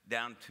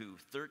 down to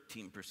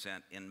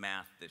 13% in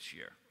math this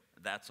year.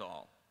 That's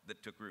all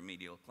that took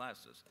remedial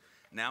classes.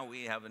 Now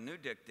we have a new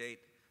dictate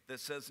that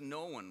says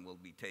no one will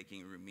be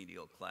taking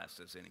remedial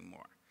classes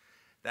anymore.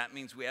 That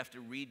means we have to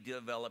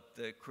redevelop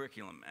the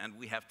curriculum, and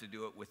we have to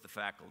do it with the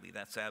faculty.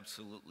 That's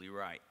absolutely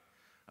right,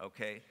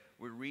 okay?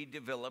 We're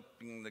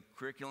redeveloping the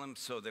curriculum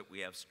so that we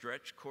have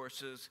stretch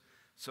courses,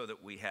 so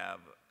that we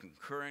have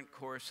concurrent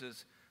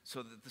courses,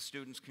 so that the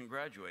students can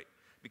graduate.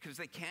 Because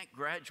they can't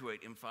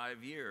graduate in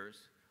 5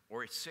 years,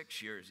 or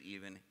 6 years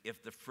even,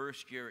 if the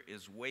first year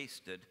is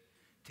wasted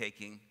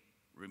taking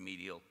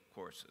remedial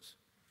courses.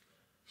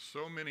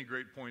 So many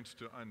great points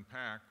to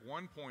unpack.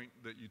 One point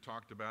that you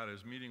talked about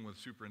is meeting with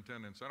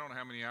superintendents. I don't know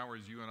how many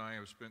hours you and I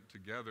have spent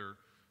together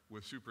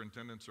with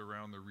superintendents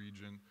around the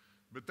region,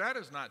 but that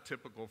is not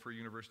typical for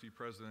university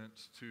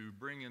presidents to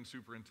bring in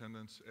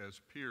superintendents as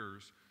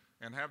peers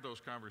and have those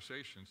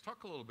conversations.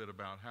 Talk a little bit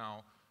about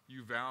how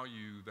you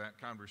value that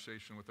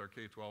conversation with our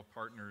K-12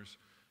 partners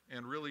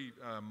and really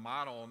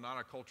model not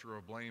a culture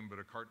of blame, but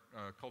a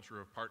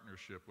culture of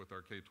partnership with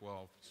our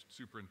K-12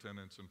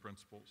 superintendents and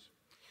principals.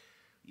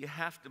 You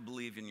have to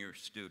believe in your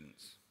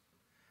students,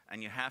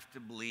 and you have to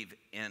believe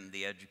in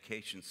the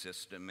education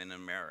system in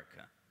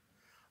America.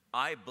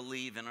 I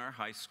believe in our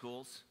high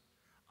schools,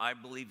 I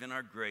believe in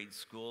our grade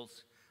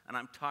schools, and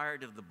I'm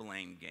tired of the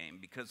blame game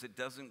because it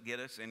doesn't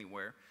get us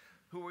anywhere.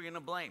 Who are we going to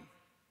blame?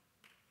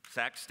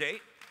 Sac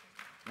State?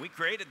 We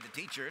created the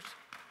teachers.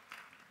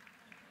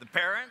 The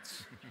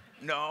parents?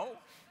 No.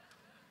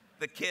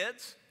 The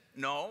kids?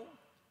 No.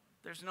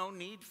 There's no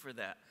need for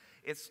that.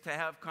 It's to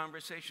have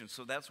conversations.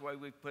 So that's why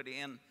we put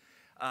in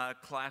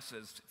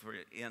classes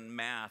in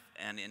math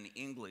and in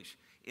English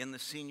in the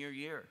senior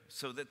year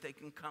so that they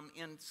can come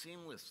in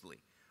seamlessly.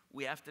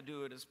 We have to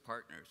do it as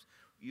partners.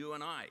 You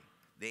and I,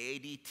 the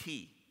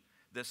ADT,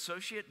 the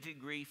associate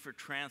degree for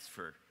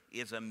transfer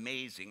is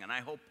amazing, and I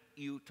hope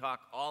you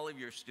talk all of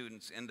your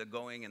students into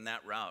going in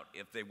that route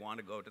if they want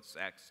to go to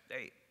Sac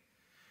State.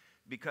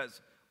 Because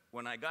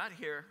when I got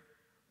here,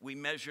 we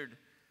measured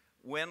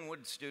when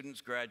would students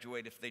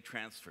graduate if they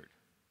transferred.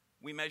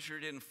 We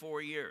measured it in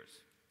 4 years,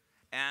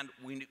 and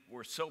we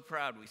were so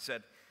proud. We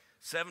said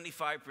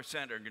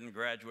 75% are going to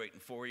graduate in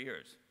 4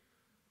 years.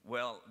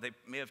 Well, they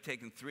may have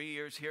taken 3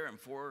 years here and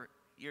 4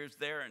 years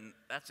there, and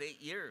that's 8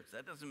 years.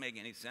 That doesn't make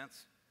any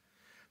sense.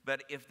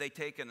 But if they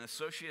take an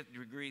associate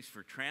degrees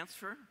for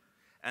transfer,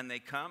 and they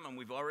come, and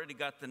we've already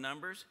got the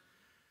numbers,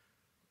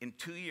 in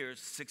 2 years,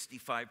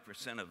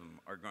 65% of them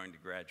are going to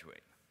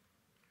graduate.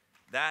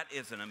 That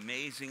is an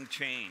amazing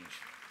change.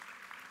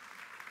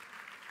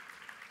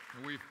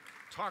 And we've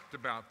talked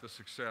about the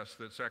success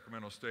that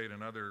Sacramento State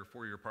and other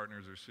four-year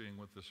partners are seeing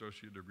with the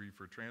associate degree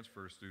for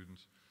transfer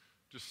students.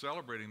 Just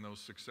celebrating those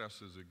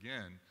successes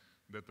again,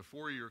 that the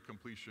 4-year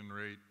completion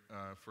rate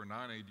for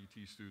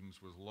non-ADT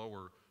students was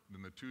lower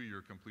than the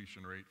 2-year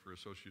completion rate for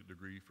associate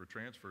degree for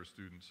transfer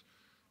students.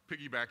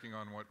 Piggybacking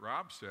on what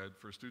Rob said,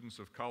 for students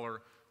of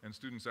color and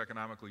students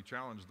economically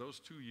challenged, those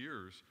 2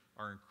 years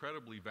are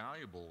incredibly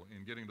valuable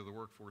in getting to the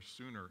workforce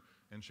sooner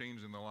and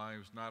changing the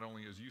lives, not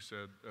only, as you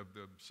said, of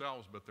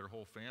themselves, but their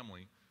whole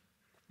family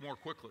more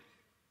quickly.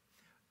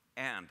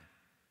 And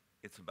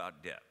it's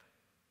about debt.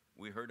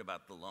 We heard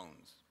about the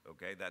loans,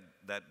 okay?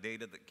 That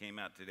data that came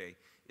out today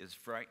is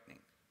frightening.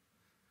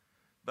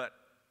 But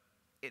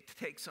it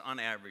takes, on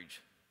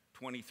average,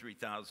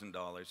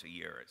 $23,000 a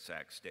year at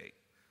Sac State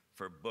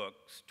for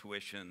books,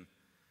 tuition,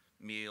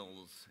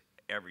 meals,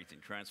 everything,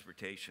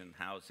 transportation,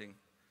 housing.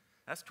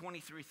 That's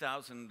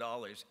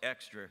 $23,000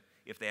 extra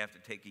if they have to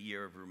take a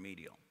year of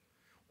remedial.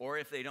 Or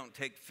if they don't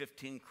take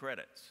 15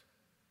 credits,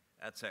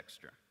 that's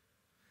extra.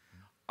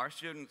 Our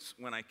students,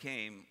 when I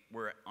came,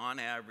 were on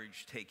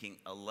average taking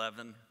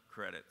 11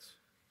 credits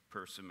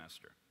per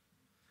semester.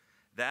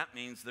 That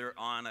means they're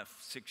on a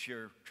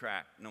 6-year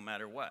track no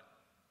matter what.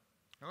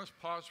 Now let's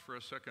pause for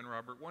a second,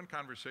 Robert. One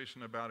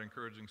conversation about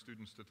encouraging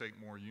students to take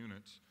more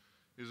units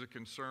is a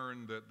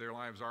concern that their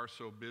lives are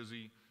so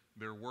busy,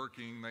 they're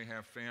working, they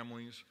have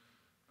families,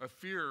 a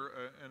fear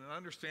and an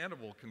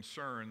understandable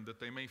concern that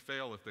they may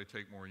fail if they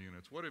take more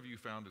units. What have you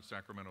found at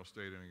Sacramento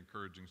State in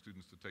encouraging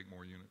students to take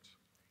more units?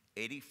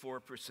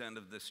 84%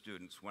 of the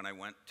students, when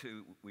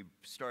we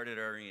started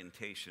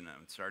orientation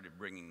and started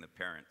bringing the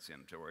parents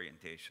into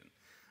orientation.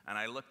 And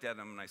I looked at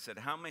them and I said,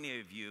 how many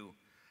of you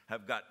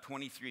have got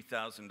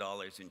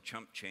 $23,000 in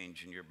chump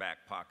change in your back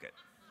pocket?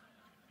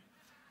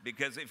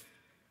 Because if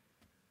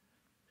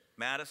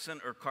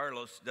Madison or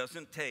Carlos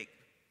doesn't take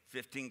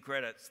 15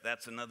 credits,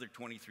 that's another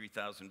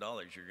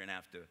 $23,000 you're going to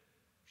have to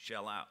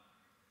shell out.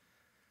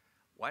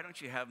 Why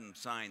don't you have them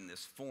sign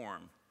this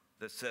form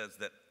that says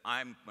that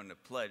I'm going to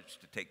pledge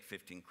to take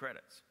 15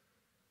 credits?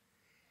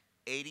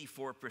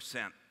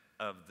 84%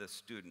 of the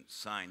students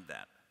signed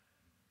that.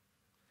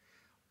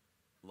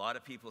 A lot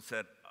of people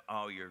said,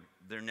 oh,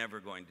 they're never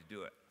going to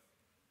do it.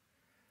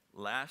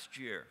 Last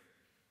year,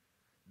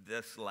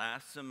 this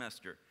last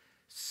semester,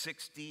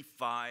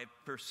 65%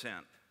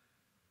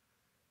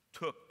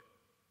 took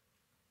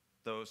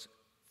those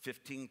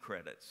 15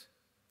 credits.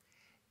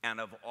 And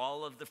of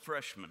all of the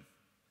freshmen,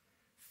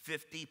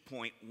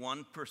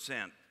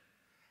 50.1%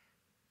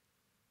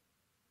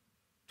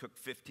 took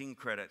 15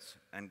 credits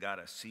and got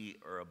a C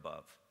or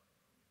above.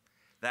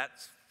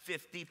 That's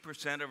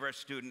 50% of our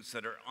students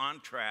that are on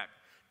track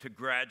to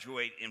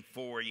graduate in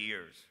 4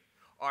 years.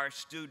 Our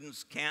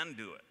students can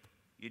do it.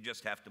 You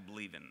just have to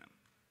believe in them.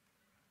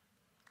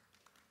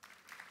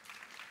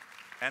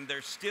 And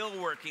they're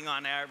still working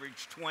on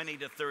average 20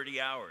 to 30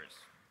 hours,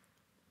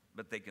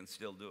 but they can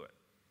still do it.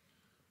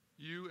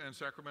 You and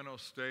Sacramento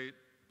State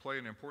play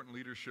an important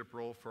leadership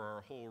role for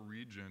our whole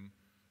region.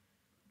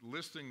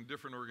 Listing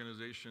different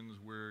organizations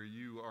where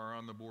you are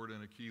on the board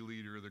and a key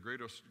leader: the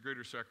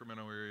Greater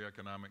Sacramento Area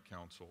Economic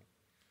Council,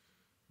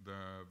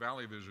 the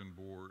Valley Vision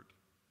Board,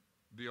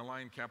 the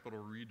Aligned Capital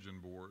Region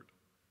Board.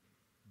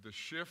 The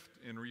shift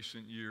in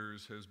recent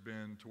years has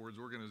been towards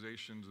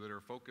organizations that are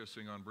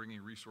focusing on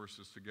bringing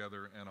resources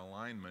together and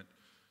alignment,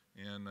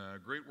 and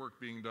great work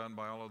being done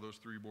by all of those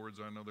three boards.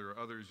 I know there are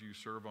others you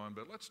serve on,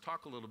 but let's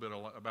talk a little bit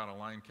about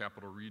Aligned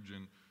Capital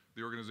Region,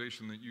 the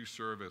organization that you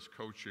serve as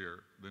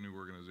co-chair, the new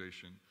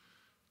organization.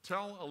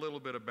 Tell a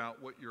little bit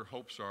about what your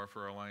hopes are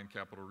for Aligned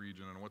Capital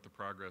Region and what the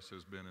progress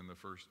has been in the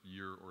first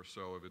year or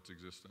so of its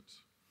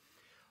existence.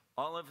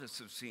 All of us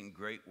have seen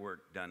great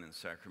work done in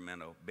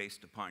Sacramento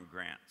based upon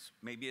grants.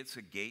 Maybe it's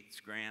a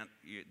Gates grant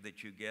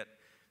that you get,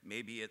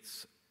 maybe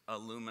it's a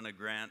Lumina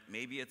grant,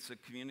 maybe it's a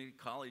community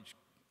college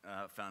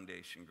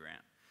foundation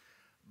grant.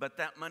 But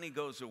that money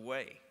goes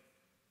away.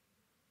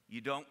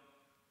 You don't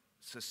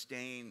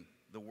sustain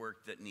the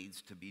work that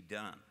needs to be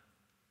done.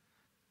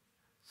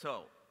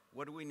 So,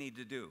 what do we need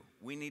to do?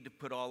 We need to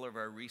put all of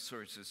our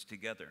resources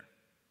together.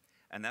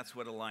 And that's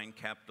what Aligned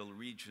Capital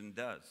Region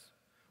does.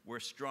 We're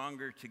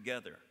stronger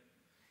together.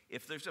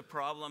 If there's a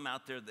problem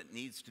out there that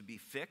needs to be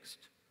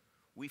fixed,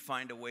 we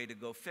find a way to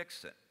go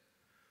fix it.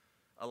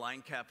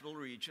 Aligned Capital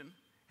Region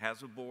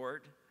has a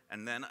board,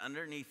 and then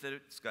underneath it,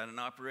 it's got an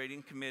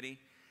operating committee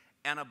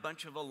and a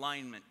bunch of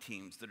alignment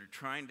teams that are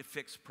trying to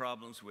fix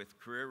problems with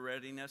career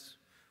readiness,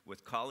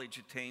 with college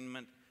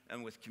attainment,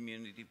 and with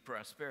community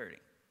prosperity.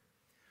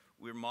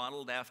 We're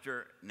modeled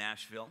after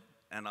Nashville,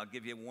 and I'll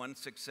give you one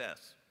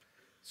success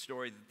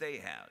story that they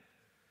had.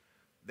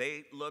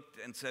 They looked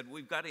and said,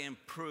 we've got to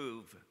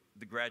improve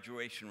the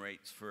graduation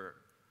rates for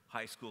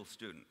high school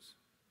students.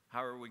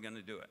 How are we going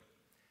to do it?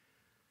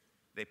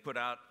 They put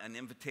out an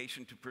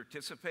invitation to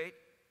participate,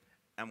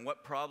 and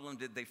what problem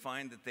did they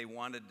find that they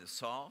wanted to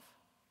solve?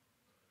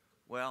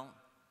 Well,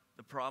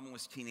 the problem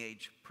was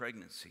teenage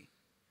pregnancy.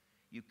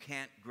 You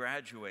can't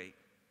graduate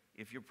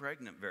if you're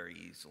pregnant very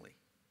easily.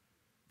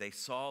 They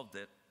solved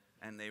it,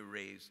 and they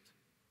raised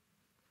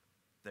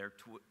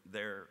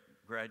their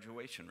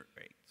graduation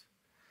rates.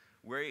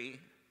 We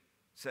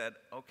said,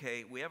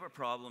 okay, we have a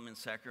problem in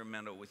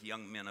Sacramento with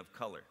young men of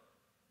color.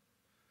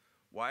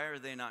 Why are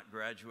they not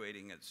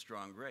graduating at a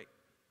strong rate?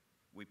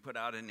 We put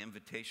out an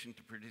invitation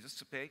to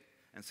participate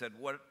and said,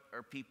 what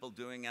are people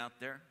doing out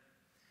there?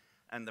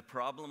 And the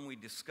problem we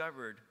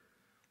discovered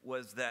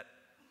was that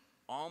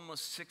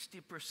almost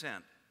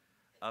 60%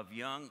 of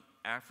young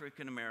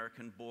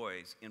African-American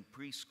boys in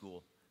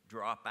preschool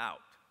drop out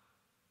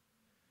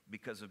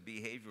because of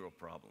behavioral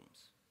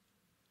problems.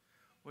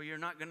 Well, you're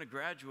not going to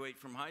graduate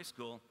from high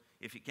school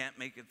if you can't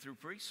make it through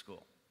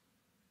preschool.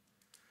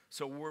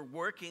 So we're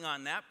working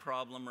on that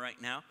problem right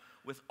now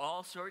with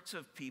all sorts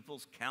of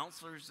people's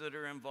counselors that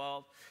are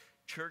involved,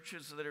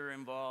 churches that are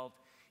involved,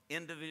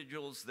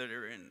 individuals that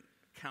are in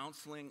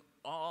counseling,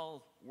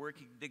 all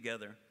working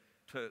together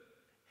to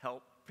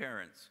help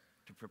parents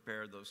to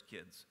prepare those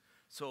kids.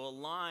 So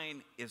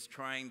Align is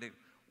trying to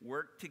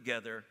work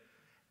together,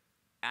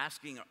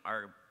 asking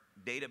our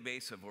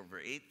database of over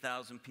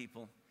 8,000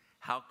 people,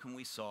 how can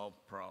we solve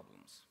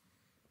problems?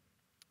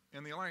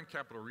 And the Align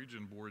Capital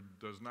Region Board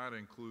does not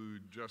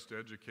include just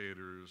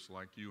educators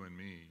like you and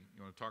me.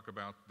 You want to talk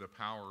about the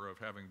power of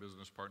having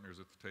business partners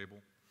at the table?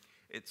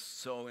 It's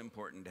so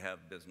important to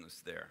have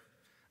business there.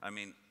 I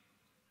mean,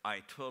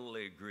 I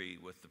totally agree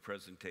with the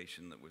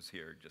presentation that was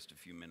here just a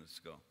few minutes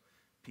ago.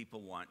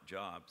 People want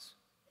jobs.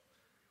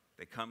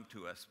 They come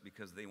to us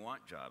because they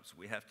want jobs.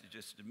 We have to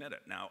just admit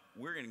it. Now,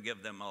 we're going to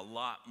give them a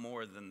lot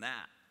more than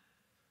that,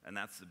 and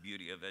that's the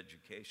beauty of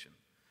education.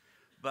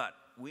 But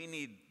we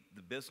need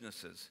the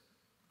businesses.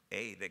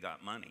 A, they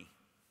got money,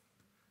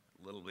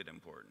 a little bit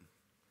important.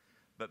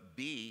 But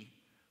B,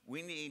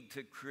 we need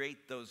to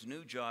create those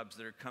new jobs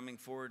that are coming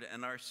forward,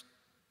 and our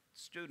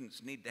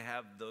students need to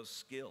have those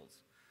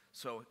skills.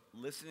 So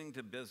listening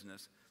to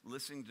business,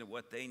 listening to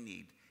what they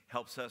need,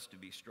 helps us to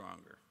be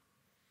stronger.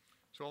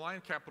 So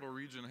Align Capital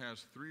Region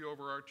has 3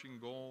 overarching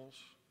goals.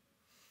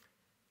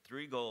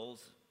 3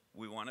 goals.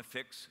 We want to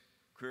fix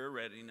career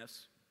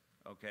readiness,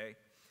 okay?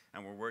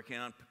 And we're working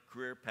on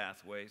career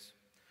pathways.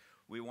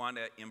 We want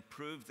to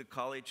improve the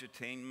college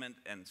attainment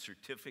and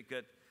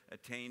certificate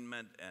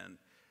attainment and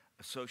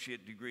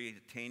associate degree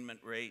attainment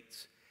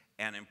rates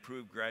and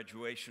improve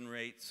graduation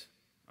rates,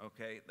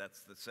 okay?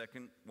 That's the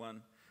second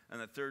one. And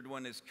the third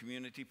one is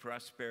community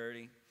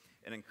prosperity.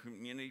 And in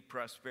community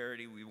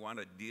prosperity, we want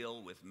to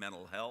deal with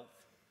mental health,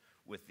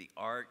 with the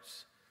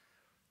arts,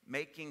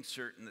 making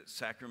certain that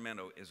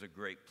Sacramento is a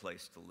great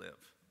place to live.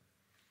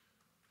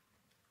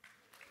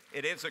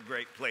 It is a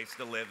great place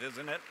to live,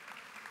 isn't it?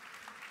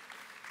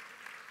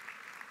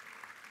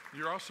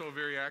 You're also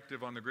very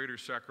active on the Greater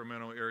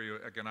Sacramento Area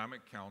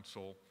Economic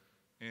Council,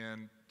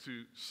 and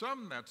to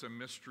some that's a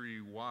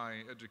mystery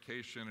why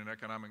education and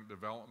economic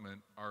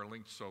development are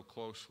linked so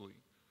closely.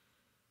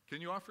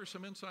 Can you offer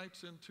some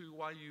insights into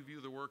why you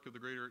view the work of the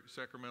Greater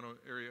Sacramento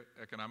Area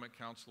Economic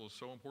Council as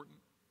so important?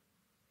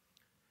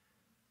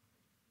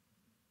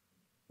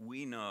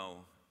 We know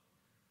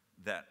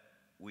that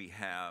we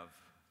have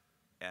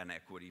an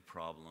equity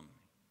problem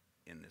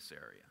in this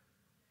area.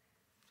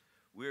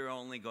 We're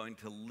only going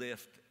to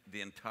lift the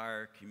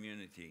entire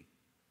community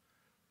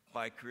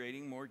by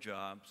creating more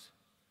jobs,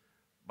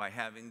 by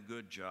having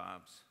good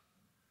jobs,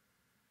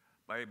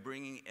 by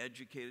bringing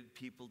educated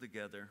people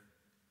together,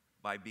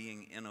 by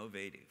being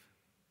innovative.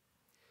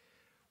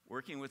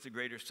 Working with the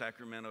Greater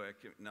Sacramento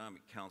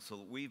Economic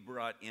Council, we've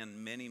brought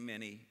in many,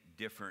 many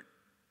different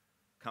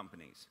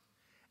companies.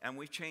 And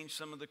we've changed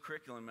some of the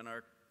curriculum in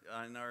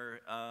our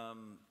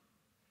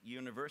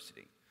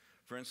university.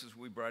 For instance,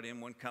 we brought in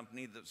one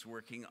company that's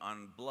working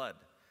on blood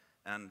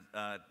and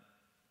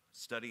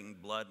studying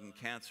blood and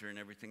cancer and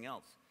everything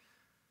else.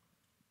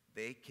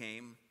 They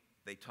came,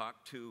 they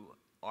talked to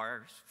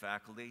our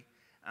faculty,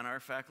 and our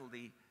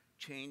faculty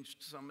changed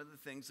some of the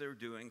things they were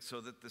doing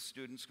so that the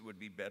students would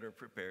be better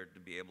prepared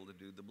to be able to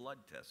do the blood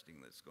testing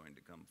that's going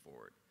to come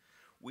forward.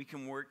 We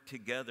can work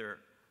together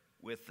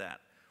with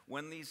that.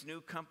 When these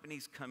new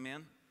companies come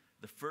in,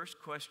 the first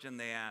question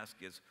they ask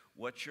is,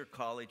 what's your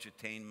college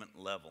attainment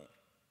level?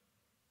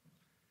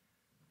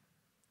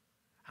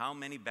 How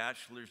many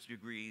bachelor's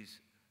degrees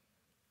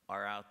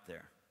are out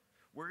there?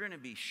 We're going to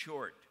be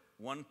short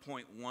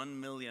 1.1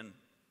 million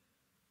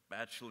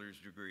bachelor's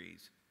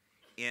degrees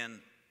in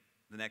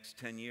the next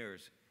 10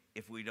 years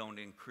if we don't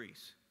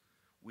increase.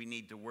 We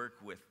need to work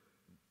with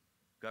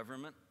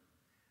government,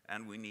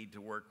 and we need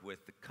to work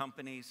with the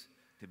companies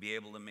to be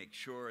able to make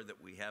sure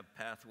that we have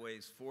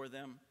pathways for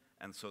them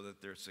and so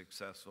that they're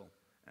successful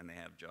and they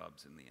have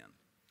jobs in the end.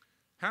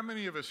 How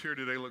many of us here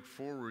today look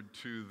forward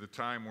to the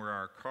time where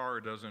our car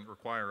doesn't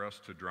require us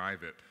to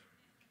drive it?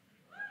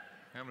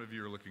 How many of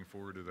you are looking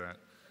forward to that?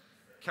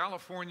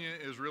 California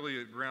is really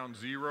at ground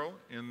zero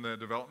in the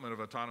development of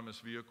autonomous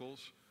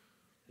vehicles.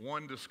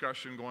 One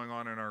discussion going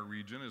on in our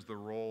region is the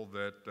role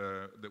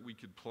that we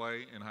could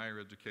play in higher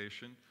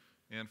education.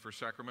 And for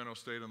Sacramento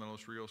State and the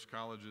Los Rios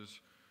colleges,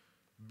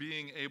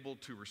 being able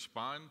to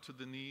respond to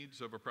the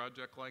needs of a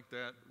project like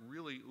that,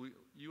 really,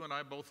 you and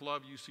I both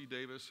love UC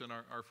Davis and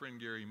our friend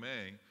Gary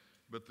May,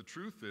 but the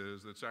truth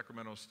is that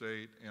Sacramento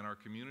State and our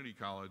community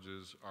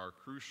colleges are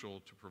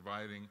crucial to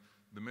providing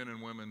the men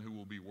and women who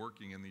will be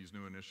working in these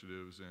new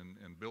initiatives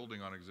and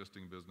building on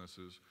existing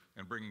businesses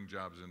and bringing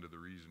jobs into the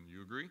region.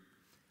 You agree?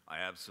 I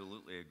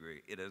absolutely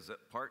agree. It is a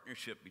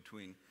partnership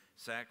between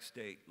Sac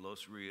State,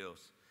 Los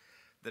Rios,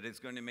 that is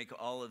going to make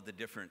all of the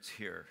difference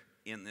here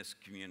in this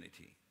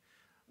community.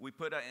 We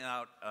put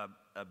out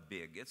a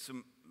bid. It's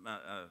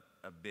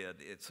a bid.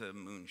 It's a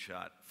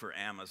moonshot for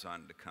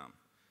Amazon to come.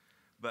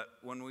 But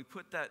when we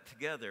put that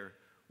together,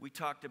 we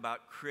talked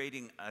about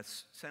creating a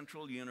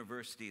central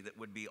university that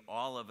would be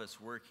all of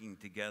us working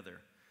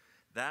together.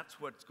 That's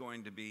what's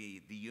going to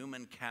be the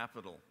human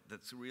capital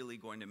that's really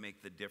going to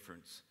make the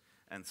difference.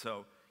 And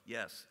so,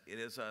 yes, it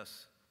is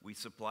us we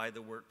supply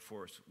the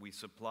workforce, we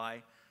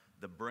supply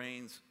the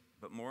brains,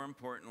 but more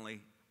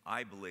importantly,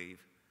 I believe,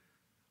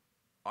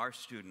 our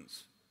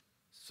students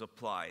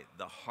supply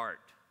the heart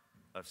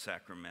of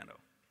Sacramento.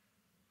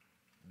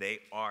 They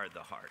are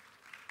the heart.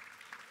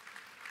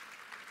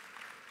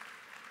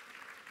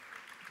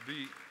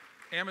 The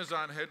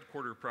Amazon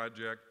Headquarter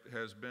Project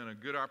has been a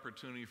good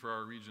opportunity for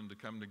our region to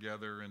come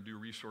together and do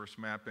resource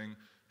mapping,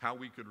 how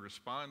we could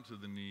respond to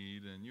the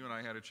need. And you and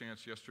I had a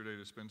chance yesterday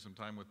to spend some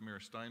time with Mayor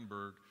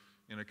Steinberg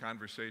in a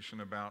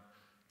conversation about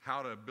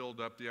how to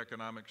build up the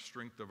economic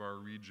strength of our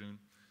region.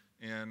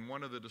 And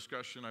one of the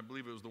discussion, I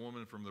believe it was the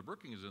woman from the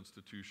Brookings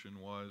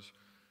Institution, was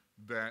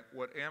that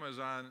what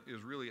Amazon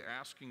is really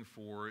asking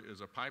for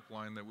is a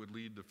pipeline that would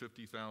lead to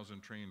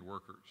 50,000 trained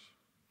workers.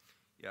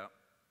 Yeah.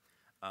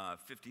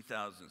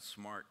 50,000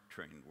 smart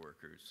trained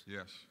workers.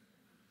 Yes.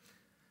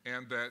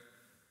 And that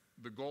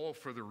the goal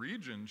for the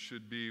region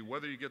should be,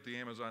 whether you get the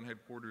Amazon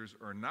headquarters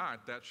or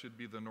not, that should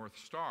be the North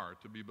Star,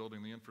 to be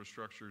building the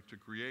infrastructure to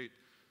create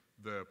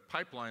the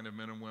pipeline of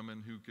men and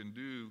women who can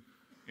do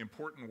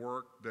important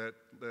work that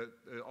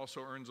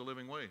also earns a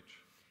living wage.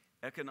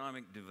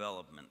 Economic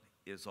development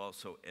is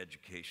also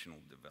educational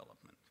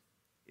development.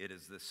 It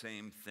is the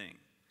same thing.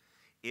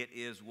 It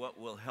is what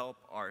will help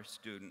our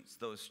students,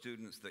 those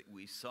students that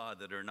we saw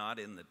that are not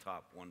in the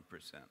top 1%,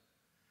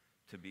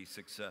 to be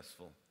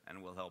successful,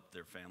 and will help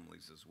their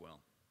families as well.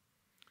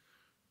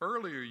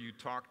 Earlier, you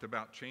talked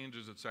about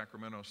changes at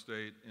Sacramento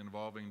State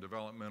involving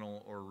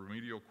developmental or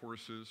remedial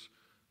courses.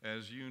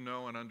 As you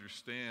know and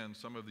understand,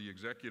 some of the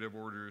executive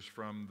orders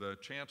from the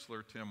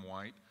Chancellor, Tim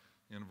White,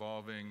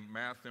 involving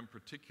math in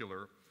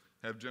particular,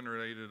 have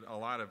generated a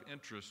lot of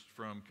interest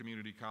from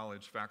community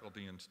college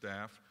faculty and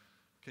staff.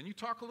 Can you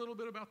talk a little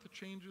bit about the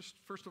changes,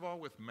 first of all,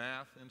 with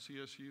math and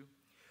CSU?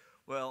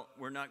 Well,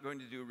 we're not going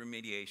to do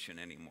remediation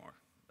anymore.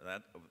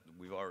 That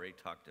we've already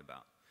talked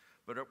about.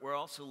 But we're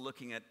also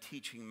looking at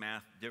teaching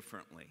math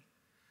differently,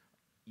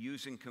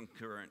 using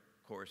concurrent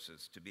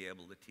courses to be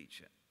able to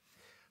teach it.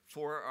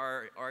 For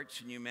our arts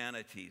and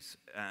humanities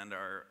and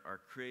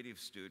our creative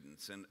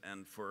students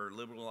and for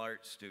liberal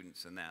arts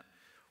students and that,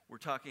 we're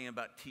talking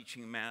about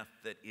teaching math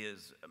that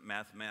is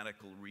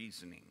mathematical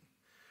reasoning.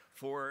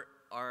 For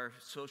our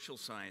social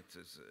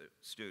sciences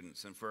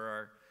students and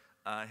for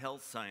our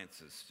health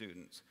sciences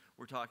students,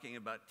 we're talking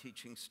about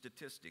teaching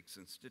statistics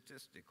and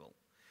statistical.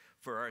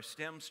 For our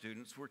STEM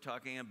students, we're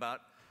talking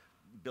about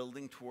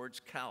building towards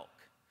calc,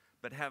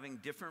 but having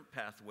different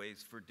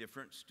pathways for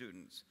different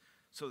students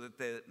so that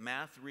the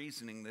math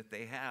reasoning that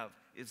they have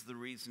is the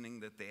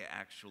reasoning that they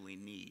actually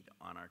need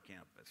on our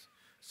campus.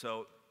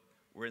 So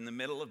we're in the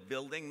middle of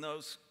building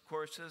those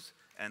courses,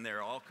 and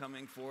they're all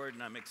coming forward,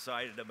 and I'm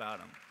excited about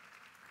them.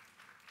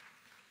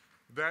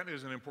 That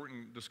is an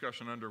important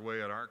discussion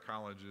underway at our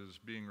colleges,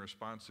 being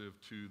responsive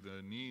to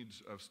the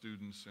needs of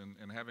students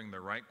and having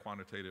the right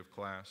quantitative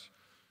class.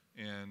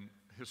 And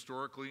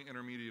historically,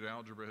 intermediate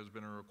algebra has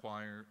been a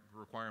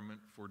requirement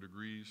for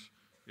degrees.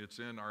 It's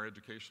in our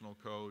educational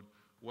code.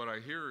 What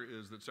I hear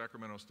is that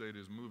Sacramento State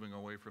is moving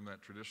away from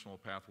that traditional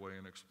pathway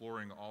and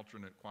exploring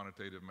alternate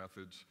quantitative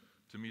methods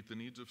to meet the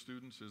needs of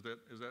students.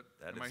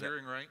 Am I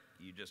hearing right?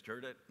 You just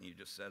heard it, and you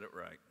just said it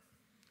right.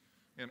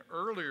 And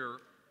earlier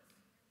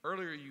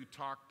you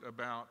talked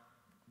about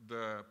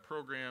the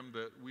program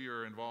that we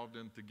are involved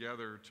in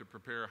together to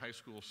prepare high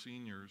school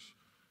seniors,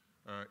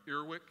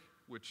 EARWIC,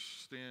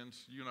 which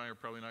stands, you and I are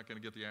probably not going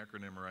to get the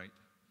acronym right.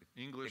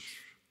 English?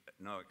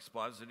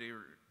 Expository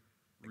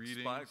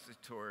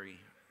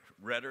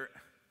rhetoric.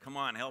 Come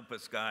on, help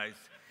us, guys.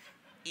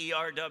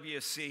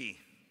 ERWC,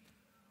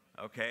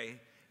 okay?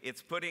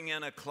 It's putting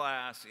in a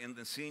class in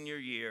the senior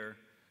year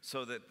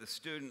so that the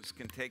students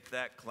can take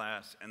that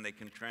class and they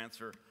can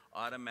transfer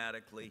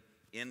automatically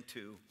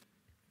into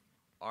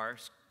our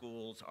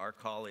schools, our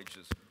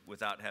colleges,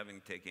 without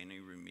having to take any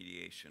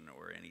remediation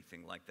or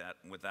anything like that,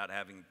 and without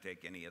having to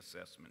take any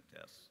assessment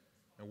tests.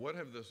 And what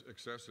have the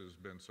successes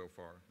been so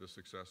far, the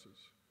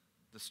successes?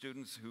 The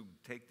students who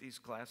take these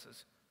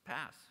classes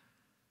pass.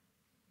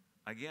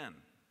 Again,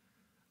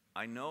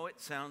 I know it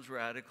sounds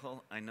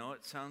radical, I know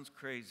it sounds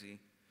crazy,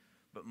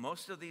 but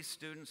most of these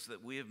students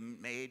that we have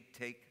made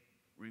take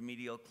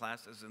remedial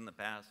classes in the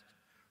past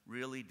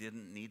really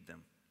didn't need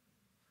them.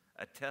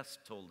 A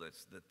test told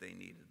us that they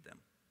needed them.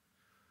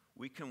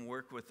 We can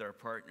work with our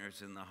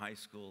partners in the high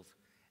schools,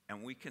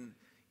 and we can,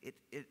 it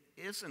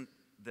isn't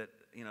that,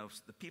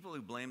 the people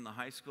who blame the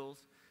high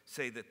schools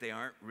say that they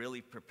aren't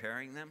really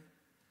preparing them.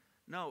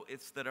 No,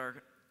 it's that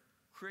our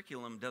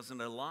curriculum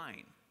doesn't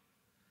align.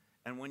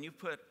 And when you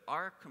put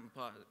our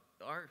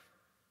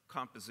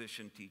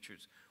composition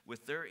teachers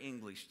with their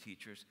English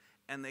teachers,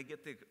 and they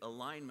get the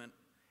alignment,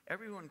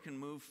 everyone can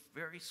move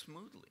very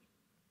smoothly.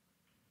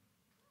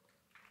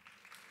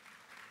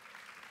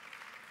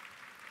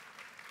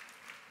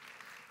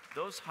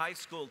 Those high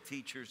school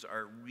teachers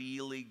are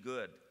really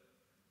good.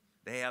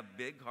 They have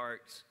big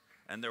hearts,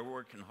 and they're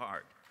working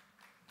hard.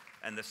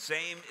 And the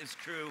same is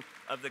true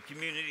of the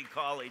community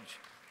college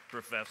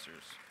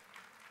professors.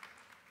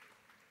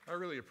 I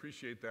really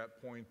appreciate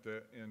that point,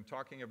 that in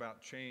talking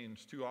about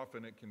change, too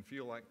often it can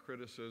feel like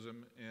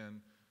criticism, and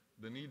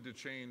the need to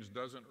change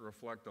doesn't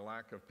reflect a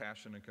lack of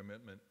passion and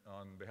commitment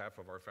on behalf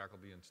of our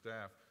faculty and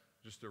staff,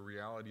 just a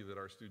reality that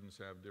our students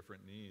have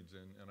different needs.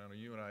 And I know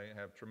you and I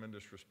have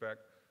tremendous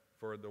respect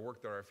for the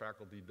work that our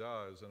faculty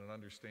does, and an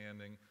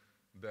understanding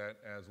that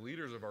as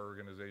leaders of our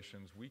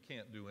organizations, we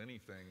can't do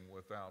anything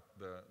without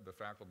the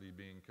faculty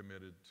being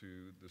committed to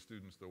the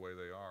students the way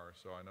they are.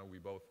 So I know we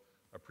both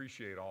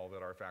appreciate all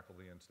that our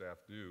faculty and staff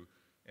do,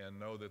 and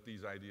know that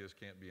these ideas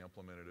can't be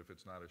implemented if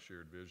it's not a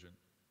shared vision.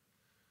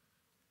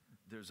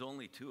 There's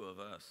only 2 of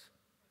us.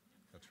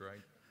 That's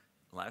right.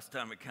 Last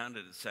time I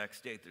counted at Sac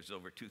State, there's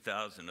over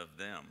 2,000 of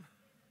them,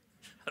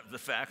 of the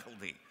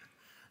faculty.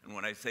 And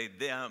when I say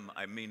them,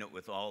 I mean it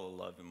with all the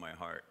love in my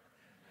heart.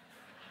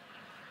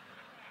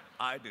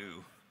 I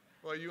do.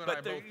 Well, you and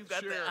I both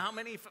share. How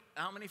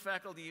many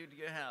faculty do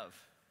you have?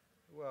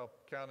 Well,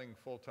 counting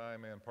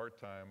full-time and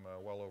part-time,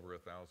 well over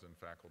 1,000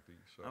 faculty.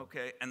 So.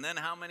 Okay, and then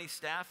how many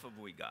staff have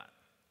we got?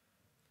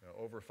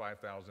 Over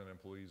 5,000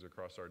 employees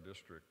across our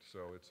district. So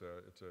it's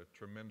a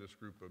tremendous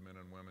group of men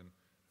and women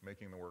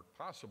making the work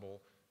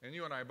possible. And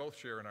you and I both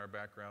share in our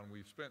background,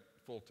 we've spent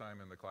full-time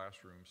in the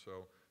classroom,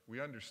 so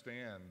we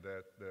understand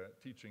that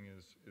teaching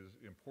is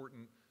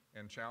important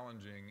and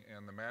challenging,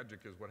 and the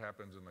magic is what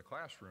happens in the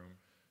classroom.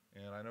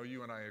 And I know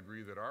you and I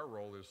agree that our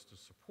role is to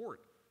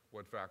support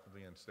what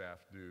faculty and staff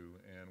do,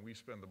 and we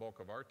spend the bulk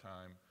of our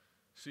time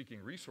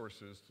seeking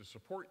resources to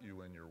support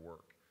you in your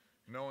work,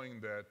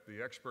 knowing that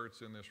the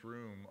experts in this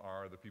room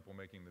are the people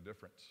making the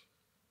difference.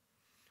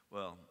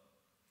 Well,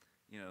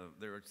 you know,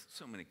 there are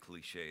so many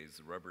cliches.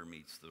 The rubber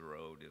meets the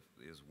road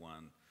is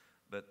one,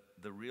 but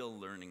the real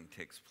learning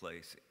takes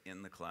place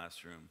in the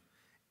classroom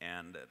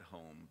and at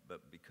home,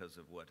 but because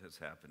of what has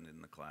happened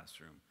in the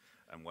classroom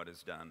and what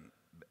has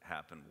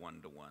happened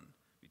one-to-one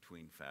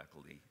between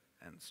faculty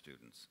and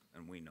students,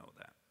 and we know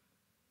that.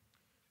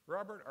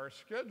 Robert, our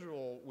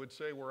schedule would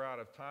say we're out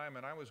of time,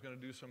 and I was going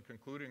to do some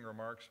concluding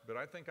remarks, but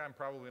I think I'm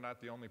probably not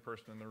the only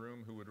person in the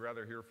room who would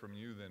rather hear from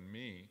you than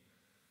me.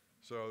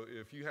 So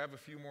if you have a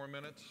few more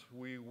minutes,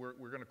 we're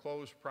going to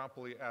close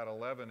promptly at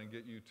 11 and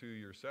get you to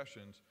your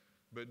sessions.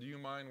 But do you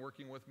mind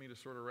working with me to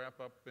sort of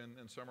wrap up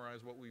and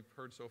summarize what we've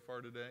heard so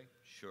far today?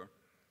 Sure.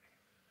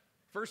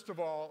 First of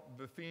all,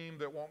 the theme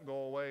that won't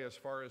go away as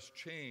far as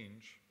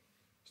change,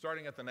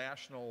 starting at the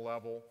national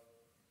level,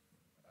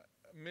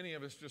 many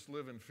of us just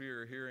live in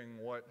fear hearing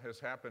what has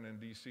happened in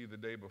D.C. the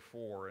day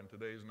before, and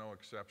today's no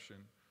exception,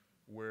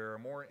 where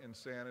more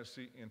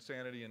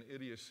insanity and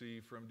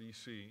idiocy from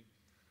D.C.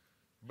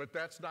 But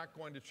that's not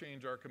going to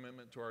change our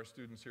commitment to our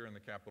students here in the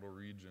Capital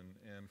Region.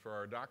 And for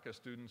our DACA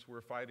students, we're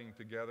fighting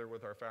together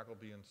with our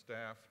faculty and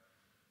staff.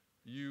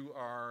 You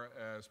are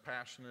as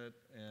passionate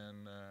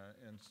and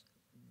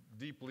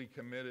deeply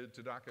committed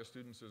to DACA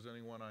students as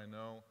anyone I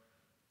know.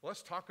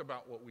 Let's talk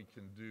about what we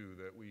can do,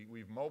 that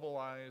we've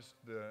mobilized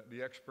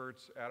the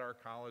experts at our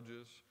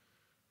colleges.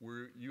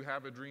 You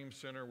have a Dream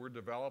Center. We're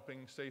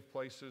developing safe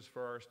places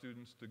for our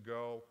students to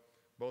go,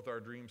 both our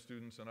Dream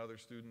students and other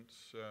students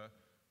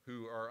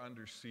who are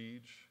under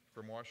siege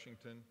from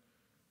Washington.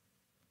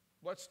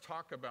 Let's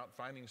talk about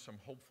finding some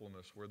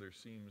hopefulness where there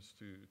seems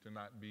to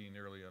not be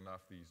nearly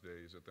enough these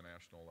days at the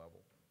national level.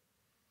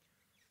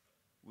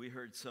 We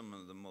heard some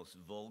of the most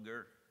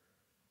vulgar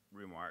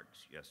remarks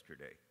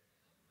yesterday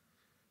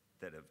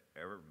that have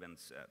ever been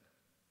said.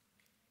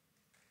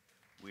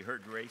 We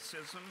heard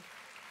racism.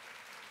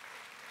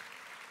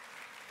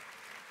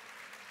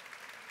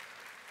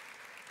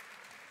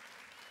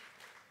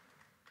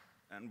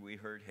 And we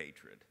heard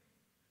hatred.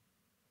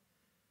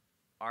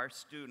 Our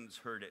students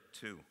heard it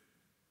too.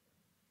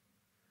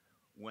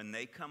 When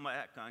they come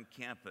back on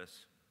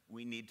campus,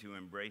 we need to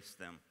embrace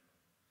them,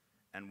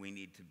 and we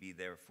need to be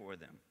there for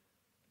them.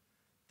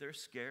 They're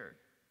scared.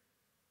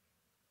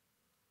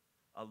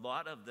 A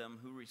lot of them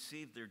who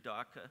received their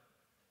DACA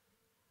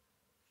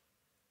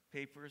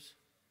papers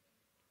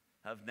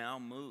have now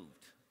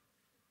moved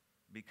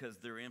because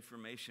their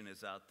information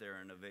is out there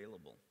and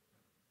available.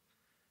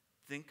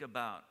 Think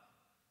about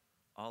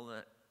all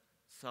the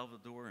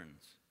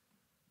Salvadorans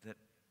that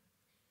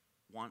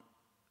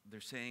they're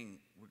saying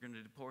we're going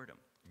to deport them.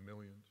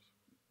 Millions.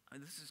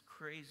 This is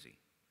crazy.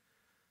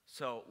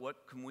 So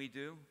what can we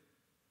do?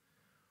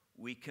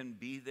 We can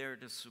be there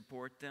to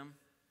support them.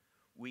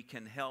 We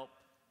can help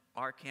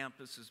our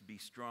campuses be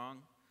strong.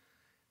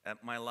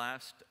 At my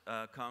last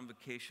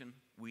convocation,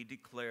 we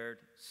declared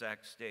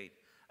Sac State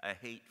a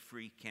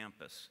hate-free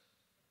campus.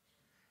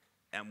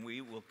 And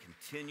we will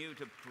continue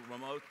to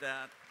promote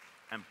that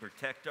and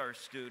protect our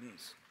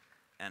students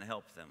and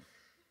help them.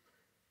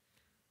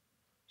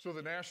 So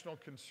the national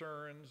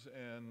concerns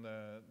and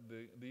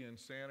the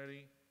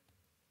insanity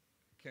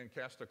can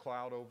cast a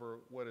cloud over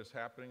what is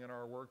happening in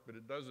our work, but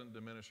it doesn't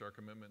diminish our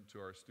commitment to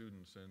our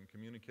students and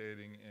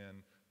communicating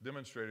and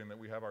demonstrating that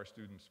we have our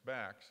students'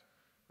 backs.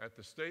 At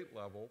the state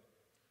level,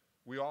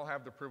 we all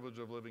have the privilege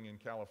of living in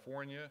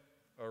California.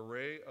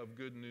 Array of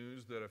good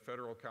news that a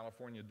federal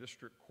California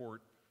district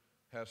court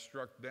has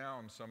struck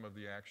down some of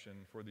the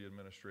action for the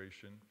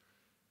administration.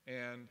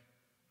 And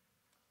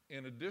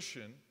in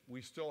addition,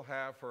 we still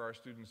have for our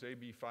students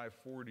AB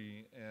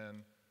 540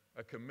 and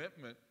a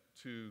commitment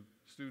to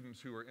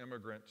students who are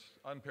immigrants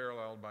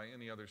unparalleled by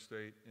any other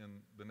state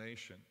in the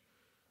nation.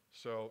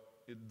 So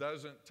it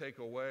doesn't take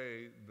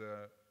away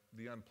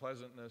the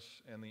unpleasantness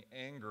and the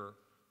anger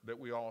that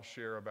we all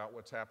share about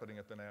what's happening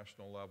at the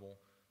national level.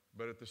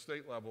 But at the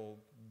state level,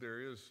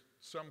 there is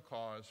some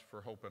cause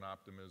for hope and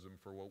optimism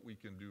for what we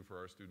can do for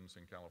our students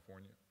in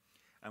California.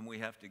 And we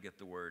have to get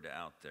the word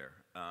out there.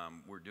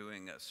 We're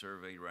doing a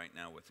survey right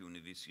now with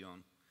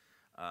Univision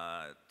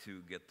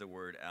to get the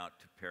word out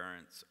to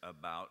parents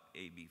about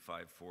AB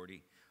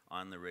 540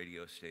 on the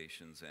radio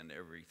stations and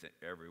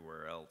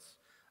everywhere else.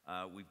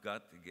 We've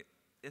got to get,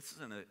 this is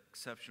an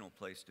exceptional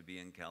place to be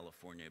in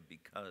California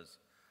because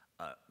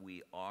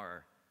we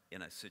are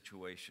in a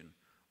situation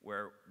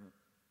where,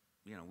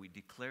 you know, we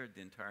declared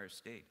the entire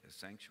state a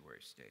sanctuary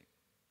state.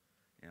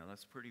 You know,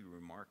 that's pretty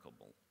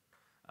remarkable.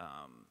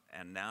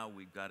 And now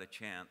we've got a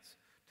chance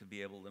to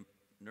be able to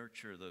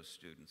nurture those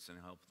students and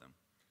help them.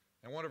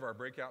 And one of our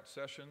breakout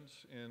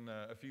sessions in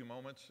a few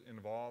moments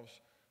involves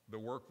the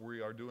work we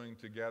are doing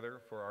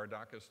together for our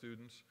DACA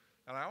students.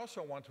 And I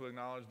also want to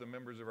acknowledge the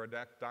members of our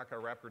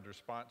DACA Rapid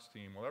Response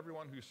Team. Will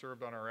everyone who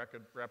served on our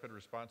Rapid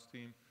Response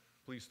Team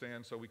please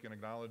stand so we can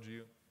acknowledge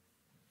you?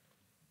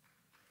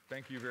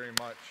 Thank you very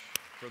much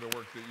for the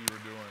work that you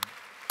are doing.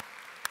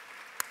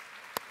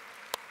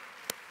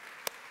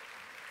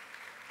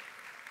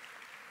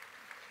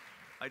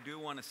 I do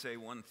want to say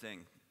one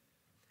thing.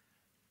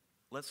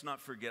 Let's not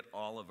forget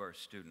all of our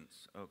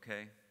students,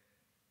 okay?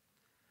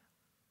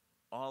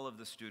 All of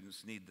the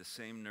students need the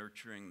same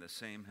nurturing, the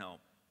same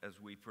help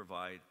as we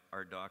provide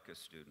our DACA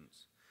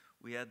students.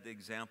 We had the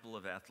example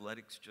of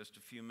athletics just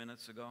a few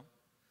minutes ago.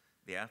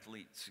 The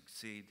athletes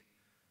succeed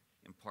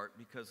in part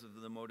because of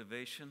the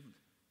motivation,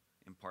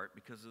 in part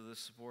because of the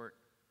support.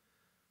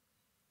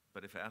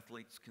 But if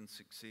athletes can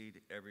succeed,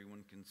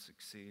 everyone can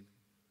succeed.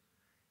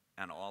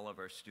 And all of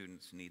our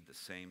students need the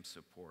same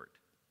support.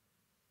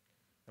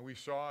 And we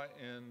saw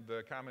in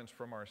the comments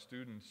from our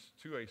students,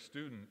 to a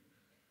student,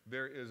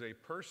 there is a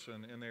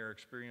person in their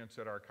experience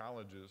at our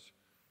colleges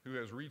who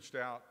has reached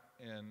out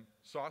and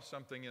saw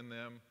something in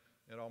them.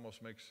 It almost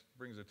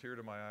brings a tear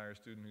to my eye, a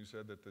student who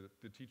said that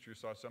the teacher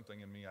saw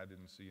something in me I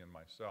didn't see in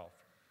myself.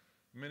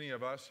 Many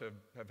of us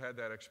have had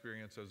that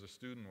experience as a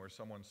student where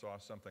someone saw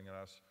something in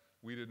us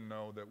we didn't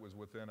know that was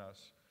within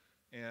us.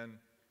 And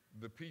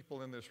the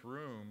people in this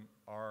room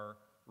are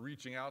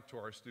reaching out to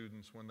our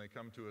students when they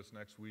come to us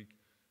next week.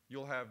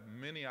 You'll have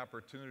many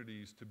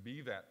opportunities to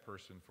be that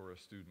person for a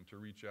student, to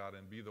reach out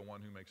and be the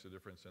one who makes a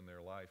difference in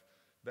their life.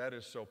 That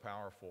is so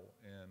powerful,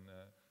 and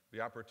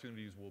the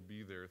opportunities will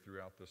be there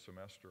throughout the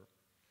semester.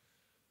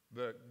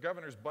 The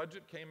governor's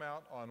budget came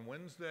out on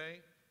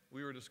Wednesday.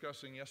 We were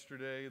discussing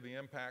yesterday the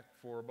impact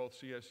for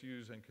both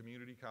CSUs and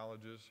community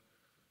colleges.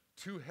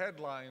 Two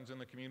headlines in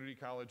the community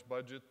college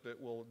budget that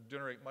will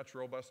generate much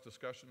robust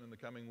discussion in the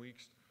coming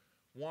weeks.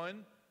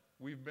 One,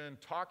 we've been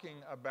talking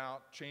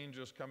about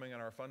changes coming in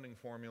our funding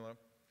formula.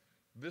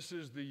 This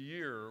is the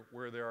year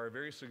where there are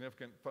very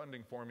significant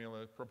funding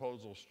formula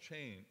proposals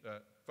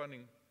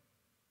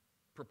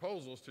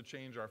to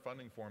change our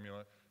funding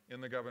formula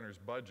in the governor's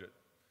budget,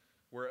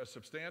 where a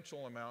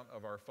substantial amount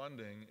of our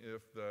funding,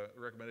 if the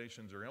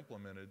recommendations are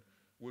implemented,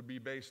 would be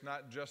based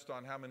not just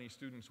on how many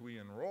students we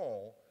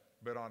enroll,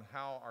 but on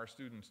how our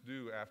students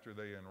do after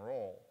they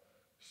enroll.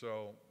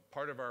 So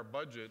part of our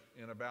budget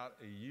in about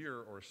a year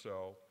or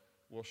so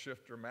will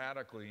shift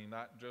dramatically,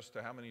 not just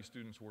to how many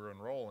students we're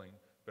enrolling,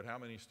 but how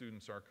many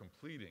students are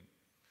completing.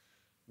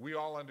 We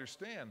all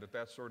understand that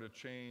that sort of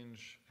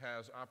change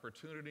has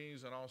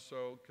opportunities and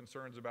also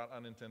concerns about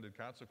unintended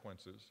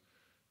consequences.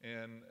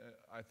 And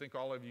I think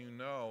all of you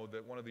know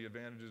that one of the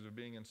advantages of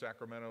being in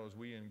Sacramento is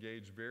we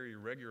engage very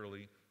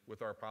regularly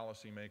with our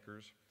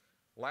policymakers.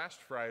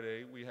 Last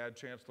Friday, we had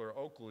Chancellor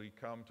Oakley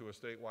come to a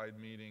statewide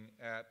meeting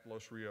at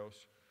Los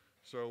Rios.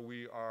 So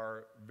we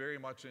are very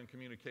much in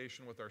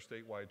communication with our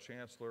statewide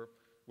chancellor,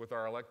 with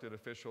our elected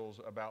officials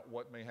about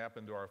what may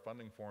happen to our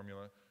funding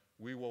formula.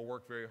 We will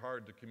work very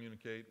hard to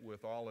communicate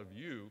with all of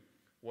you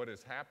what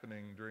is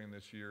happening during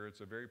this year.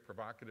 It's a very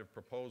provocative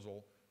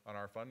proposal on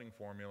our funding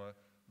formula.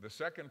 The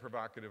second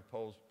provocative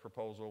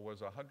proposal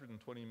was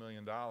 $120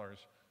 million,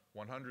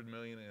 $100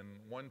 million in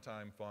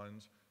one-time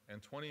funds,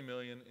 and $20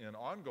 million in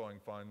ongoing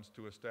funds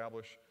to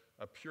establish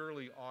a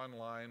purely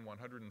online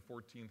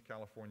 114th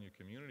California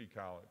Community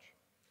College.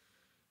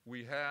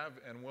 We have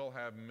and will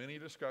have many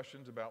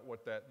discussions about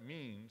what that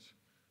means.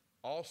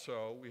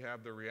 Also, we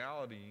have the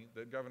reality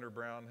that Governor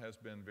Brown has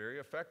been very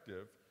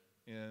effective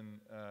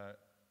in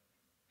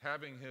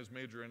having his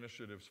major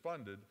initiatives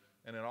funded,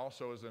 and it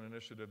also is an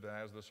initiative that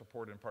has the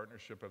support and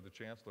partnership of the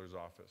Chancellor's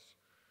Office.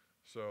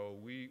 So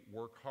we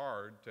work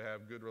hard to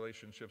have good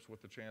relationships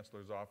with the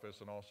Chancellor's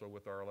Office and also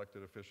with our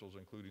elected officials,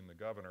 including the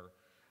governor.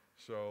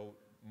 So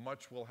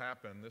much will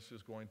happen. This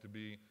is going to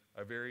be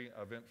a very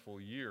eventful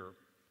year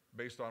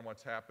based on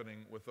what's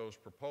happening with those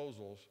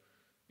proposals.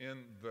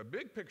 In the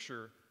big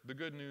picture, the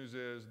good news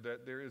is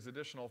that there is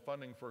additional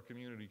funding for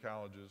community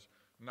colleges,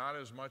 not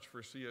as much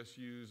for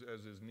CSUs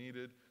as is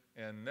needed,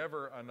 and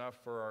never enough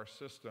for our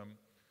system.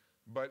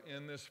 But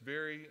in this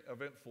very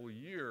eventful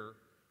year,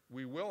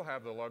 we will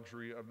have the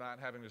luxury of not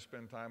having to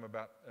spend time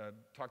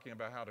talking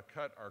about how to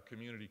cut our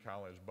community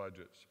college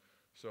budgets.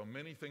 So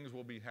many things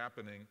will be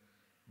happening,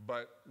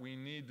 but we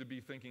need to be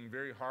thinking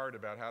very hard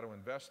about how to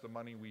invest the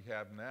money we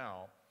have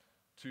now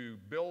to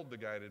build the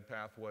guided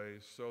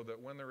pathways so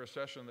that when the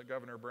recession that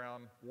Governor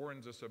Brown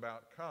warns us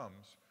about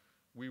comes,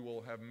 we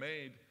will have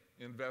made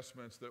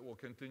investments that will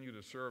continue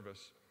to serve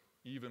us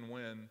even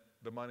when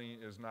the money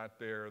is not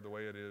there the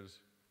way it is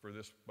for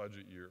this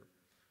budget year.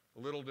 A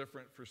little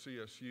different for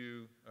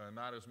CSU,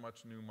 not as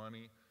much new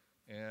money,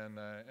 and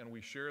we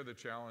share the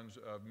challenge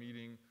of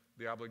meeting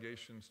the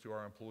obligations to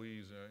our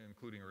employees,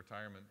 including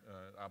retirement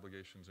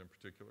obligations in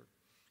particular.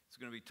 It's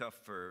going to be tough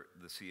for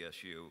the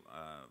CSU,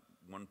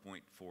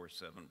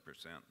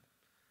 1.47%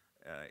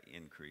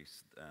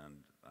 increase,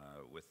 and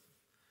with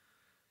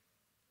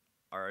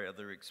our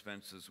other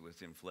expenses,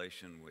 with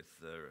inflation, with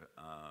the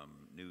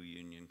new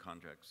union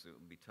contracts, it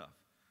will be tough.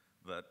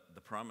 But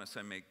the promise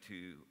I make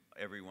to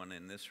everyone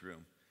in this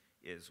room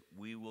is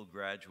we will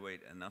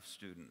graduate enough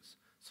students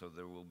so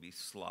there will be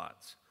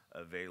slots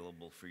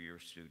available for your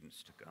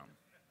students to come.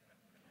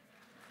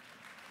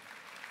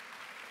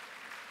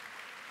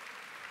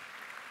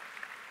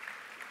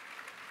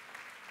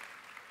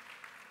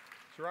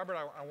 So Robert,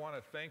 I want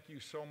to thank you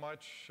so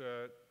much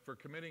for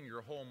committing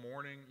your whole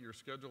morning. Your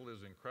schedule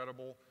is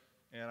incredible,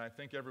 and I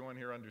think everyone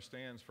here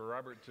understands for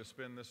Robert to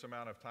spend this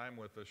amount of time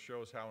with us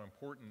shows how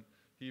important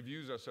he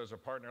views us as a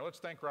partner. Let's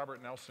thank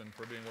Robert Nelsen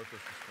for being with us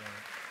this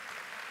morning.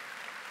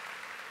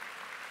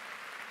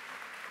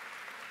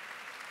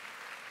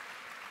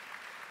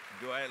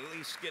 Do I at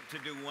least get to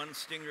do one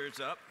stingers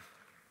up?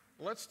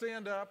 Let's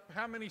stand up.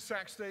 How many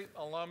Sac State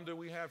alum do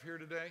we have here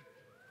today?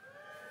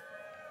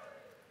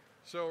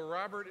 So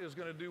Robert is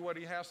going to do what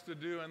he has to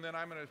do, and then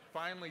I'm going to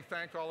finally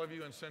thank all of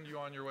you and send you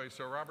on your way.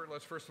 So Robert,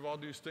 let's first of all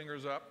do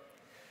stingers up.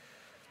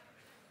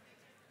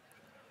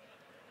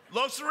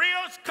 Los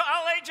Rios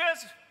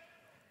colleges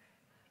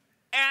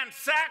and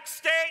Sac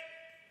State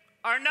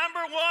are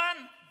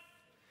 #1.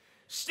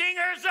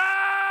 Stingers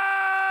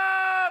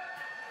up!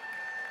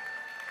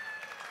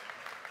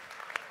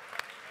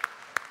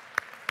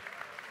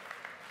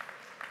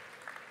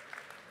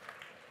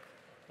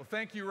 Well,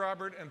 thank you,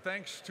 Robert, and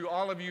thanks to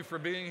all of you for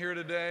being here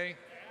today.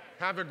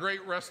 Have a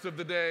great rest of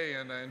the day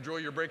and enjoy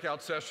your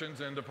breakout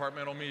sessions and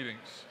departmental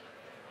meetings.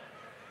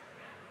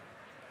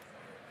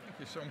 Thank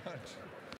you so much.